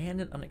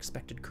and an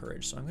Unexpected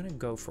Courage, so I'm going to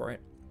go for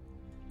it.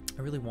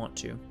 I really want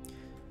to.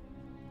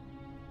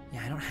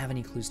 Yeah, I don't have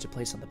any clues to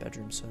place on the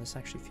bedroom, so this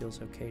actually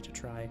feels okay to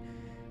try.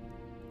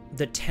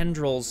 The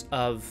tendrils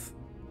of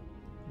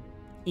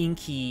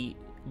inky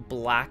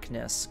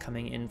blackness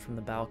coming in from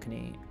the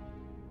balcony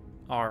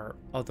are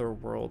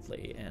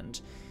otherworldly, and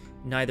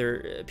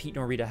neither Pete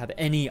nor Rita have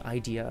any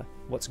idea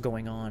what's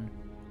going on.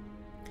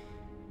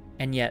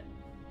 And yet,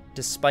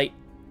 despite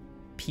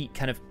Pete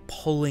kind of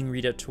pulling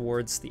Rita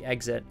towards the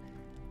exit,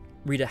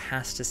 Rita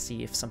has to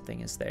see if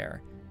something is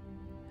there.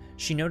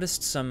 She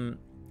noticed some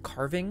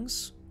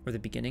carvings, or the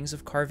beginnings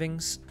of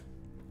carvings,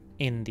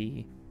 in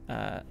the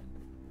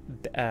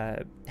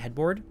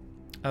headboard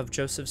of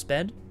Joseph's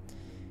bed.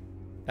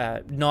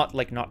 Not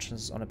like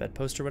notches on a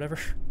bedpost or whatever,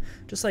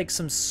 just like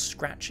some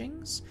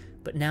scratchings.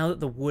 But now that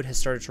the wood has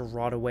started to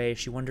rot away,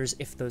 she wonders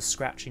if those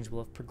scratchings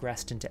will have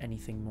progressed into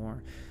anything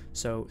more.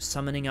 So,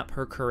 summoning up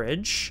her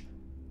courage,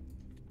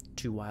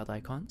 2 wild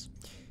icons,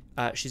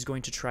 she's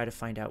going to try to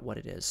find out what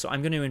it is. So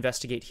I'm going to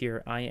investigate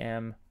here. I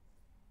am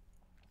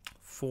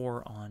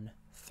 4 on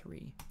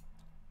 3.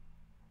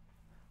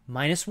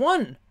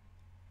 -1.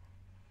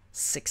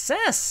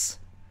 Success.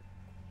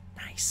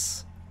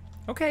 Nice.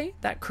 Okay,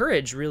 that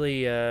courage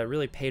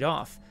really paid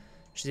off.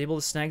 She's able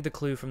to snag the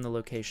clue from the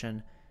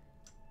location.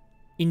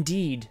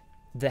 Indeed,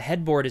 the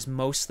headboard is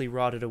mostly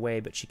rotted away,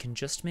 but she can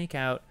just make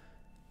out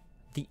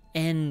the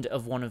end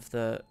of one of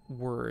the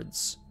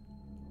words,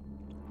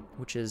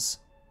 which is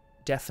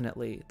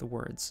definitely the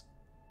words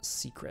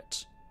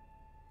secret.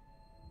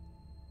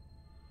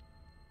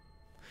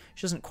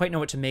 She doesn't quite know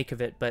what to make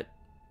of it, but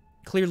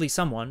clearly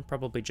someone,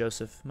 probably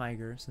Joseph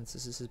Meiger, since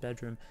this is his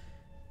bedroom,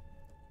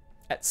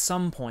 at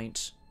some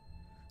point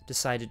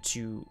decided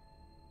to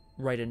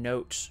write a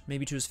note,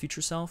 maybe to his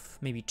future self,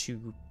 maybe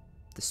to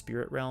the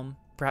spirit realm.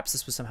 Perhaps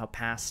this was somehow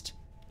passed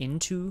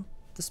into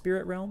the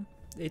spirit realm.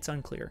 It's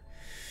unclear.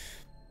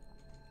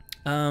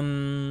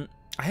 I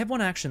have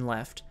one action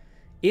left.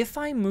 If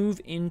I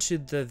move into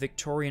the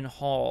Victorian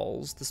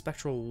halls, the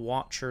Spectral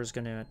Watcher is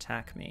going to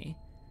attack me,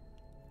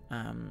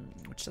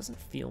 which doesn't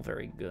feel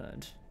very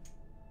good.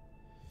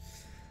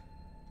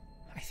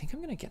 I think I'm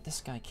going to get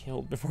this guy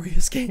killed before he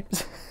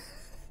escapes.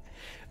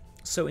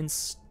 So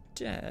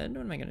instead,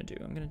 what am I going to do?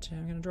 I'm going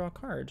to draw a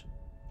card.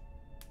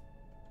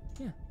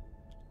 Yeah.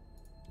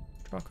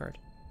 Draw a card.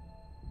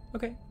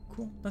 Okay,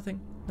 cool. Nothing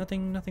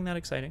that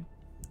exciting.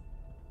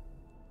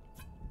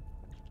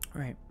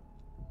 All right.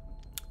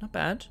 Not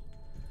bad.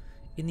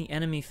 In the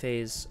enemy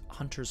phase,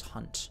 Hunter's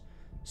Hunt.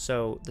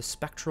 So the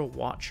Spectral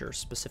Watcher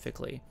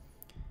specifically,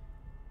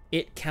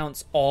 it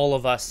counts all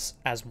of us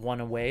as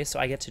one away, so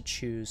I get to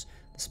choose.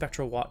 The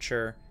Spectral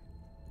Watcher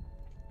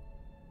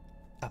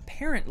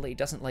apparently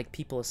doesn't like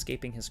people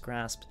escaping his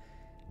grasp,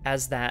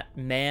 as that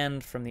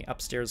man from the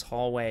upstairs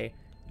hallway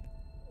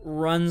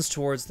runs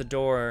towards the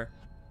door.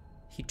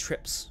 He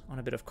trips on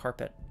a bit of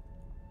carpet,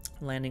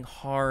 landing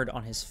hard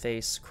on his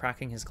face,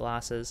 cracking his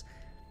glasses.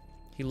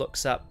 He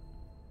looks up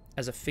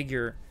as a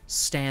figure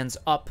stands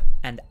up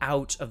and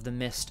out of the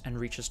mist and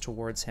reaches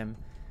towards him.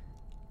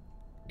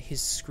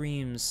 His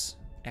screams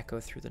echo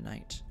through the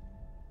night.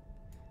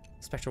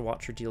 Spectral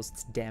Watcher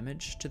deals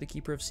damage to the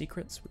Keeper of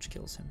Secrets, which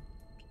kills him.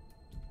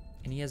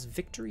 And he has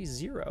victory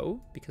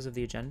 0 because of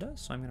the agenda,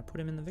 so I'm going to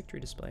put him in the victory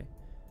display.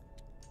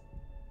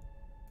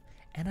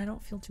 And I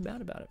don't feel too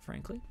bad about it,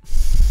 frankly.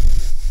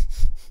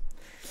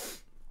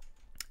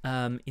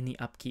 In the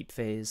upkeep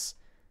phase,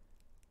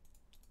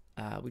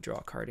 we draw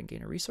a card and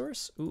gain a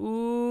resource.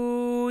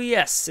 Ooh,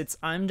 yes, it's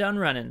I'm Done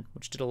Running,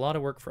 which did a lot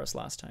of work for us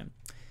last time.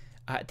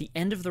 At the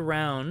end of the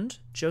round,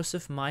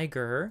 Joseph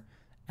Meiger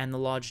and the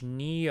Lodge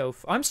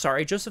I'm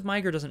sorry, Joseph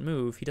Meiger doesn't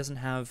move. He doesn't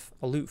have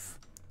aloof.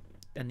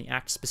 And the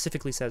act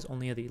specifically says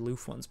only the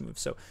aloof ones move.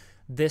 So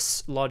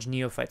this Lodge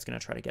Neophyte's going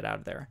to try to get out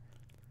of there.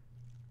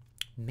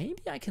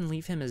 Maybe I can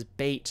leave him as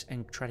bait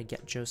and try to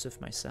get Joseph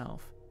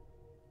myself.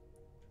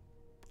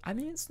 I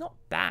mean, it's not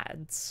bad.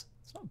 It's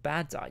not a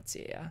bad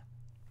idea.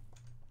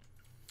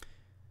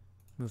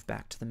 Move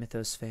back to the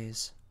mythos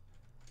phase.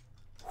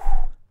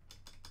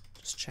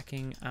 Just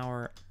checking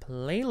our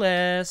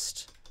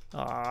playlist.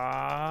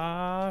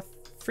 Ah,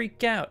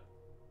 freak out.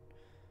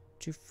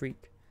 To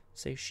freak.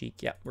 Say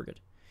chic. Yeah, we're good.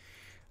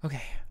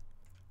 Okay.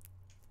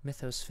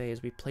 Mythos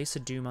phase. We place a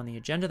doom on the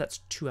agenda. That's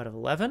 2 out of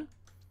 11.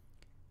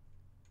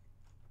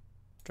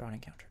 Draw an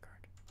encounter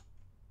card.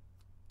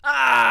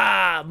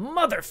 Ah,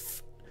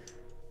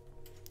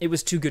 It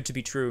was too good to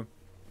be true.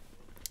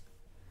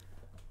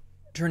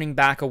 Turning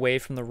back away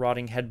from the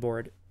rotting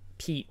headboard,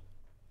 Pete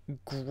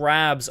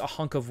grabs a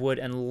hunk of wood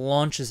and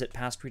launches it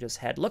past Rita's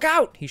head. "Look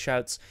out!" he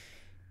shouts.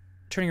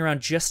 Turning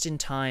around just in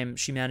time,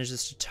 she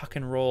manages to tuck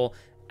and roll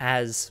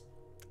as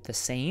the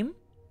same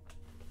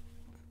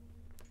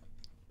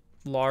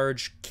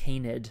large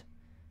canid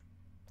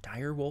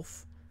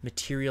direwolf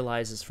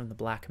materializes from the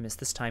black mist,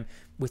 this time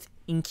with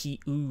inky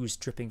ooze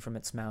dripping from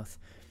its mouth.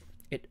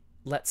 It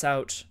lets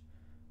out...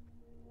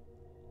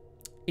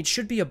 It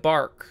should be a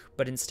bark,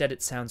 but instead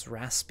it sounds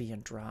raspy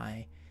and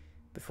dry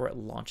before it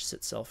launches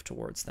itself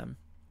towards them.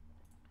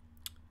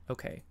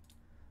 Okay.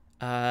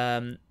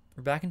 We're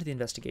back into the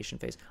investigation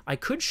phase. I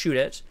could shoot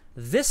it.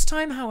 This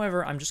time,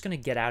 however, I'm just going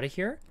to get out of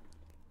here,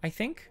 I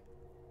think.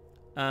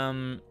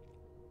 Because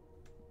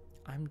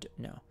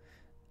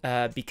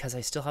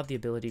I still have the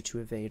ability to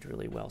evade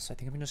really well, so I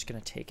think I'm just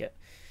going to take it.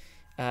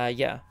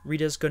 Yeah,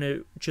 Rita's going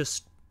to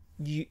just,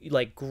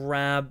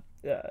 grab,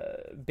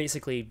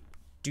 basically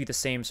do the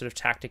same sort of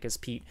tactic as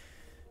Pete.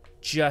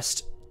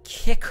 Just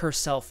kick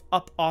herself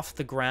up off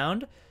the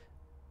ground,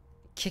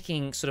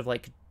 kicking sort of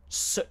like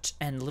soot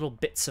and little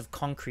bits of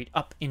concrete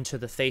up into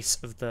the face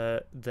of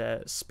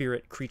the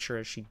spirit creature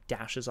as she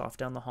dashes off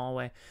down the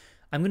hallway.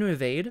 I'm going to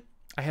evade.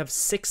 I have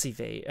 6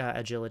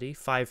 agility,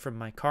 5 from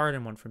my card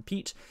and 1 from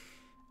Pete,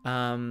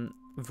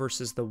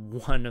 versus the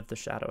 1 of the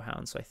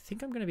Shadowhound. So I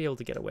think I'm going to be able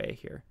to get away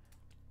here.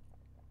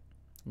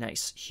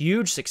 Nice.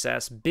 Huge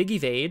success. Big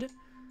evade.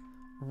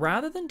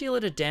 Rather than deal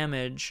it a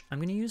damage, I'm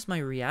going to use my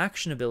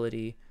reaction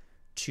ability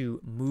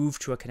to move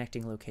to a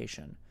connecting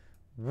location.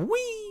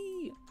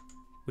 Whee!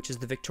 Which is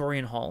the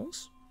Victorian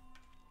halls.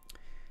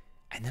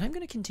 And then I'm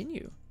going to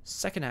continue.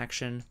 Second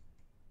action,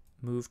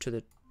 move to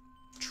the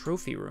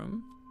trophy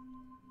room,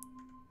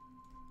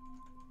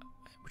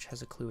 which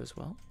has a clue as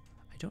well.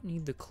 I don't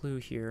need the clue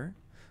here.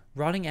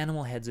 Rotting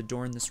animal heads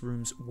adorn this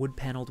room's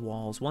wood-paneled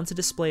walls. Once a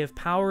display of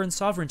power and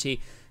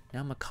sovereignty,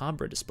 now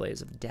macabre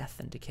displays of death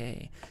and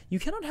decay. You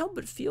cannot help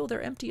but feel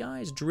their empty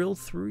eyes drill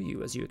through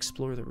you as you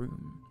explore the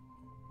room.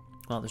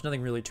 Well, there's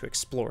nothing really to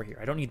explore here.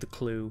 I don't need the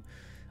clue.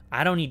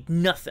 I don't need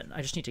nothing.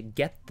 I just need to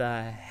get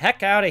the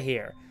heck out of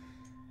here.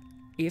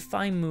 If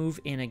I move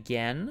in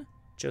again,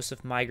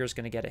 Joseph Miger's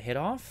going to get a hit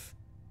off.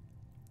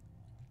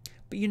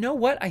 But you know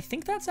what? I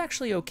think that's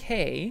actually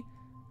okay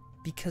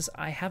because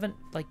I haven't,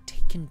 like,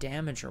 taken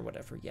damage or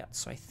whatever yet.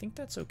 So I think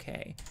that's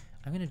okay.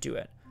 I'm going to do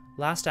it.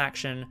 Last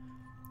action.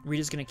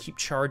 Rita's going to keep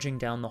charging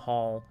down the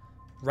hall,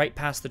 right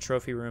past the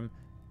trophy room.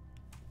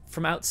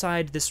 From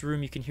outside this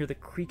room, you can hear the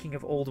creaking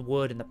of old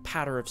wood and the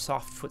patter of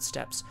soft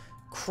footsteps,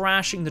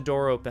 crashing the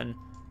door open.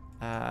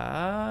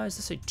 Is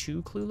this a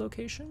 2-clue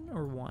location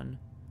or 1?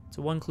 It's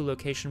a 1-clue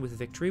location with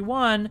victory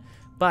 1,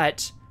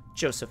 but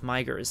Joseph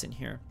Miger is in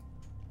here.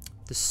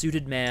 The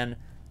suited man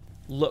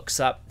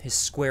looks up, his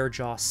square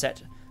jaw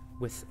set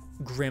with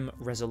grim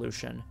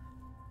resolution.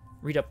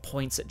 Rita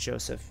points at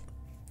Joseph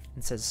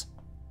and says,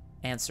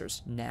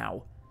 "Answers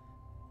now."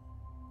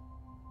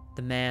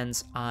 The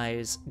man's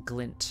eyes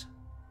glint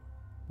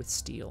with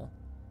steel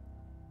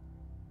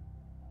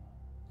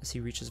as he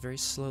reaches very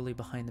slowly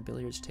behind the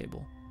billiards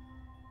table,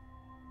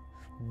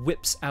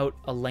 whips out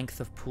a length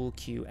of pool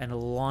cue, and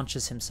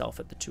launches himself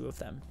at the two of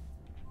them.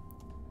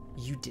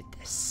 "You did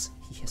this,"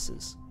 he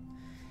hisses.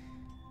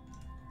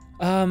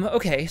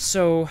 Okay,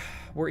 so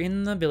we're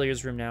in the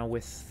billiards room now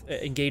with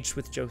engaged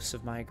with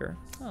Joseph Miger.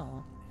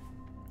 Oh,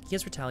 he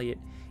has retaliate.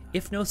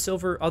 If no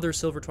other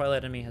Silver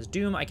Twilight enemy has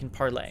doom, I can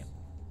parlay.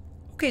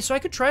 Okay, so I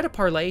could try to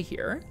parlay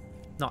here.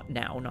 Not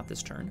now, not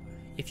this turn.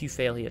 If you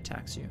fail, he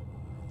attacks you.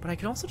 But I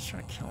could also just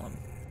try to kill him.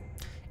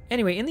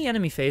 Anyway, in the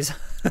enemy phase,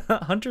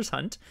 Hunter's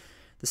Hunt.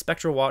 The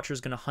Spectral Watcher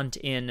is going to hunt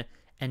in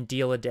and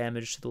deal a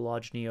damage to the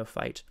Lodge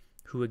Neophyte,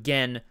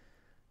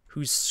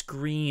 whose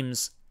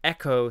screams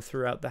echo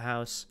throughout the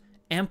house,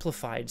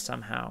 amplified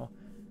somehow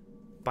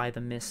by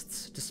the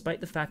mists, despite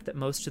the fact that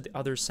most of the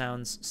other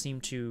sounds seem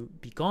to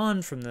be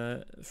gone from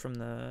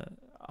the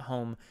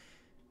home.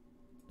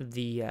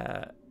 The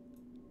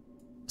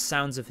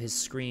sounds of his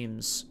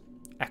screams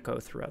echo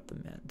throughout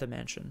the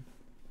mansion.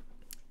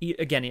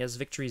 Again, he has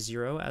victory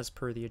 0 as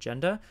per the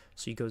agenda,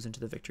 so he goes into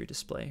the victory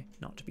display,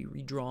 not to be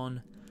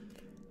redrawn.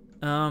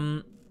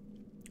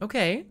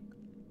 Okay.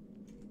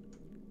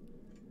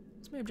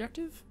 What's my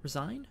objective?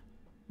 Resign?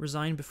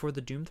 Resign before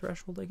the doom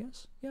threshold, I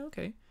guess? Yeah,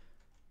 okay.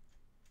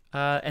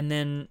 And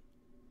then,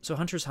 so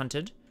Hunter's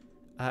hunted,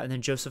 and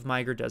then Joseph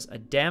Miger does a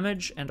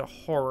damage and a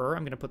horror.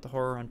 I'm going to put the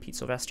horror on Pete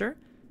Sylvester,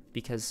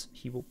 because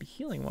he will be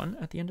healing one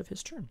at the end of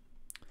his turn.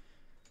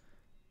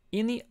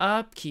 In the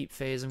upkeep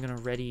phase, I'm going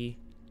to ready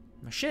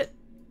my shit,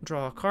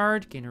 draw a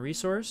card, gain a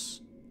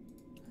resource.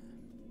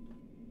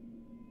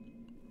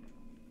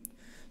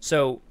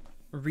 So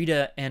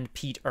Rita and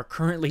Pete are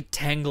currently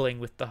tangling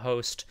with the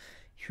host,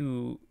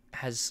 who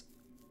has,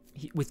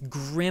 with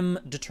grim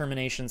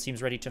determination,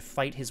 seems ready to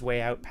fight his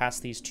way out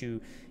past these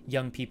two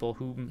young people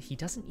whom he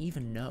doesn't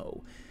even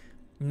know.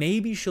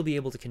 Maybe she'll be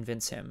able to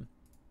convince him,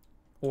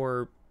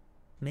 or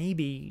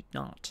maybe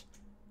not.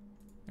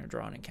 I'm going to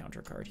draw an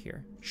encounter card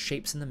here.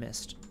 Shapes in the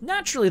mist.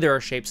 Naturally, there are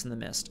shapes in the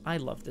mist. I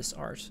love this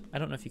art. I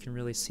don't know if you can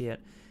really see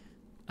it.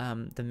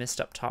 The mist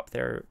up top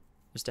there,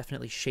 there's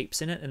definitely shapes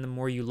in it, and the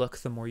more you look,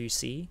 the more you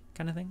see,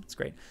 kind of thing. It's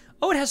great.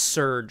 Oh, it has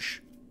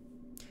Surge.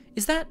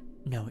 Is that...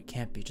 No, it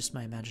can't be. Just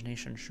my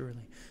imagination,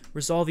 surely.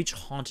 Resolve each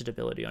haunted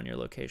ability on your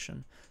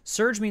location.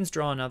 Surge means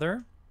draw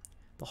another.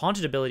 The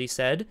haunted ability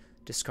said,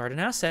 discard an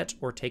asset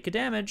or take a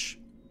damage.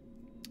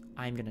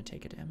 I'm going to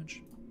take a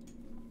damage.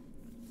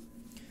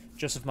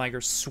 Joseph Miger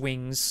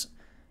swings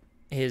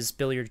his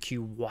billiard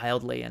cue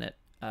wildly, and it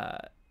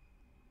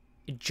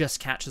just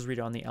catches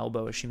Rita on the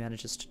elbow as she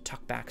manages to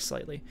tuck back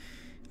slightly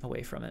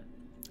away from it.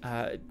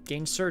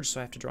 Gain Surge,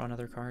 so I have to draw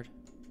another card.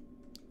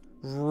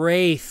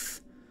 Wraith.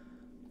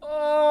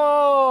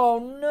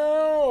 Oh,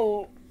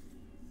 no!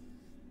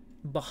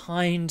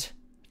 Behind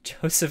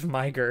Joseph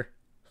Miger.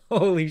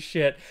 Holy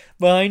shit.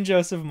 Behind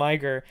Joseph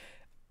Miger,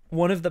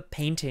 one of the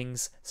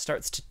paintings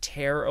starts to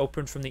tear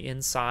open from the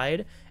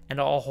inside, and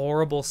a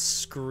horrible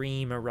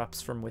scream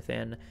erupts from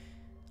within.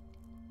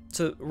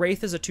 So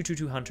Wraith is a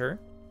 2/2/2 hunter.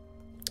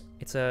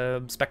 It's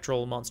a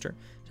spectral monster.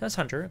 That's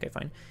hunter. Okay,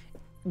 fine.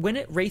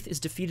 When Wraith is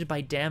defeated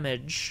by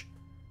damage,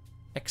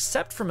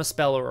 except from a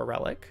spell or a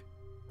relic,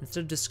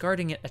 instead of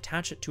discarding it,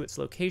 attach it to its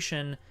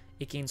location,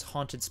 it gains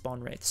Haunted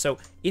Spawn Wraith. So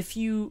if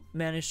you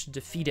manage to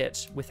defeat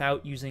it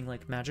without using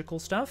like magical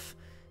stuff,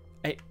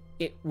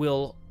 it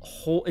will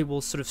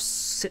sort of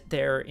sit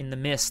there in the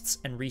mists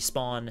and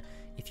respawn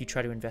if you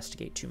try to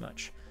investigate too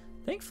much.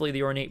 Thankfully,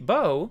 the Ornate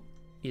Bow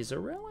is a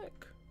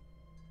relic.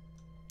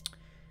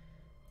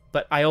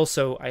 But I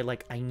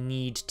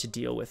need to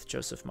deal with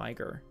Joseph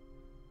Miger.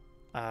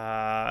 Maybe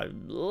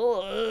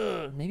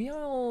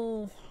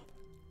I'll,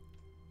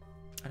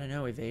 I don't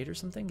know, evade or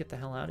something? Get the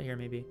hell out of here,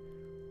 maybe.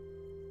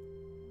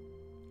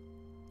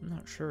 I'm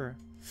not sure.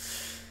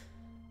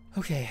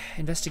 Okay,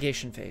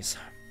 investigation phase.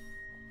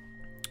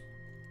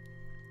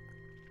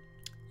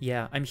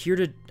 Yeah, I'm here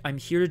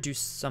to do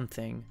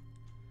something.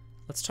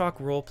 Let's talk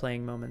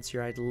role-playing moments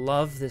here. I'd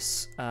love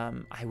this.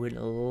 I would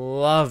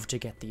love to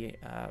get the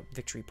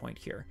victory point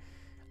here.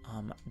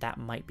 That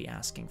might be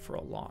asking for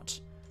a lot.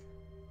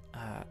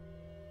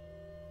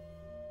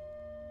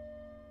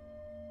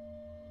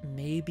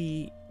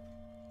 Maybe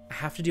I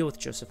have to deal with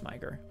Joseph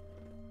Meiger.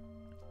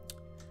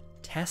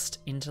 Test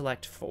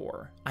intellect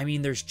 4. I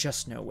mean, there's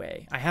just no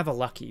way. I have a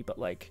lucky, but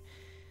like,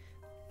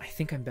 I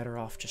think I'm better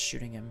off just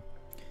shooting him.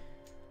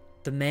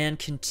 The man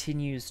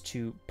continues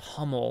to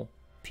pummel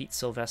Pete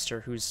Sylvester,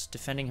 who's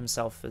defending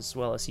himself as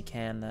well as he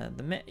can.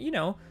 The man, you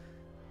know,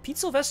 Pete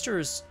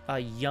Sylvester's a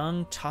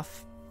young,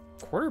 tough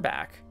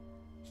quarterback.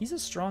 He's a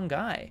strong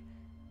guy.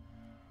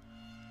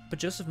 But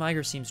Joseph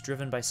Meiger seems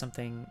driven by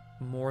something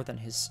more than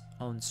his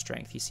own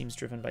strength. He seems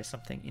driven by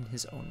something in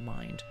his own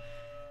mind.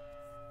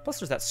 Plus,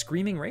 there's that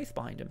screaming wraith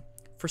behind him.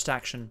 First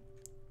action.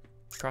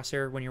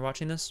 Crosshair, when you're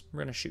watching this, we're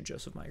going to shoot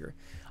Joseph Meiger.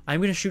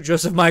 I'm going to shoot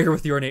Joseph Meiger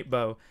with the ornate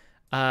bow.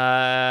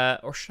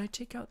 Or should I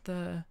take out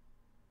the...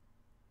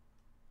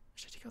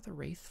 Should I take out the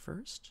wraith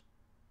first?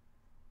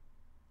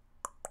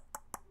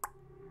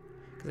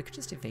 Because I could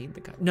just evade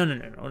the guy. No.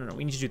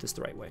 We need to do this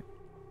the right way.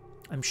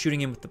 I'm shooting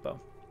him with the bow.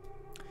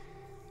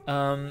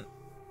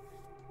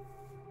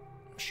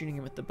 Shooting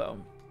him with the bow.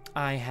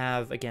 I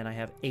have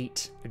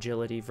 8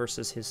 agility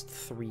versus his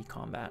 3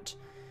 combat.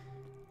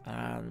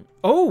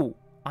 Oh!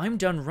 I'm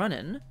done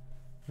running.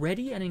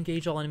 Ready and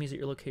engage all enemies at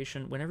your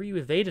location. Whenever you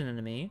evade an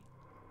enemy,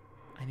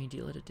 I may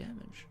deal it a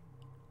damage.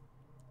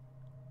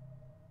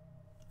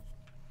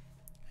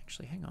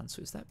 Actually, hang on.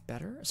 So is that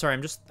better? Sorry,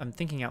 I'm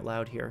thinking out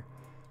loud here.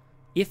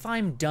 If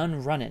I'm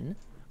done running,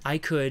 I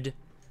could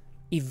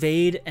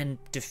evade and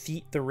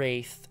defeat the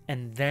wraith,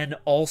 and then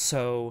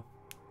also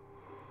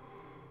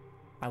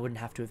I wouldn't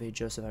have to evade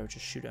Joseph. I would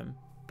just shoot him.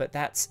 But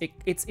that's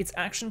it's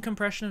action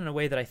compression in a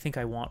way that I think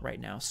I want right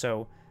now.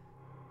 So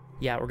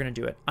yeah, we're gonna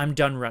do it. I'm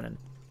done running.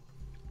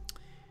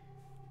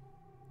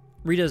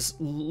 Rita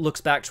looks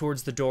back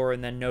towards the door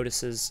and then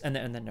notices, and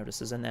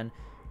then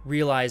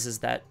realizes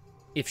that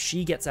if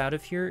she gets out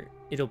of here,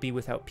 it'll be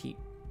without Pete,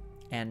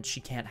 and she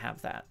can't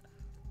have that.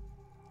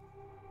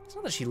 It's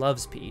not that she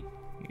loves Pete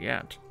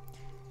yet.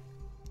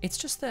 It's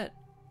just that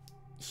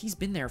he's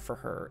been there for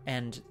her,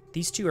 and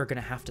these two are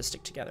gonna have to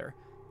stick together.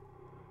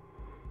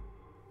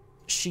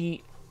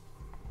 She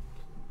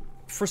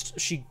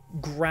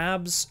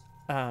grabs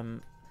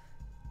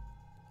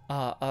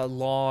a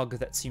log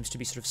that seems to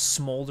be sort of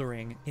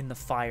smoldering in the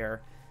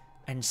fire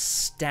and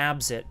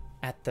stabs it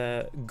at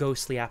the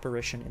ghostly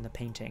apparition in the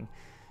painting.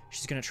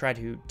 She's going to try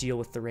to deal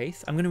with the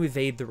wraith. I'm going to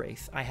evade the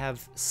wraith. I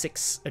have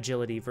 6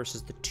 agility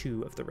versus the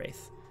 2 of the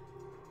wraith.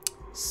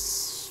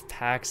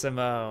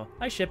 Paximo.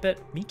 I ship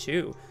it. Me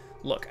too.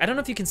 Look, I don't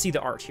know if you can see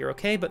the art here,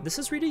 okay? But this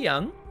is Rita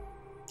Young.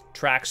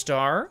 Track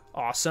star.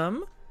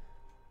 Awesome.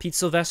 Pete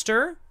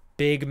Sylvester.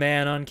 Big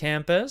man on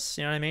campus.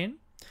 You know what I mean?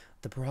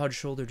 The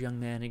broad-shouldered young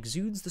man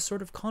exudes the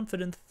sort of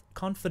confidence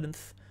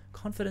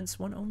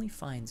one only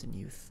finds in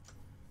youth.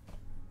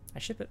 I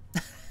ship it.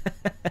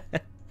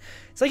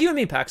 It's like you and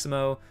me,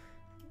 Paximo,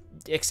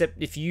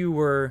 except if you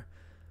were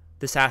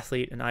this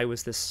athlete and I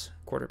was this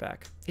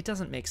quarterback. It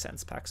doesn't make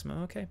sense,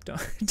 Paximo, okay?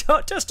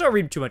 Don't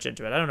read too much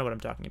into it. I don't know what I'm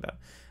talking about.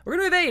 We're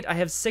going to evade. I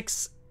have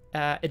 6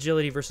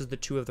 agility versus the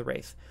 2 of the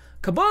wraith.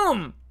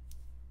 Kaboom!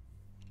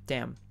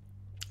 Damn,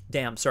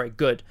 sorry,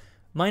 good.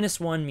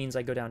 -1 means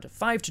I go down to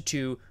 5 to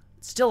 2.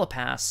 Still a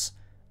pass.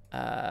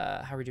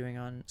 How are we doing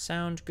on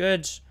sound?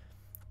 Good.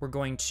 We're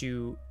going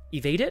to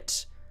evade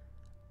it.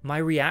 My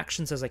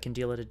reaction says I can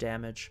deal it a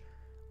damage.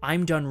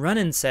 I'm done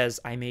running says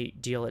I may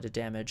deal it a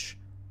damage.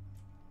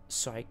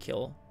 So I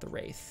kill the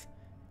wraith.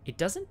 It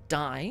doesn't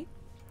die.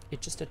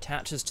 It just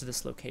attaches to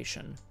this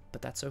location.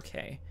 But that's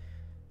okay.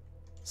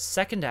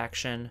 Second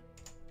action,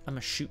 I'm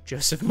going to shoot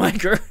Joseph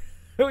Meiger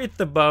with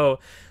the bow.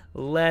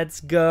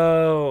 Let's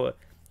go.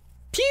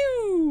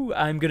 Pew!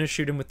 I'm going to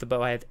shoot him with the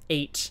bow. I have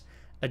 8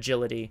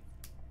 agility.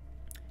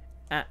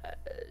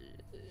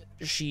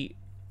 She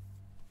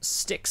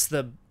sticks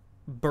the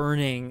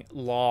burning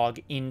log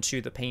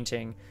into the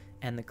painting,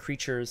 and the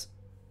creature's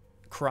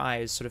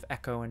cries sort of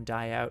echo and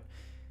die out.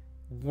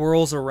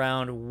 Whirls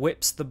around,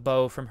 whips the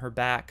bow from her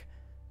back,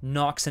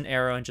 knocks an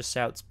arrow, and just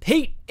shouts,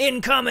 "Pete,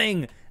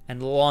 incoming!"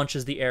 and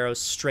launches the arrow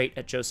straight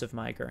at Joseph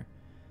Meiger.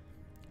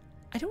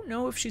 I don't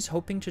know if she's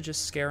hoping to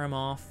just scare him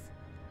off,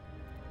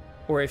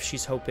 or if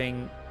she's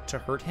hoping to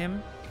hurt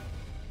him,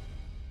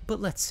 but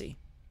let's see.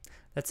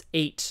 That's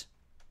 8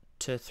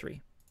 to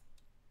 3.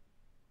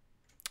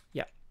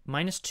 Yeah,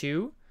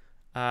 -2.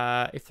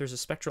 If there's a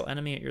spectral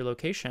enemy at your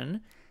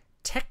location,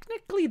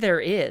 technically there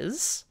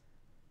is.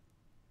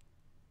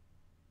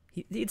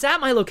 It's at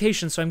my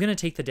location, so I'm going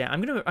to take the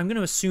damage. I'm going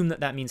to assume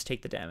that means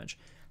take the damage.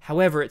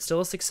 However, it's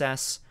still a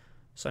success,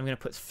 so I'm going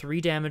to put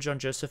 3 damage on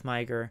Joseph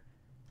Meiger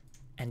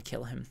and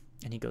kill him,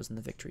 and he goes in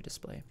the victory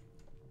display.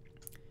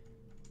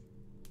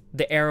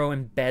 The arrow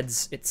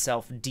embeds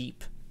itself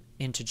deep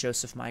into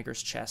Joseph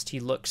Meiger's chest. He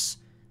looks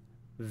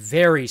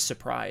very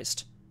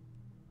surprised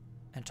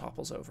and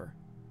topples over,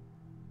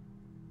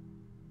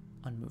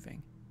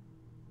 unmoving.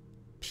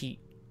 Pete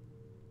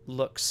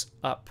looks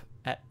up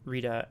at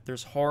Rita.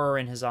 There's horror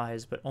in his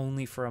eyes, but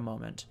only for a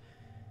moment.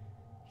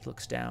 He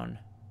looks down.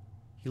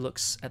 He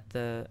looks at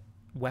the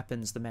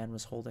weapons the man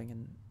was holding,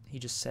 and he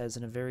just says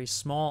in a very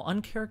small,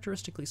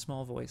 uncharacteristically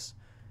small voice,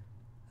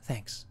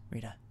 "Thanks,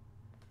 Rita."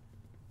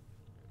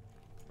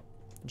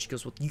 And she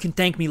goes, "Well, you can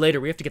thank me later.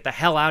 We have to get the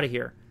hell out of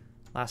here."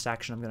 Last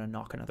action, I'm going to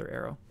knock another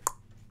arrow.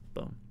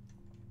 Boom.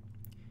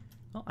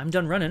 Well, I'm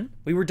done running.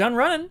 We were done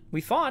running.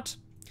 We fought.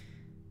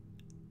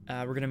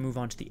 We're going to move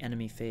on to the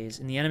enemy phase.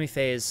 In the enemy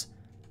phase,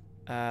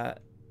 yes,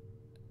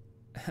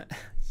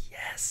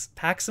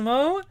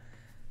 Paximo.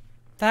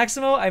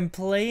 Paximo, I'm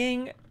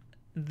playing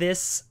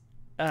this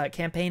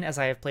campaign as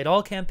I have played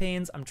all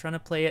campaigns. I'm trying to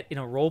play it in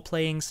a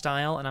role-playing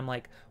style, and I'm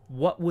like,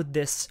 what would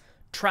this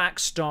track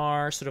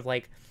star sort of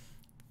like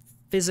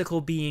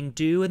physical being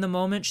do in the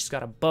moment? She's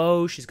got a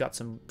bow. She's got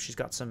some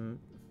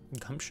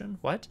gumption.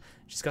 What?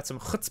 She's got some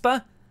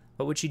chutzpah.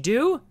 What would she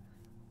do?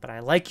 But I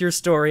like your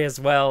story as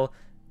well.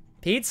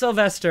 Pete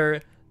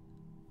Sylvester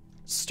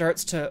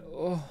starts to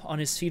on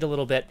his feet a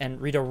little bit, and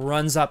Rita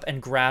runs up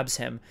and grabs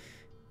him.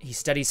 He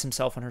steadies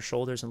himself on her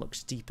shoulders and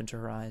looks deep into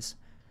her eyes.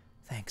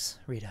 "Thanks,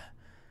 Rita."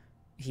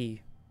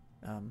 He,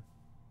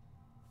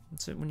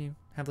 so when you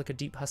have like a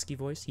deep husky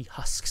voice, he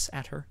husks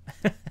at her.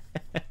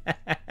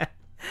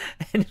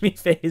 Enemy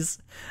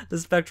phase. The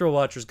Spectral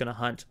Watcher's gonna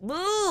hunt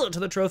to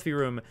the trophy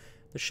room.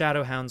 The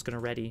Shadow Hound's gonna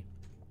ready.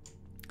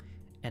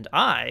 And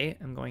I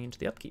am going into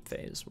the upkeep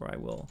phase, where I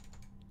will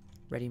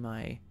ready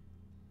my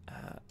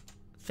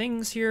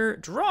things here.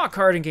 Draw a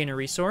card and gain a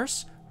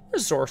resource.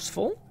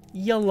 Resourceful.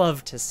 You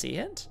love to see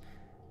it.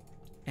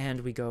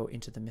 And we go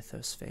into the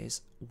mythos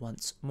phase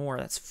once more.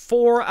 That's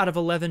 4 out of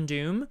 11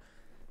 doom.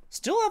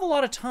 Still have a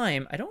lot of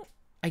time.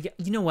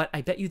 You know what?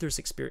 I bet you there's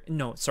experience.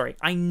 No, sorry.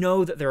 I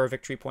know that there are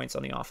victory points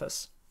on the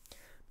office,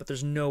 but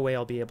there's no way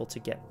I'll be able to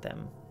get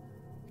them.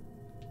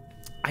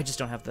 I just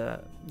don't have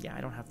the,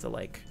 I don't have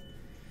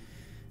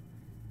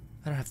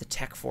the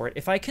tech for it.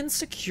 If I can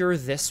secure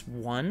this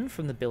one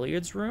from the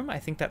billiards room, I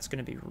think that's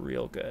going to be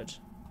real good.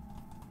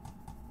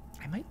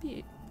 I might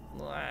be,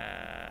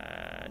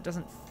 it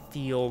doesn't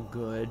feel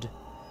good.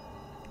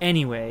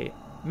 Anyway,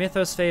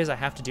 mythos phase, I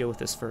have to deal with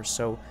this first.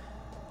 So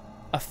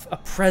a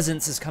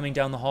presence is coming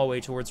down the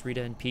hallway towards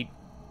Rita and Pete.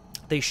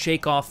 They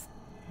shake off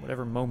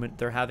whatever moment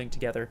they're having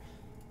together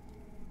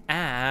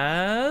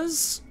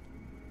as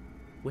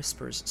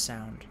whispers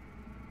sound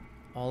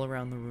all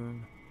around the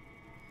room.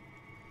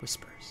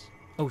 Whispers.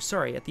 Oh,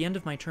 sorry. At the end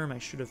of my term, I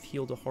should have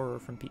healed a horror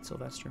from Pete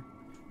Sylvester.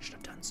 Should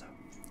have done so.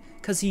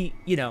 Because he,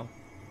 you know,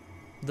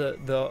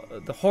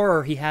 the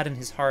horror he had in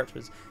his heart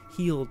was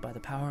healed by the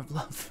power of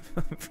love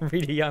from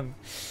Rita Young.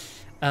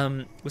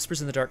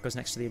 Whispers in the Dark goes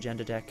next to the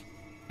agenda deck.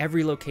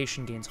 Every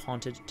location gains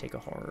haunted, take a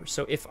horror.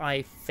 So if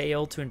I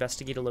fail to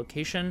investigate a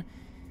location,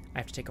 I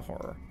have to take a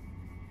horror.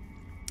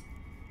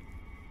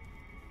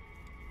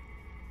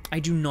 I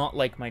do not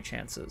like my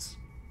chances.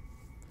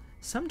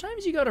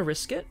 Sometimes you gotta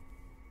risk it,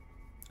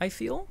 I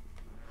feel.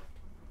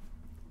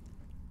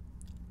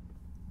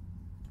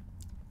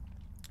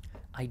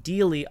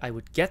 Ideally, I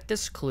would get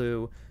this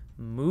clue,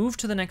 move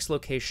to the next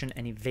location,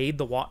 and evade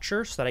the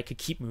Watcher so that I could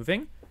keep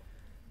moving.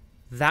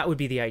 That would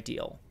be the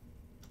ideal.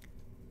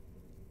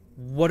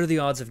 What are the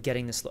odds of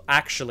getting this?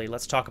 Actually,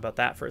 let's talk about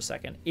that for a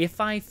second.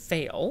 If I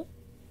fail,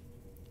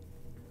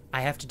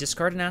 I have to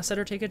discard an asset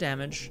or take a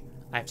damage.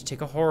 I have to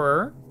take a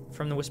horror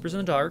from the Whispers in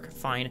the Dark.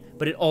 Fine.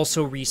 But it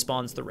also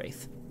respawns the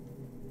Wraith.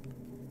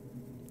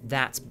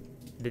 That's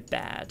a bit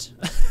bad.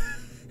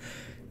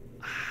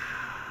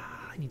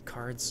 I need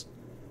cards.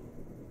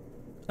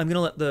 I'm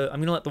gonna let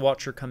the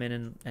Watcher come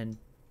in and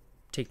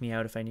take me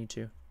out if I need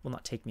to. Well,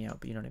 not take me out,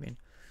 but you know what I mean.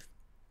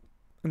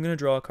 I'm gonna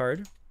draw a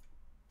card.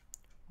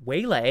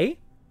 Waylay.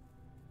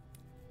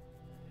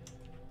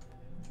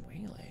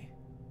 Waylay.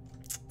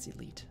 It's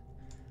elite.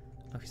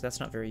 Okay, so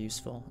that's not very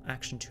useful.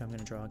 Action 2, I'm going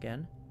to draw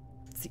again.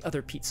 It's the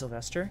other Pete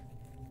Sylvester.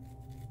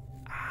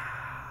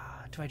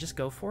 Do I just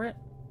go for it?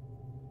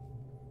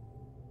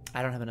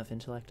 I don't have enough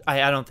intellect.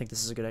 I don't think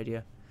this is a good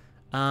idea.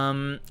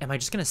 Am I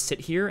just going to sit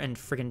here and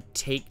friggin'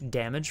 take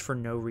damage for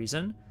no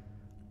reason?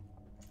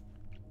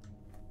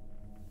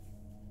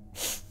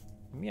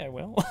 Maybe I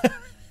will.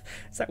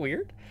 Is that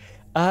weird?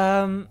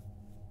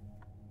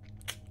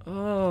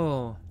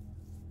 Oh.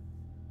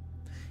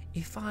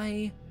 If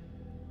I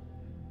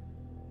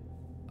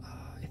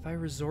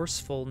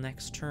resourceful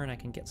next turn, I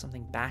can get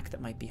something back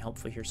that might be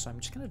helpful here, so I'm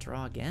just going to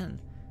draw again.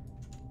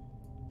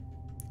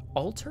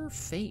 Alter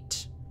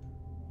Fate.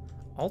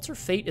 Alter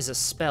Fate is a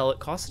spell. It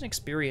costs an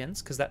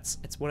experience, because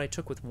it's what I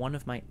took with one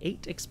of my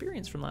 8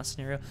 experience from last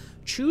scenario.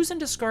 Choose and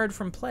discard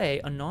from play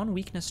a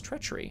non-weakness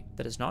treachery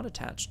that is not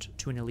attached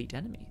to an elite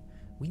enemy.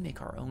 We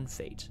make our own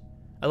fate.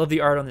 I love the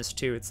art on this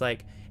too. It's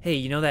like, hey,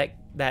 you know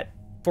that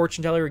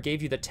fortune teller who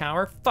gave you the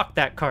tower? Fuck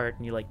that card,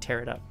 and you like tear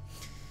it up.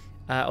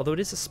 Although it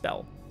is a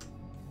spell.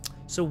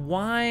 So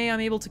why I'm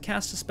able to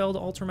cast a spell to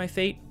alter my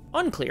fate?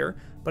 Unclear,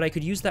 but I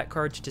could use that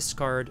card to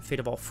discard Fate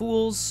of All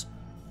Fools,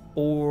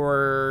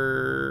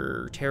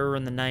 or Terror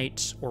in the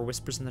Night, or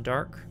Whispers in the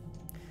Dark.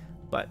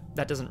 but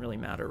that doesn't really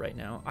matter right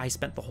now. I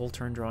spent the whole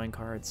turn drawing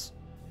cards.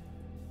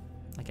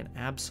 Like an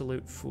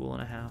absolute fool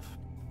and a half.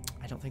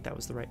 I don't think that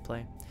was the right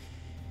play.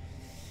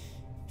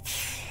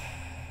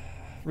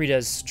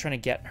 Rita's trying to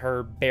get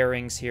her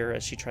bearings here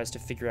as she tries to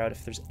figure out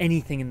if there's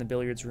anything in the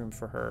billiards room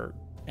for her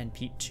and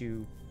Pete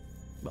to,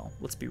 well,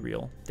 let's be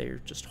real.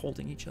 They're just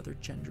holding each other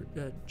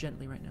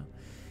gently right now.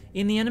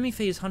 In the enemy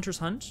phase Hunter's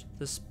Hunt,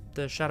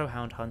 the Shadow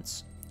Hound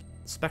hunts.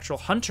 Spectral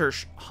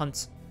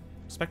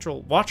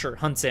Watcher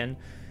hunts in.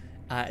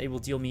 It will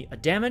deal me a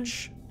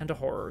damage and a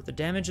horror. The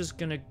damage is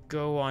going to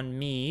go on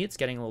me. It's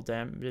getting a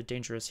little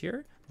dangerous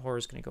here. The horror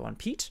is going to go on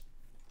Pete.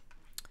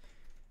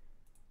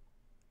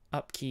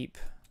 Upkeep.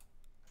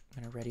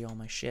 I'm going to ready all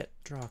my shit,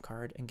 draw a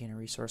card, and gain a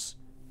resource.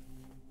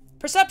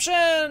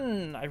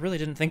 Perception! I really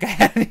didn't think I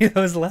had any of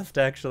those left,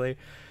 actually.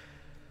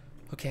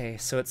 Okay,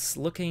 so it's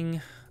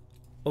looking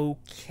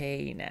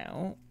okay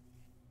now.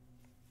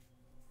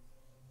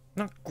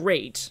 Not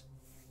great,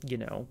 you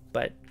know,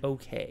 but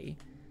okay.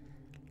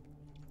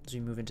 As we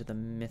move into the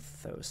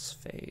mythos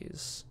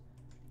phase.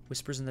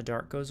 Whispers in the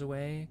Dark goes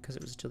away, because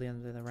it was till the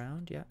end of the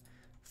round, yeah.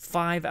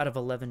 5 out of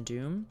 11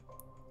 Doom.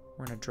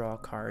 We're going to draw a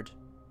card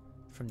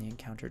from the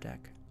encounter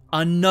deck.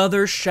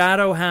 Another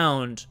Shadow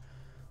Hound.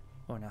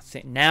 Oh,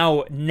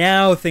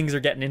 now things are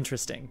getting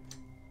interesting.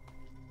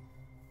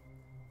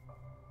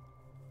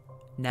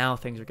 Now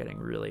things are getting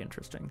really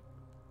interesting.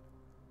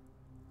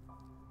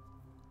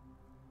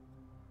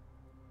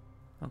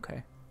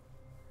 Okay.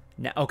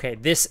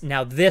 This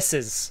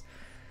is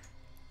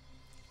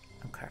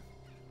okay.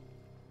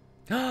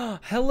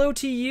 Hello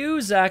to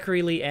you,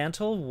 Zachary Lee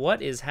Antle.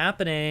 What is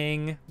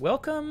happening?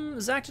 Welcome,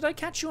 Zach. Did I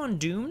catch you on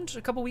Doomed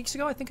a couple weeks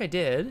ago? I think I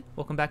did.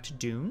 Welcome back to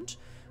Doomed.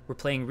 We're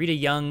playing Rita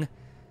Young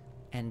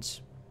and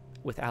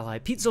with ally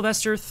Pete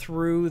Sylvester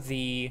through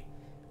the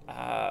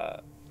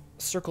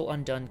Circle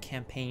Undone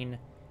campaign.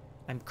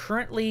 I'm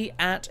currently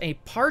at a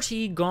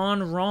party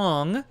gone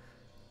wrong,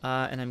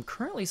 and I'm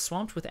currently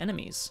swamped with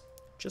enemies.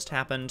 Just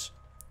happened.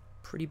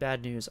 Pretty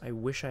bad news. I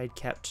wish I had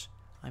kept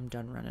I'm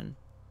done running.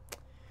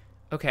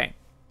 Okay.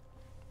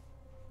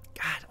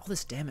 God, all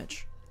this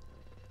damage.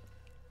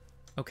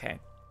 Okay.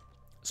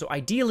 So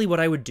ideally what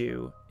I would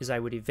do is I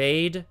would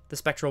evade the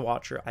Spectral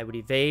Watcher, I would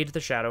evade the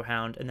Shadow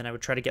Hound, and then I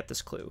would try to get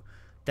this clue.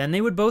 Then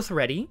they would both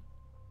ready.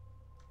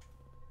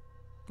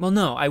 Well,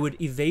 no, I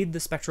would evade the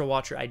Spectral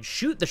Watcher, I'd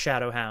shoot the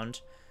Shadow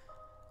Hound.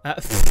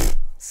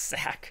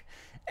 Sack.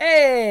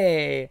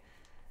 Hey!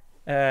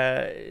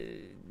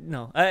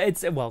 No,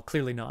 well,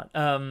 clearly not.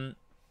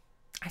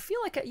 I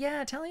feel like,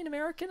 yeah,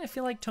 Italian-American. I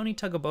feel like Tony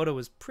Tugabota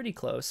was pretty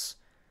close.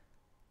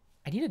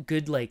 I need a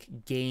good,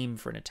 like, game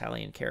for an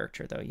Italian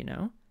character, though, you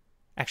know?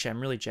 Actually,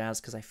 I'm really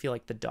jazzed because I feel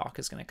like the doc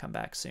is going to come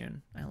back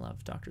soon. I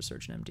love Dr.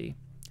 Surgeon MD.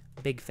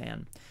 Big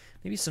fan.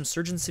 Maybe some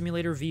Surgeon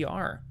Simulator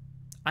VR.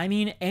 I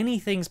mean,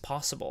 anything's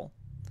possible.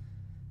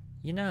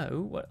 You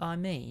know what I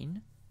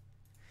mean?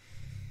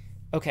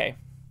 Okay.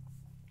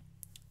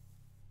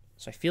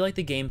 So I feel like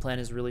the game plan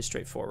is really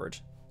straightforward.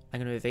 I'm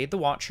going to evade the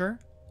Watcher.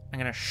 I'm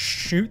going to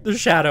shoot the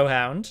Shadow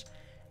Hound.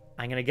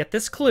 I'm going to get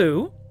this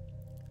clue.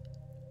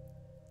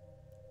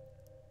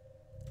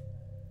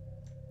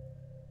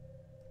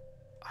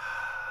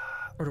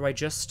 Or do I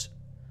just...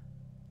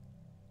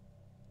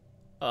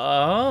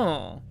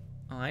 Oh,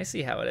 I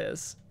see how it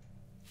is.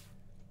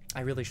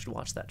 I really should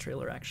watch that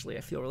trailer, actually.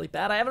 I feel really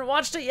bad. I haven't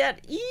watched it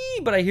yet.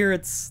 But I hear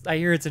it's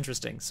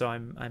interesting, so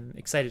I'm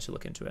excited to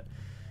look into it.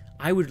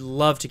 I would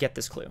love to get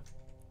this clue.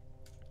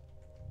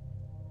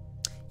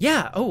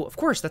 Yeah, oh, of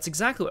course, that's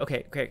exactly what...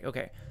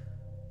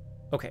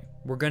 Okay.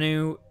 We're going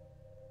to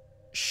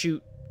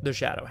shoot the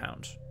Shadow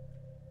Hound.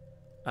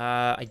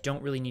 I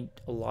don't really need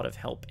a lot of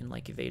help in,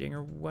 like, evading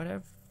or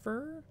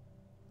whatever.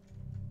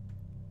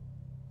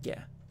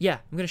 Yeah,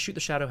 I'm going to shoot the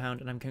Shadow Hound,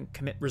 and I'm going to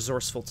commit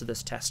resourceful to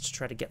this test to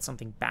try to get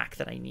something back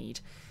that I need.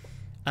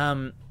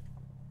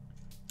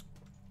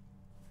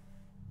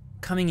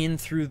 Coming in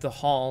through the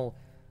hall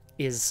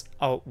is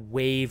a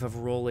wave of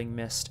rolling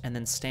mist, and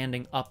then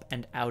standing up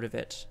and out of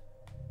it.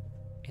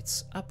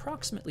 It's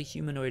approximately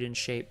humanoid in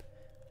shape,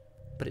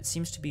 but it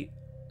seems to be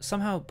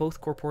somehow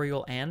both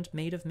corporeal and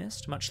made of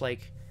mist, much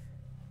like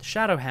the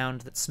Shadow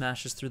Hound that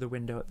smashes through the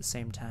window at the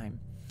same time.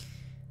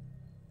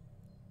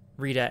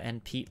 Rita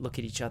and Pete look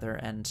at each other,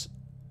 and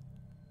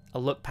a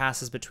look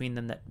passes between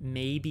them that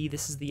maybe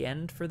this is the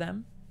end for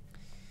them.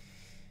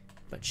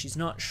 But she's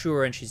not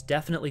sure, and she's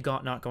definitely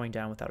not going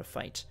down without a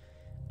fight.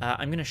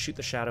 I'm going to shoot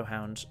the Shadow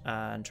Hound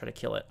and try to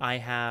kill it. I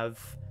have...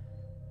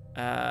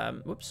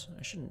 whoops,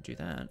 I shouldn't do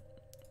that.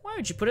 Why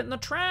would you put it in the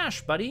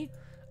trash, buddy?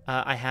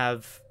 I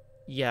have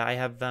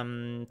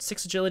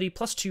 6 agility,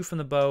 plus 2 from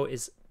the bow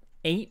is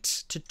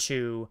 8 to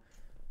 2.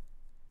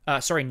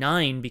 Sorry,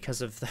 9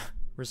 because of the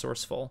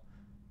resourceful.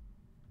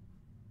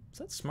 Is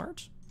that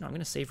smart? No, I'm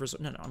going to save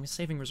I'm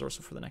saving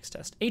resourceful for the next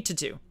test. 8 to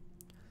 2.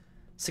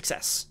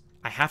 Success.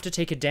 I have to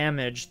take a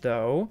damage,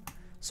 though.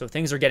 So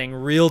things are getting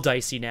real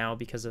dicey now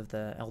because of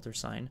the elder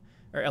sign.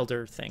 Or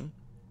elder thing.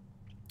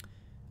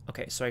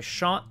 Okay, so I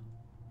shot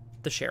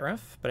the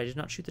sheriff, but I did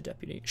not shoot the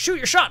deputy. Shoot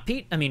your shot,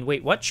 Pete! I mean,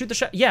 wait, what? Shoot the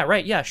shot? Yeah,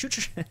 right, yeah, shoot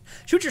your,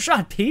 shoot your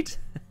shot, Pete!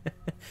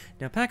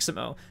 Now,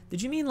 Paximo,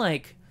 did you mean,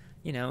 like,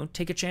 you know,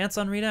 take a chance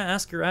on Rita,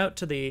 ask her out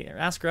to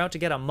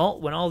get a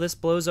malt when all this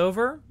blows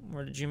over?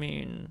 Or did you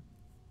mean...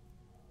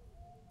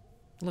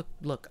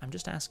 Look, I'm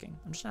just asking.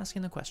 I'm just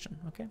asking the question,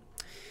 okay?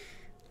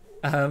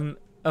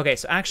 Okay,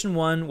 so action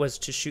 1 was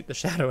to shoot the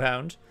Shadow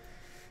Hound.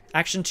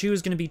 Action 2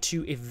 is going to be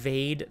to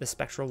evade the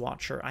Spectral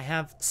Watcher. I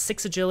have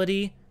 6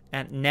 agility,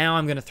 and now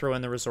I'm going to throw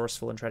in the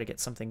Resourceful and try to get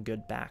something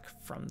good back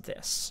from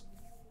this.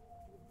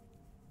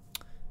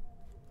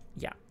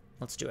 Yeah,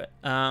 let's do it.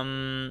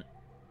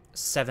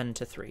 7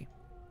 to 3.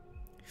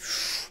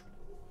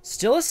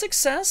 Still a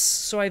success,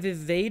 so I've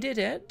evaded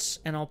it,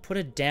 and I'll put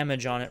a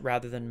damage on it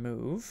rather than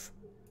move.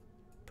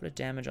 Put a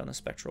damage on the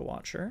Spectral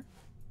Watcher.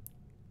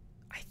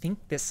 I think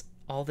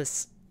all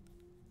this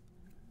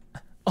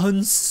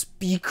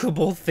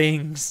unspeakable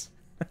things.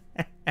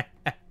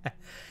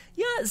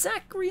 Yeah,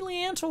 Zach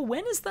Relianto,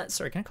 when is that?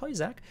 Sorry, can I call you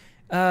Zach?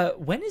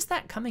 When is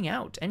that coming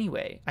out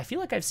anyway? I feel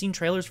like I've seen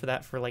trailers for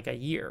that for like a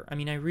year. I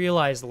mean, I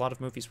realized a lot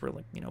of movies were,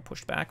 like, you know,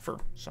 pushed back for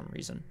some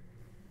reason.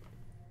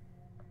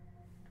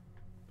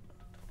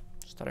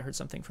 Just thought I heard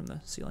something from the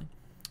ceiling.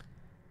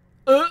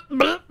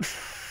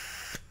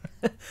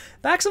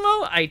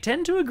 Maximo, I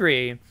tend to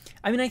agree.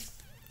 I mean, I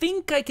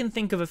think I can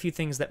think of a few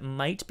things that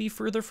might be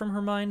further from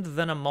her mind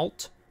than a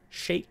malt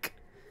shake,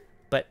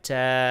 but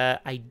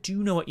I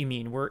do know what you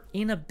mean. We're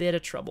in a bit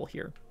of trouble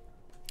here.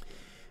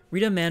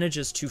 Rita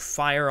manages to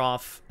fire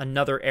off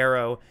another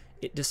arrow.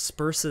 It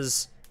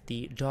disperses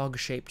the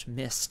dog-shaped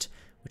mist,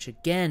 which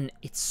again,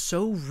 it's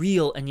so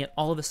real, and yet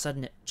all of a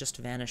sudden it just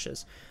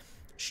vanishes.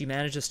 She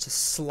manages to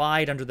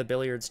slide under the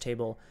billiards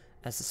table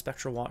as the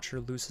Spectral Watcher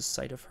loses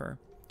sight of her.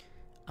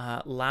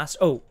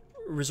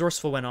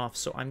 Resourceful went off,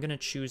 so I'm going to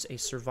choose a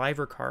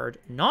survivor card,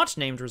 not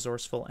named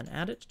Resourceful, and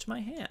add it to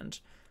my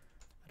hand.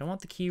 I don't want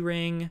the key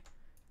ring.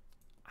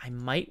 I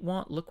might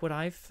want Look What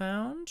I've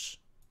Found.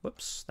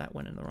 Whoops, that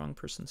went in the wrong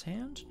person's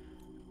hand.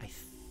 I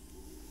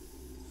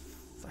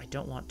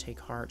don't want Take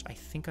Heart. I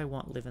think I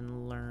want Live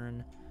and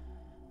Learn.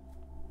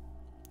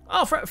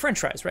 Oh, French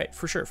fries, right,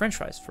 for sure. French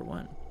fries for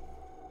one.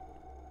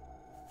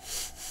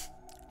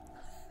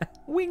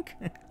 Wink.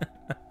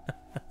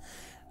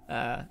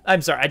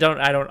 I'm sorry, I don't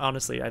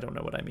honestly, I don't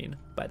know what I mean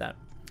by that.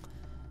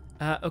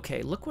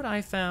 Okay, Look What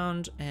I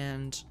Found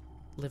and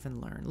Live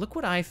and Learn. Look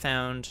What I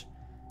Found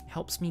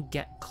helps me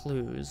get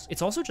clues.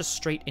 It's also just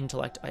straight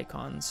intellect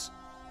icons.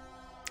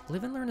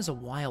 Live and Learn is a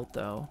wild,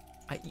 though.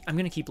 I'm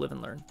going to keep Live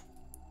and Learn.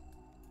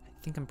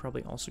 I think I'm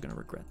probably also going to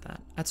regret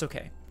that. That's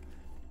okay.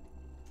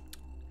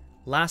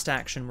 Last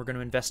action, we're going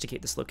to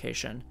investigate this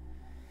location.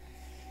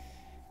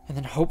 And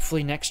then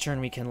hopefully next turn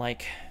we can,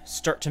 like,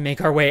 start to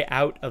make our way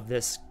out of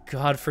this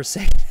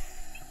godforsaken...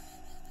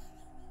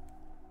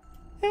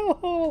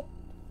 Oh,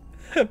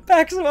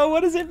 Maximo,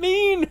 what does it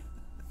mean?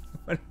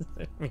 What does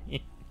it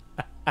mean?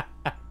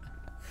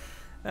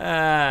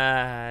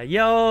 You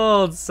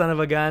old son of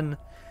a gun.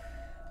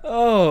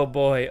 Oh,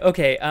 boy.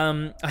 Okay,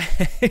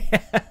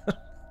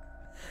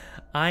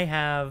 I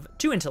have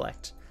 2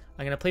 intellect.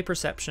 I'm going to play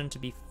Perception to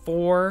be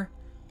 4...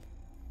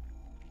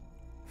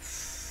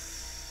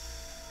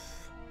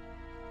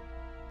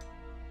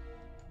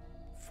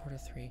 4 to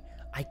 3.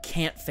 I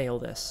can't fail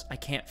this. I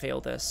can't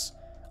fail this.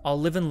 I'll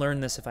Live and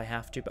Learn this if I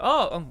have to.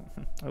 But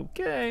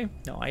okay.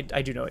 No, I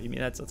do know what you mean.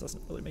 That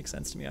doesn't really make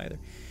sense to me either.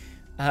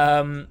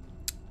 I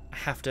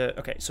have to...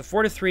 Okay, so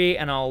 4 to 3,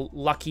 and I'll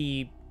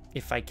lucky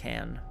if I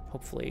can.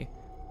 Hopefully.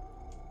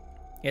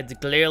 It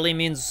clearly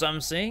means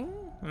something.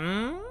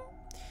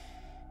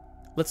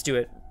 Let's do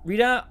it.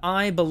 Rita,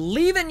 I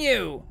believe in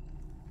you!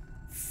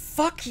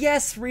 Fuck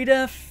yes,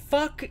 Rita.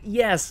 Fuck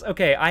yes.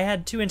 Okay, I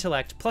had 2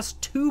 intellect plus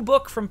 2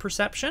 book from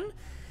Perception.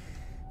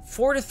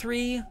 4 to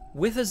 3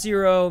 with a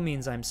 0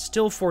 means I'm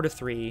still 4 to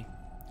 3.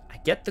 I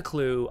get the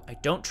clue. I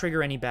don't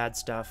trigger any bad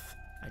stuff.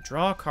 I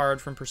draw a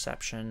card from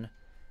Perception.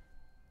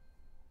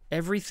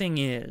 Everything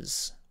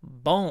is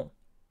bon.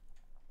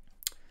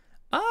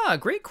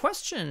 Great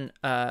question,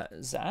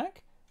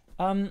 Zach.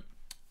 I'm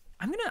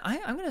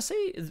gonna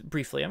say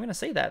briefly. I'm gonna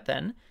say that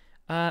then.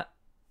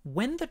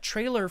 When the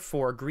trailer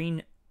for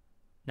Green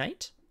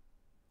Knight,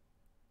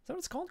 is that what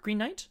it's called? Green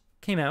Knight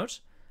came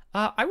out.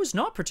 I was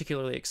not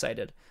particularly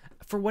excited.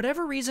 For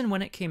whatever reason,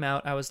 when it came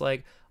out, I was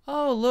like,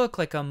 oh, look,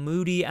 like a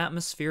moody,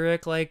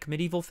 atmospheric, like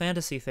medieval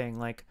fantasy thing,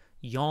 like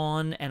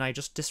yawn, and I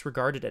just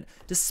disregarded it.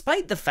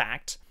 Despite the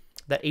fact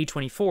that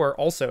A24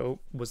 also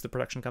was the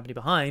production company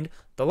behind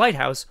The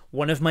Lighthouse,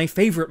 one of my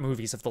favorite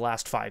movies of the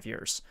last 5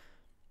 years.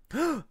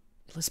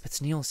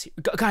 Elizabeth Neal's here.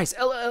 Guys,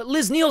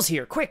 Liz Neal's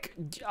here. Quick,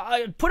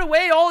 put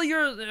away all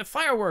your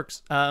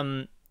fireworks.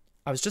 I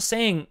was just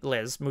saying,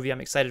 Liz, movie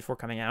I'm excited for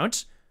coming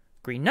out,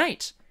 Green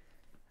Knight.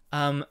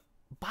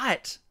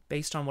 But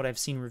based on what I've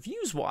seen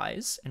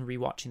reviews-wise and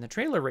rewatching the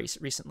trailer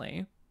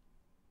recently,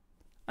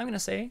 I'm going to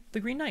say The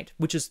Green Knight,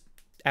 which is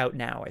out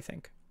now, I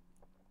think.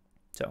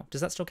 So,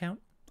 does that still count?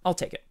 I'll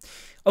take it.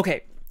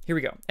 Okay, here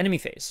we go. Enemy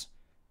phase.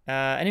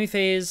 Enemy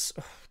phase.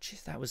 Oh,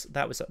 jeez,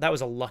 that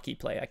was a lucky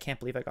play. I can't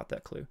believe I got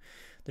that clue.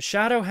 The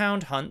Shadow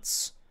Hound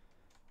hunts.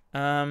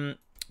 The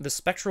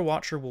Spectral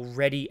Watcher will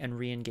ready and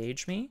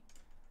re-engage me.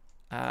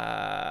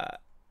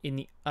 In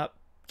the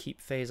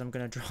upkeep phase, I'm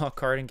going to draw a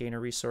card and gain a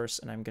resource,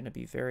 and I'm going to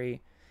be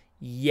very...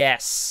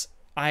 Yes!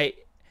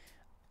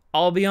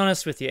 I'll be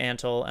honest with you,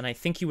 Antle, and I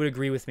think you would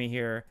agree with me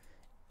here.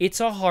 It's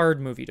a hard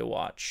movie to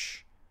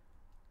watch.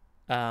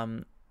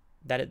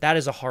 That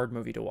is a hard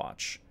movie to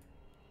watch.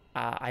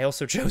 I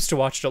also chose to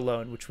watch it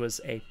alone, which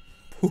was a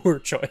poor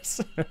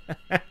choice.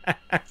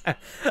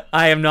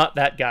 I am not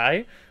that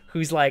guy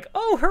who's like,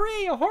 oh,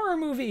 hooray, a horror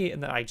movie!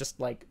 And then I just,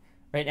 like,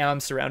 right now I'm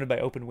surrounded by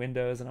open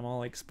windows, and I'm all,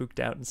 like, spooked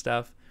out and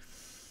stuff.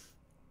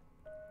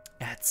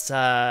 That's,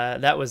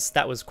 that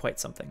was quite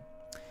something.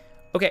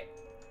 Okay,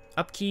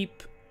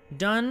 upkeep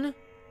done.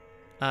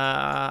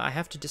 I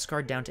have to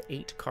discard down to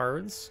 8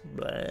 cards.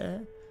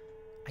 Bleh.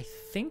 I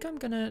think I'm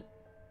gonna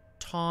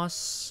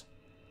toss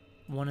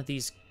one of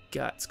these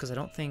guts, because I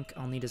don't think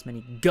I'll need as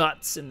many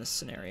guts in this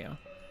scenario.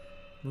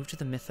 Move to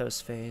the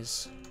mythos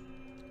phase.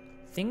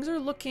 Things are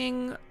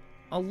looking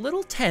a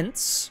little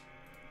tense,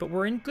 but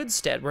we're in good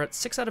stead. We're at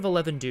 6 out of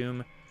 11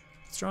 doom.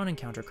 Let's draw an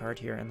encounter card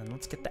here, and then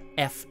let's get the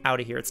F out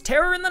of here. It's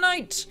Terror in the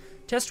Night!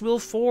 Test will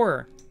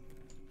 4.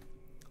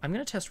 I'm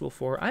going to test will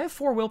 4. I have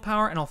 4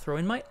 willpower, and I'll throw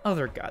in my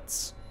other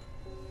guts.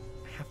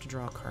 I have to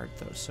draw a card,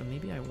 though, so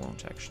maybe I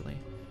won't, actually.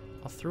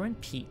 I'll throw in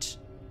Pete,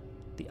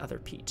 the other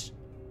Pete,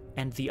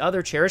 and the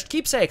other cherished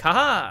keepsake.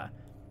 Haha!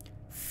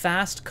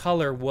 Fast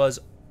color was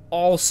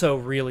also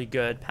really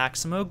good.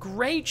 Paximo,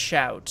 great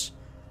shout.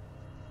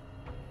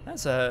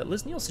 That's a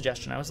Liz Neal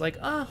suggestion. I was like,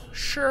 oh,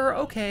 sure,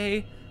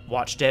 okay.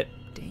 Watched it.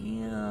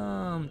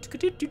 Damn.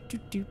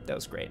 That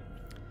was great.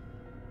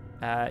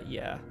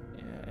 Yeah,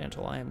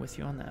 Antle, I am with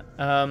you on that.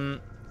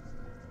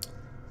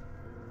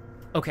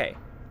 Okay.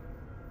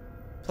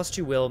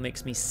 +2 will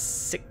makes me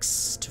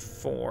 6 to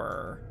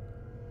 4.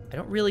 I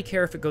don't really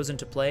care if it goes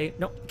into play.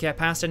 Nope, okay, I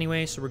passed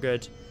anyway, so we're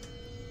good.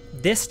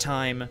 This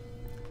time,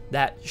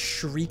 that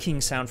shrieking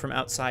sound from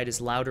outside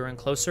is louder and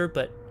closer,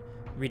 but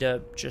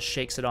Rita just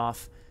shakes it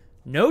off.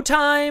 No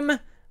time!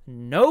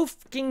 No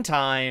fucking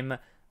time!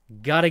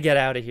 Gotta get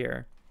out of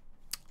here.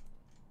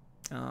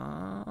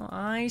 Oh,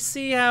 I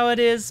see how it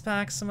is,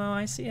 Paximo.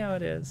 I see how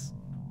it is.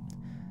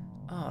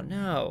 Oh,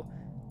 no.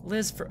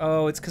 Liz,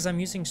 oh, it's because I'm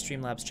using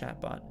Streamlabs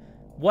chatbot.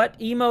 What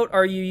emote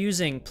are you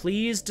using?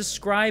 Please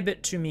describe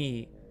it to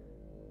me.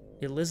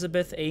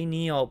 Elizabeth A.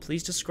 Neal,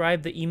 please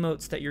describe the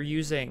emotes that you're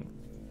using.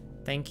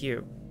 Thank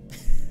you.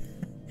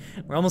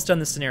 We're almost done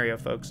this scenario,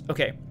 folks.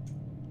 Okay.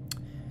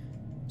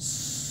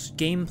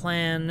 Game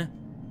plan.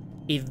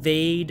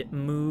 Evade,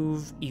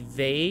 move,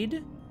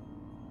 evade.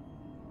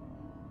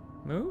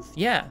 Move?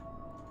 Yeah.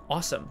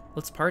 Awesome.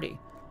 Let's party.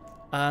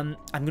 I'm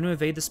going to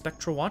evade the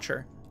Spectral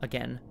Watcher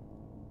again.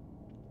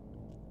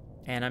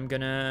 And I'm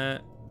going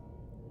to...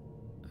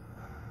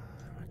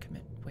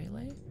 commit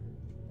Waylay?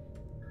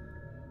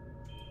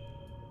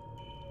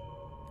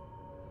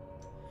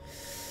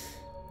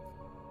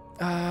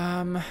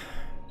 I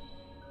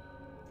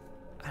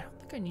don't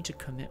think I need to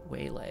commit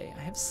Waylay. I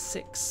have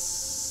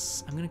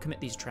 6. I'm going to commit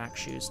these track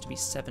shoes to be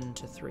 7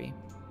 to 3.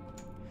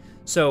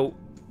 So,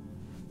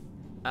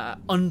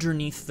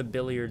 underneath the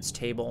billiards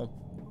table,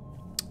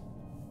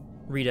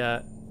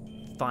 Rita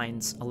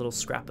finds a little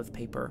scrap of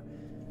paper.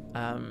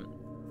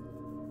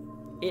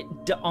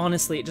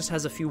 Honestly, it just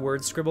has a few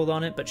words scribbled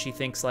on it, but she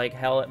thinks, like,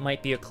 hell, it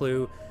might be a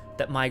clue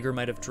that Miger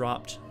might have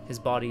dropped. His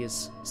body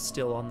is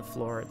still on the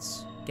floor.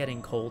 It's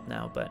getting cold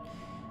now, but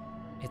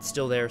it's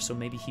still there, so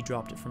maybe he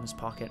dropped it from his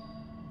pocket.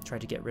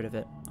 Tried to get rid of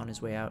it on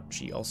his way out.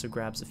 She also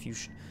grabs a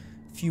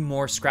few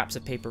more scraps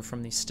of paper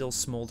from the still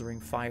smoldering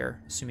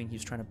fire, assuming he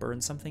was trying to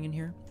burn something in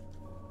here.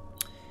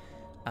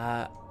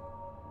 I'm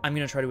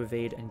going to try to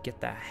evade and get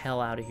the hell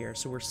out of here,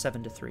 so we're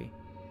 7 to 3.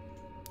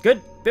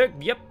 Good.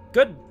 Yep,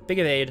 good. Big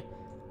evade.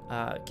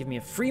 Give me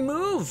a free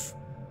move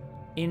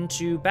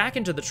back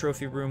into the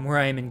trophy room where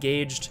I am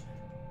engaged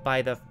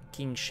by the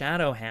King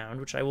Shadow Hound,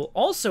 which I will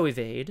also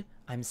evade.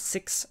 I'm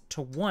 6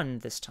 to 1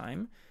 this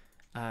time.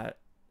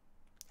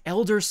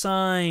 Elder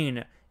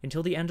Sign.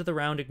 Until the end of the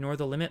round, ignore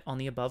the limit on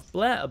the above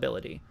bleh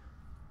ability.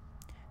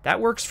 That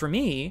works for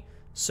me,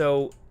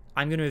 so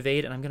I'm going to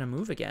evade and I'm going to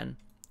move again.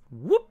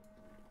 Whoop!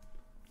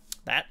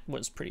 That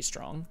was pretty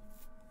strong.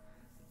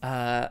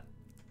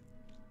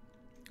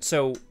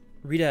 So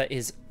Rita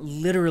is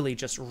literally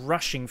just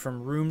rushing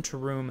from room to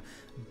room,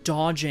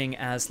 dodging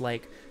as,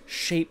 like,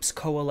 shapes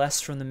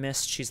coalesce from the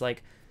mist. She's,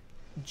 like,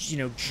 you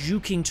know,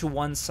 juking to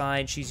one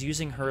side. She's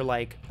using her,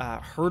 like,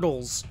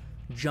 hurdles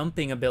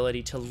jumping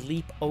ability to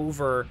leap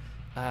over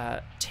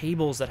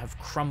tables that have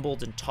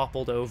crumbled and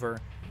toppled over.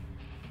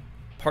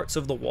 Parts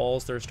of the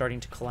walls that are starting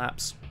to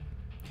collapse.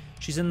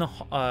 She's in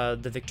the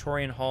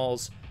Victorian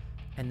halls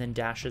and then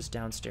dashes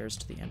downstairs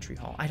to the entry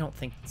hall. I don't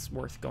think it's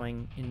worth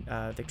going in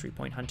victory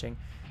point hunting.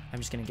 I'm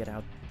just going to get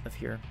out of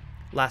here.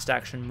 Last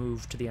action,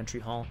 move to the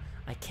entry hall.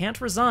 I can't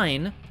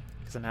resign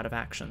because I'm out of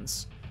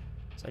actions.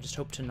 So I just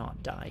hope to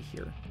not die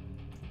here.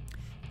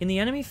 In the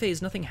enemy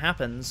phase, nothing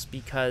happens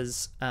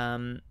because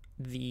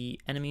the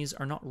enemies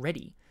are not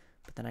ready.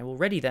 But then I will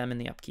ready them in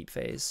the upkeep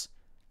phase.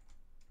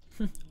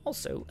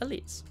 Also a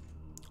Liz.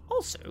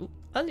 Also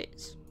a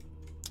Liz.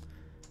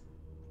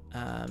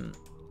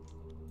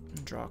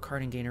 Draw a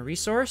card and gain a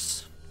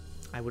resource.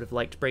 I would have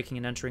liked breaking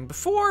and entering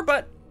before,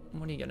 but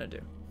what are you gonna do?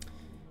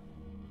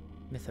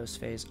 Mythos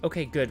phase.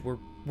 Okay, good.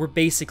 We're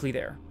basically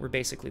there. We're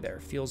basically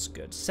there. Feels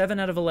good. 7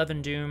 out of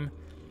 11 Doom.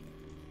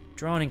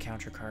 Draw an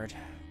encounter card.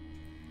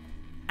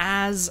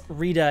 As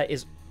Rita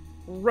is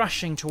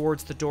rushing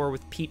towards the door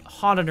with Pete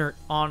hot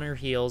on her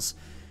heels,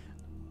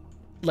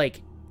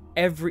 like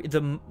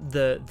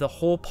the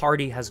whole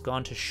party has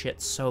gone to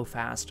shit so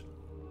fast.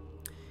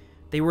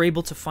 They were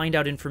able to find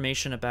out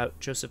information about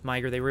Joseph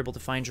Miger. They were able to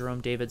find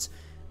Jerome David's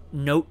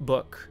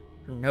notebook,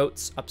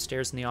 notes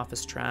upstairs in the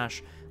office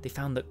trash. They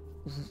found the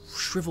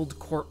shriveled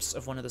corpse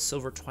of one of the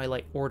Silver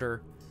Twilight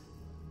Order.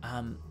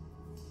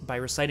 By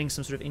reciting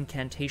some sort of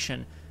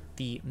incantation,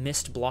 the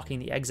mist blocking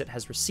the exit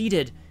has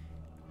receded.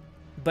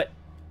 But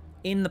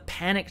in the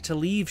panic to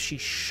leave, she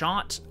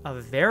shot a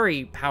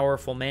very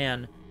powerful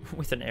man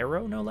with an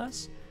arrow, no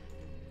less.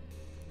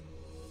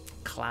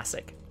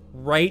 Classic.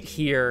 Right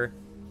here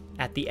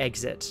at the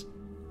exit,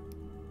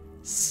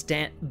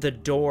 the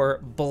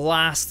door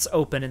blasts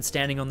open, and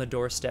standing on the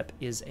doorstep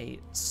is a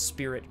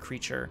spirit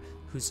creature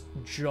whose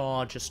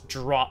jaw just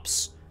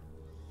drops.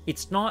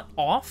 It's not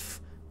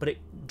off, but it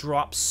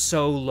drops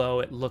so low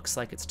it looks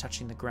like it's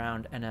touching the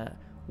ground, and a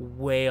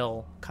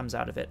wail comes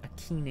out of it, a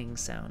keening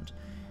sound.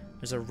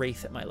 There's a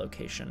wraith at my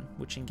location,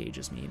 which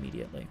engages me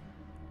immediately.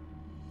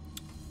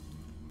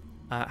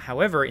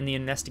 However, in the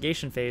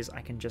investigation phase,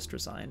 I can just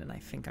resign, and I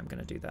think I'm going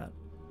to do that.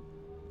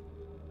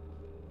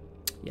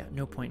 Yeah,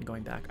 no point in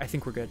going back. I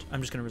think we're good.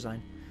 I'm just going to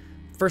resign.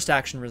 First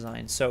action,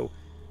 resign. So,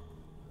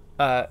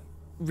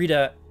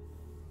 Rita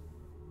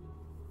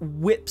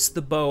whips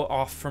the bow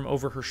off from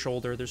over her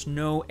shoulder. There's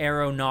no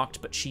arrow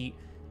knocked, but she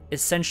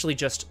essentially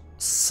just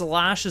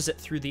slashes it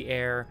through the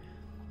air.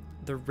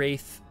 The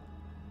wraith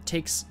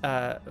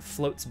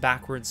floats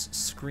backwards,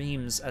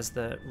 screams as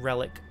the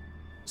relic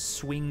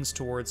swings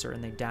towards her,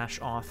 and they dash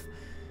off.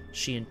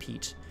 She and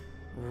Pete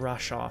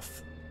rush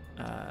off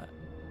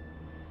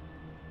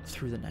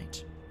through the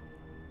night.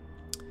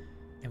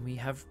 And we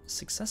have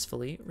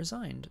successfully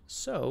resigned.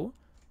 So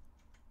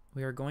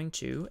we are going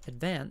to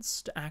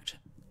advance to Act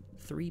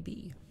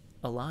 3B,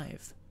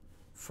 alive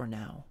for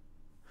now.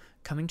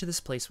 Coming to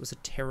this place was a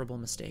terrible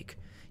mistake.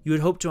 You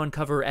had hoped to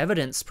uncover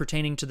evidence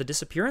pertaining to the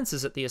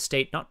disappearances at the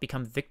estate, not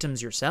become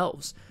victims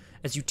yourselves.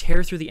 As you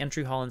tear through the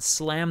entry hall and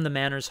slam the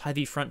manor's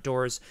heavy front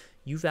doors,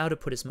 you vow to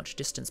put as much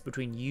distance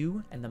between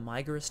you and the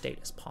Miger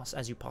estate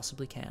as you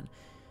possibly can.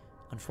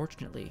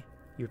 Unfortunately,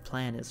 your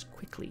plan is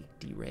quickly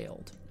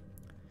derailed.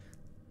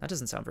 That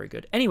doesn't sound very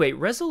good. Anyway,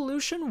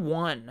 Resolution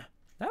 1.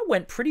 That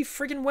went pretty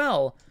friggin'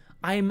 well.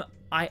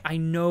 I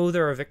know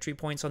there are victory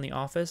points on the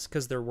office,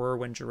 because there were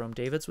when Jerome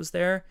Davids was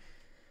there.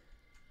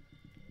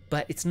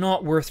 But it's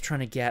not worth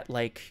trying to get,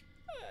 like,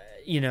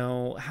 you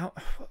know, how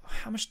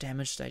much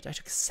damage did I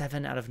took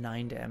 7 out of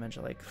 9 damage.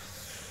 Like,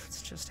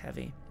 it's just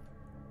heavy.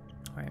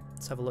 All right,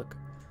 let's have a look.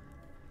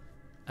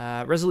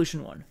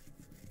 Resolution 1.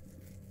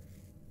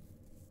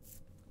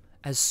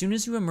 As soon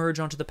as you emerge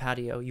onto the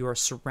patio, you are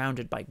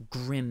surrounded by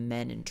grim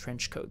men in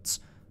trench coats.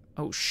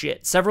 Oh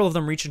shit, several of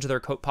them reach into their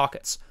coat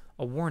pockets.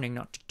 A warning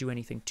not to do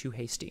anything too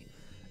hasty.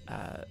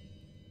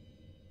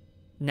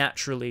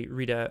 Naturally,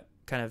 Rita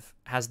kind of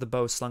has the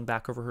bow slung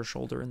back over her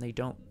shoulder, and they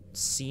don't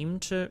seem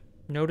to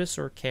notice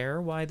or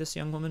care why this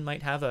young woman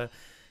might have a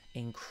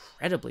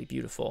incredibly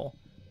beautiful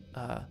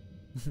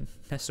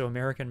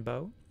Mesoamerican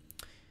bow.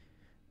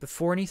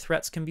 Before any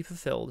threats can be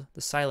fulfilled,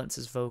 the silence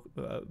is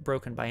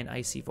broken by an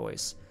icy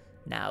voice.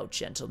 Now,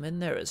 gentlemen,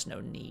 there is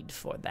no need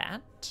for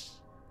that.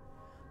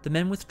 The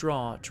men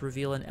withdraw to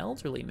reveal an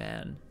elderly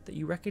man that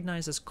you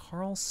recognize as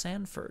Carl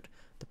Sanford,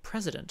 the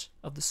president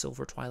of the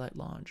Silver Twilight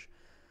Lodge.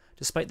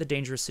 Despite the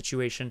dangerous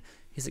situation,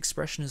 his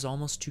expression is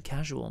almost too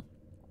casual.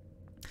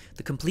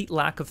 The complete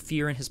lack of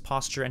fear in his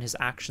posture and his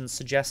actions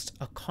suggest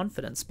a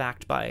confidence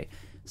backed by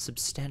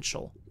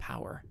substantial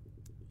power.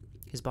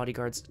 His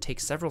bodyguards take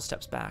several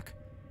steps back,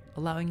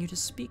 allowing you to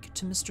speak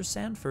to Mr.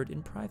 Sanford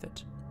in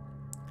private.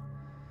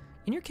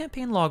 In your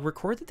campaign log,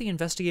 record that the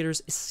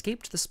investigators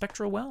escaped the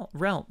spectral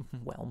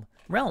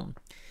realm.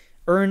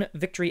 Earn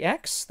Victory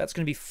X. That's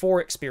going to be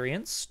 4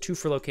 experience, 2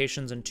 for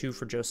locations and 2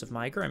 for Joseph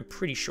Miger, I'm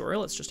pretty sure.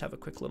 Let's just have a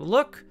quick little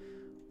look.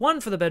 1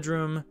 for the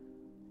bedroom,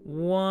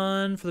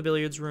 1 for the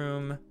billiards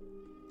room,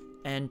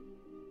 and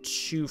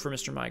 2 for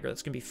Mr. Miger.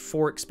 That's going to be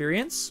 4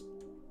 experience.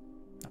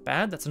 Not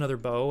bad. That's another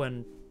bow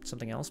and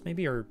something else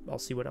maybe, or I'll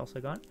see what else I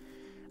got.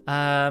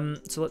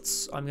 So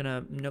I'm going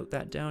to note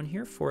that down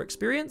here, 4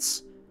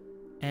 experience.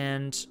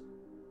 And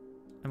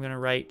I'm going to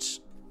write,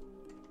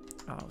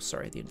 oh,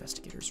 sorry, the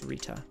investigator's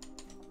Rita.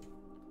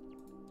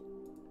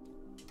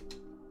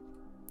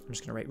 I'm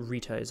just going to write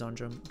Rita is on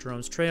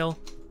Jerome's trail.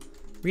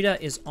 Rita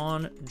is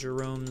on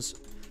Jerome's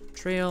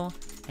trail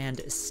and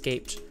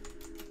escaped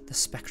the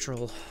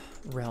spectral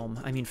realm.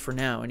 I mean, for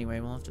now, anyway.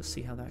 We'll have to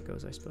see how that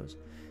goes, I suppose.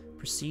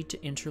 Proceed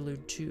to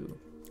Interlude 2,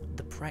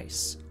 the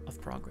price of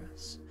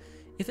progress.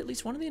 If at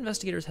least one of the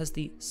investigators has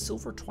the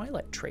Silver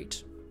Twilight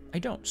trait. I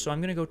don't, so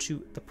I'm going to go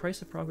to the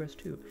price of progress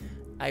 2.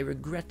 I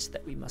regret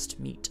that we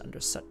must meet under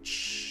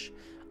such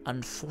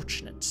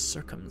unfortunate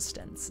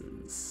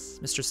circumstances,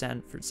 Mr.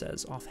 Sanford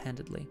says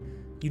offhandedly.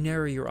 You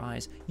narrow your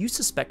eyes. You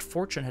suspect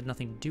fortune had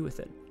nothing to do with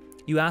it.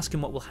 You ask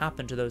him what will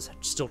happen to those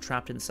still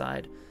trapped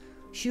inside.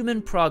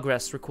 Human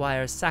progress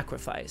requires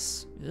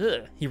sacrifice.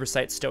 Ugh, he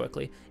recites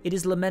stoically. It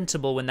is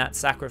lamentable when that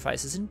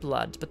sacrifice is in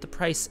blood, but the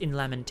price in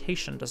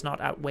lamentation does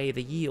not outweigh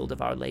the yield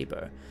of our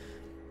labor.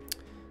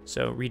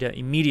 So Rita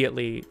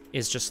immediately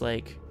is just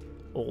like,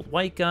 old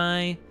white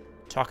guy,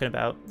 talking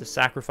about the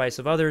sacrifice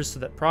of others so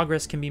that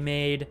progress can be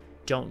made.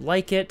 Don't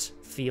like it.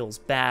 Feels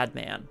bad,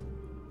 man.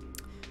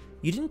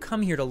 You didn't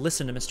come here to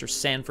listen to Mr.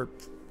 Sanford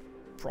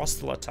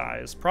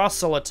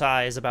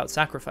proselytize about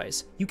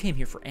sacrifice. You came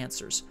here for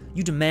answers.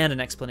 You demand an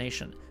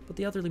explanation. But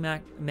the elderly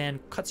man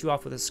cuts you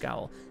off with a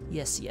scowl.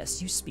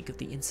 Yes, you speak of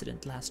the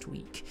incident last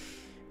week.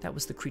 That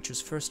was the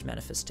creature's first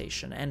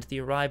manifestation, and the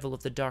arrival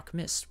of the dark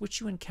mist,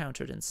 which you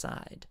encountered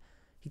inside.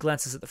 He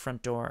glances at the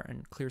front door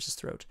and clears his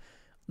throat.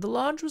 The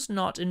lodge was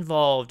not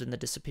involved in the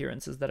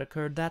disappearances that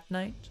occurred that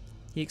night,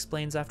 he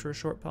explains after a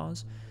short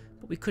pause.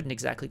 But we couldn't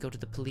exactly go to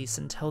the police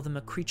and tell them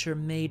a creature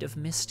made of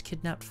mist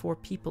kidnapped 4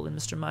 people in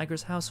Mr.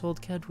 Miger's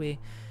household, could we?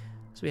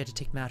 So we had to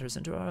take matters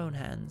into our own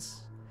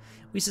hands.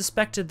 We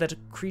suspected that a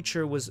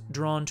creature was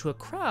drawn to a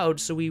crowd,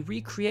 so we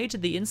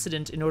recreated the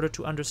incident in order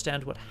to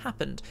understand what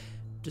happened,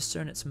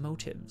 discern its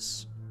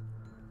motives.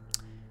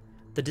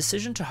 The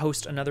decision to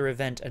host another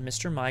event at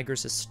Mr.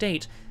 Miger's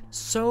estate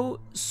so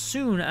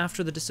soon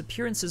after the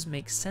disappearances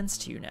makes sense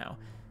to you now.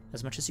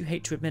 As much as you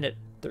hate to admit it,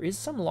 there is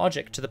some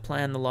logic to the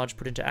plan the lodge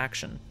put into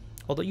action,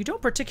 although you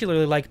don't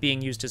particularly like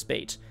being used as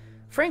bait.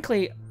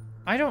 Frankly,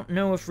 I don't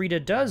know if Rita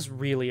does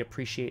really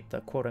appreciate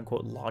the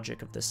quote-unquote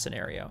logic of this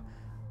scenario.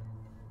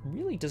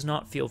 Really does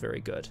not feel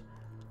very good.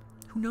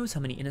 Who knows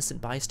how many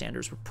innocent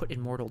bystanders were put in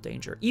mortal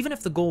danger? Even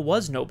if the goal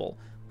was noble,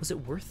 was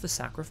it worth the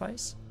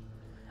sacrifice?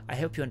 I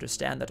hope you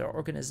understand that our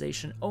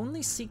organization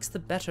only seeks the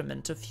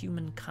betterment of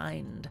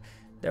humankind.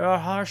 There are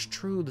harsh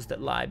truths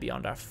that lie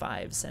beyond our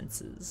 5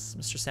 senses,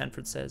 Mr.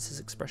 Sanford says, his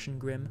expression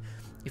grim.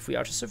 If we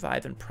are to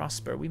survive and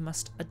prosper, we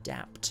must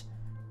adapt.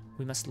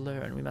 We must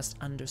learn. We must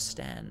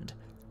understand.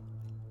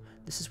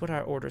 This is what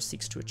our order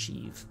seeks to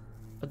achieve.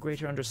 A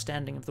greater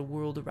understanding of the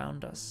world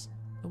around us.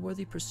 A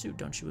worthy pursuit,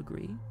 don't you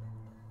agree?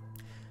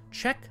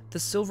 Check the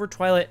Silver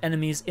Twilight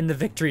enemies in the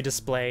victory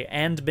display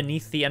and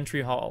beneath the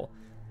entry hall.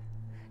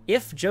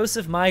 If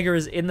Joseph Miger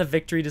is in the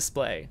victory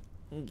display,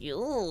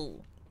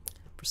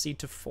 proceed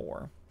to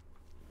 4.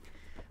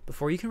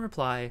 Before you can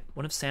reply,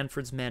 one of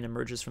Sanford's men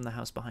emerges from the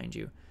house behind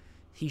you.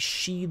 He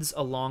sheathes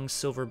a long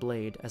silver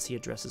blade as he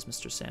addresses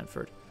Mr.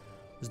 Sanford.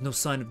 There's no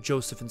sign of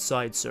Joseph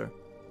inside, sir.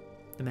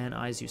 The man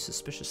eyes you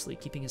suspiciously,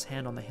 keeping his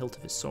hand on the hilt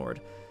of his sword.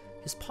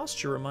 His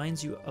posture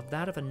reminds you of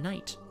that of a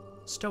knight,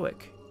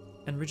 stoic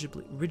and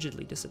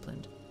rigidly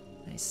disciplined.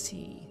 I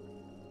see.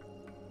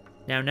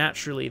 Now,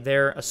 naturally,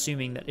 they're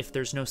assuming that if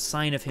there's no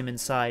sign of him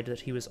inside,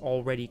 that he was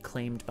already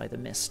claimed by the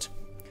mist.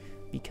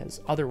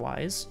 Because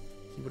otherwise,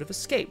 he would have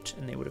escaped,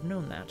 and they would have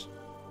known that.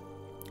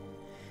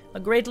 A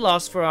great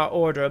loss for our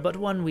order, but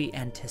one we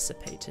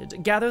anticipated.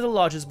 Gather the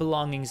lodge's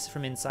belongings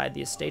from inside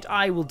the estate.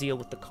 I will deal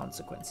with the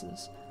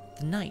consequences.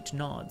 The knight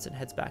nods and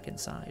heads back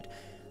inside.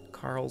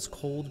 Carl's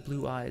cold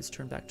blue eyes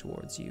turn back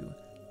towards you.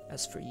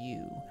 As for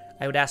you,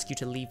 I would ask you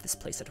to leave this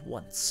place at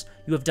once.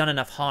 You have done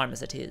enough harm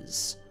as it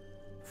is.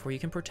 Before you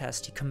can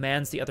protest, he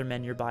commands the other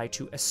men nearby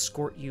to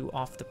escort you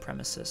off the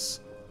premises.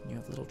 You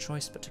have little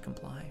choice but to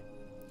comply.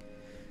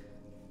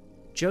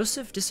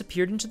 Joseph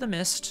disappeared into the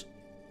mist.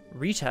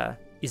 Rita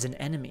is an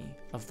enemy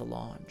of the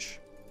lodge.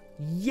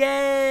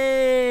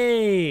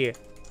 Yay!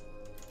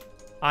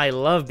 I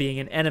love being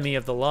an enemy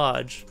of the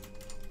lodge.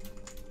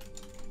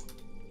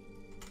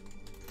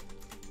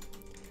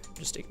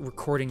 Just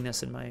recording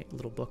this in my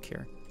little book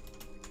here.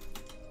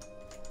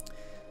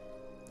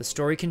 The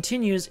story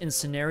continues in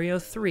scenario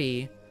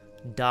 3,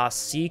 Das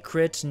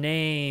Secret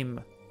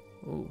Name.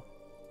 Ooh.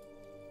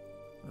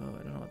 Oh,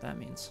 I don't know what that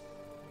means.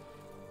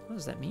 What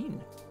does that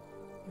mean?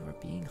 You are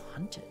being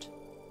hunted.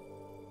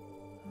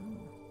 Oh.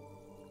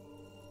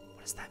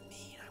 What does that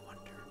mean, I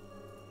wonder?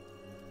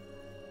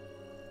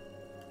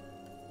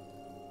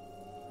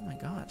 Oh my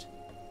god.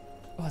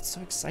 Oh, it's so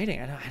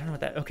exciting. I don't know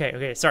what that...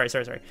 Okay,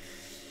 sorry.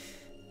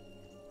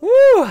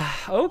 Woo!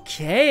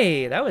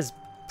 Okay, that was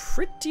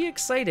pretty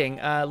exciting.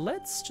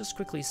 Let's just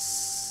quickly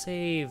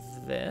save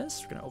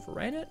this. We're gonna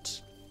overwrite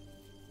it.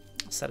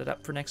 Set it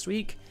up for next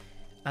week.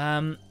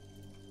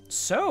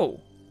 So,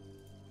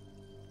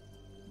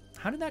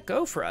 how did that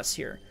go for us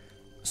here?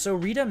 So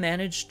Rita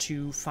managed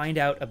to find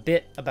out a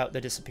bit about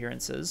the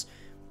disappearances.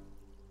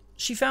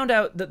 She found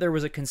out that there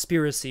was a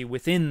conspiracy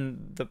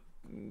within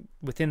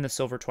the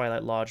Silver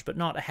Twilight Lodge, but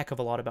not a heck of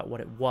a lot about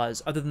what it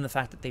was, other than the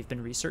fact that they've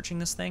been researching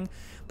this thing.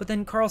 But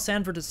then Carl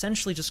Sanford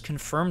essentially just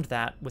confirmed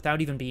that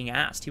without even being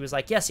asked. He was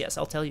like, yes,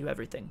 I'll tell you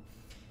everything.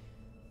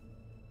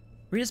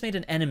 Rita's made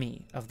an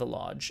enemy of the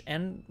Lodge,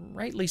 and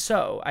rightly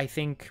so. I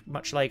think,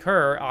 much like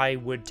her, I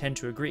would tend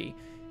to agree.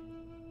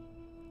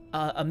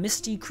 A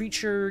misty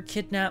creature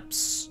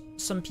kidnaps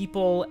some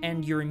people,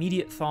 and your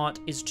immediate thought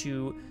is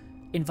to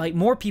invite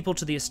more people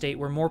to the estate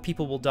where more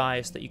people will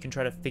die so that you can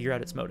try to figure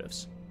out its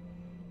motives.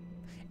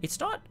 It's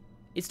not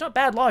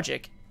bad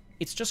logic,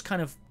 it's just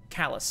kind of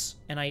callous,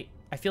 and I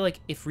feel like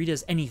if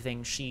Rita's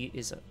anything, she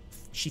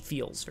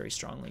feels very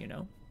strongly, you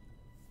know?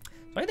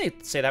 So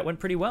I'd say that went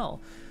pretty well.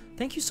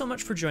 Thank you so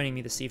much for joining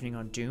me this evening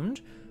on Doomed.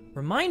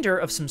 Reminder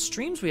of some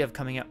streams we have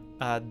coming up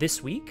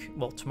this week,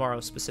 well, tomorrow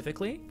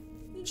specifically,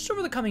 just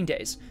over the coming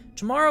days.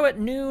 Tomorrow at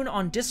noon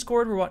on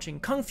Discord, we're watching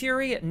Kung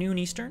Fury at noon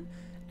Eastern.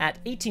 At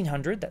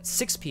 1800, that's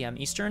 6 p.m.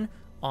 Eastern,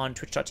 on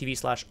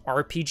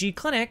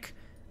twitch.tv/RPGclinic.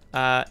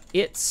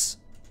 It's,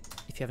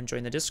 if you haven't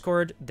joined the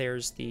Discord,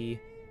 there's the,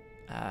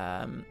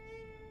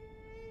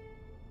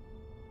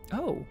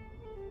 oh,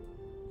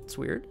 it's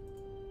weird.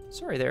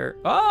 Sorry there.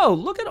 Oh,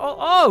 look at all,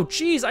 oh,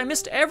 geez, I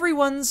missed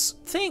everyone's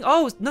thing.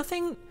 Oh,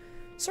 nothing,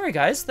 sorry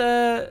guys,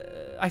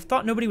 I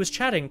thought nobody was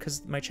chatting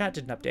because my chat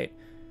didn't update.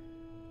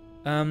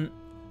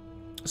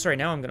 Sorry,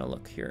 now I'm gonna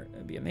look here.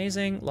 It'd be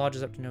amazing. Lodge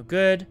is up to no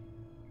good.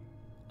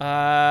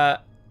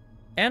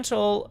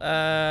 Antle,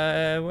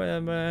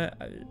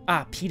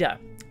 Pita.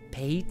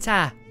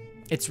 Pita.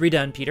 It's Rita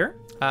and Peter,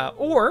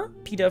 or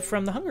Pita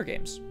from the Hunger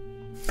Games.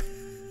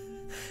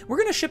 We're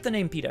gonna ship the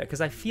name Pita,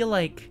 because I feel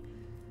like,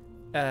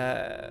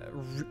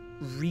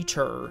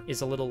 Reeter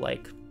is a little,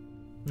 like,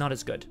 not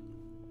as good.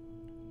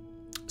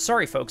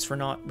 Sorry, folks, for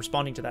not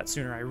responding to that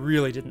sooner. I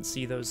really didn't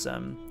see those,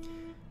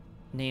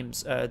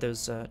 names,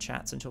 those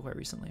chats until quite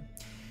recently.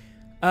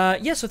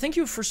 Yeah, so thank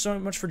you so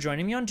much for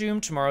joining me on Doom.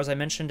 Tomorrow, as I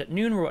mentioned, at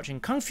noon, we're watching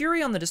Kung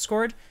Fury on the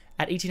Discord.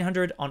 At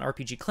 1800 on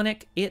RPG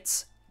Clinic,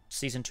 it's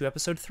Season 2,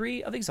 Episode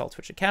 3 of Exalt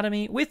Twitch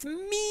Academy with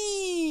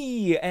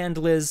me and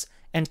Liz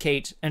and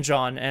Kate and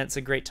John, and it's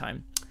a great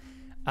time.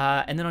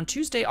 And then on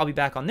Tuesday, I'll be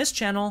back on this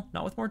channel,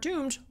 not with more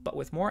Doomed, but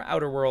with more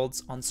Outer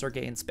Worlds on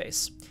Sergei in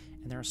Space.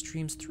 And there are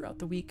streams throughout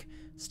the week.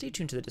 Stay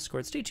tuned to the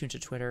Discord, stay tuned to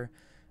Twitter.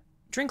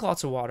 Drink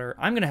lots of water.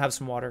 I'm going to have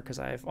some water because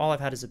all I've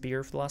had is a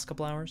beer for the last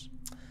couple hours.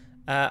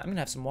 I'm going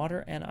to have some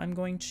water, and I'm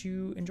going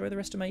to enjoy the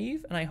rest of my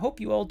eve, and I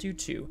hope you all do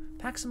too.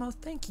 Paximo,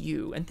 thank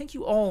you, and thank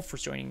you all for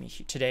joining me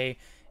today.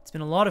 It's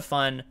been a lot of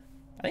fun.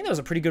 I think that was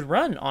a pretty good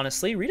run,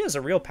 honestly. Rita's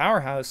a real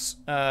powerhouse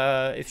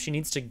if she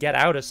needs to get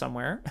out of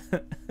somewhere.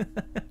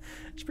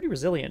 She's pretty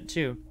resilient,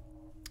 too.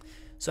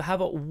 So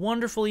have a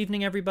wonderful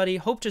evening, everybody.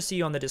 Hope to see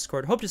you on the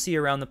Discord. Hope to see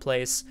you around the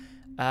place.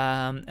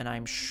 And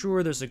I'm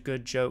sure there's a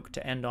good joke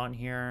to end on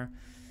here.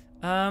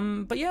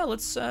 But yeah,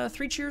 let's 3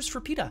 cheers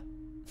for Pita.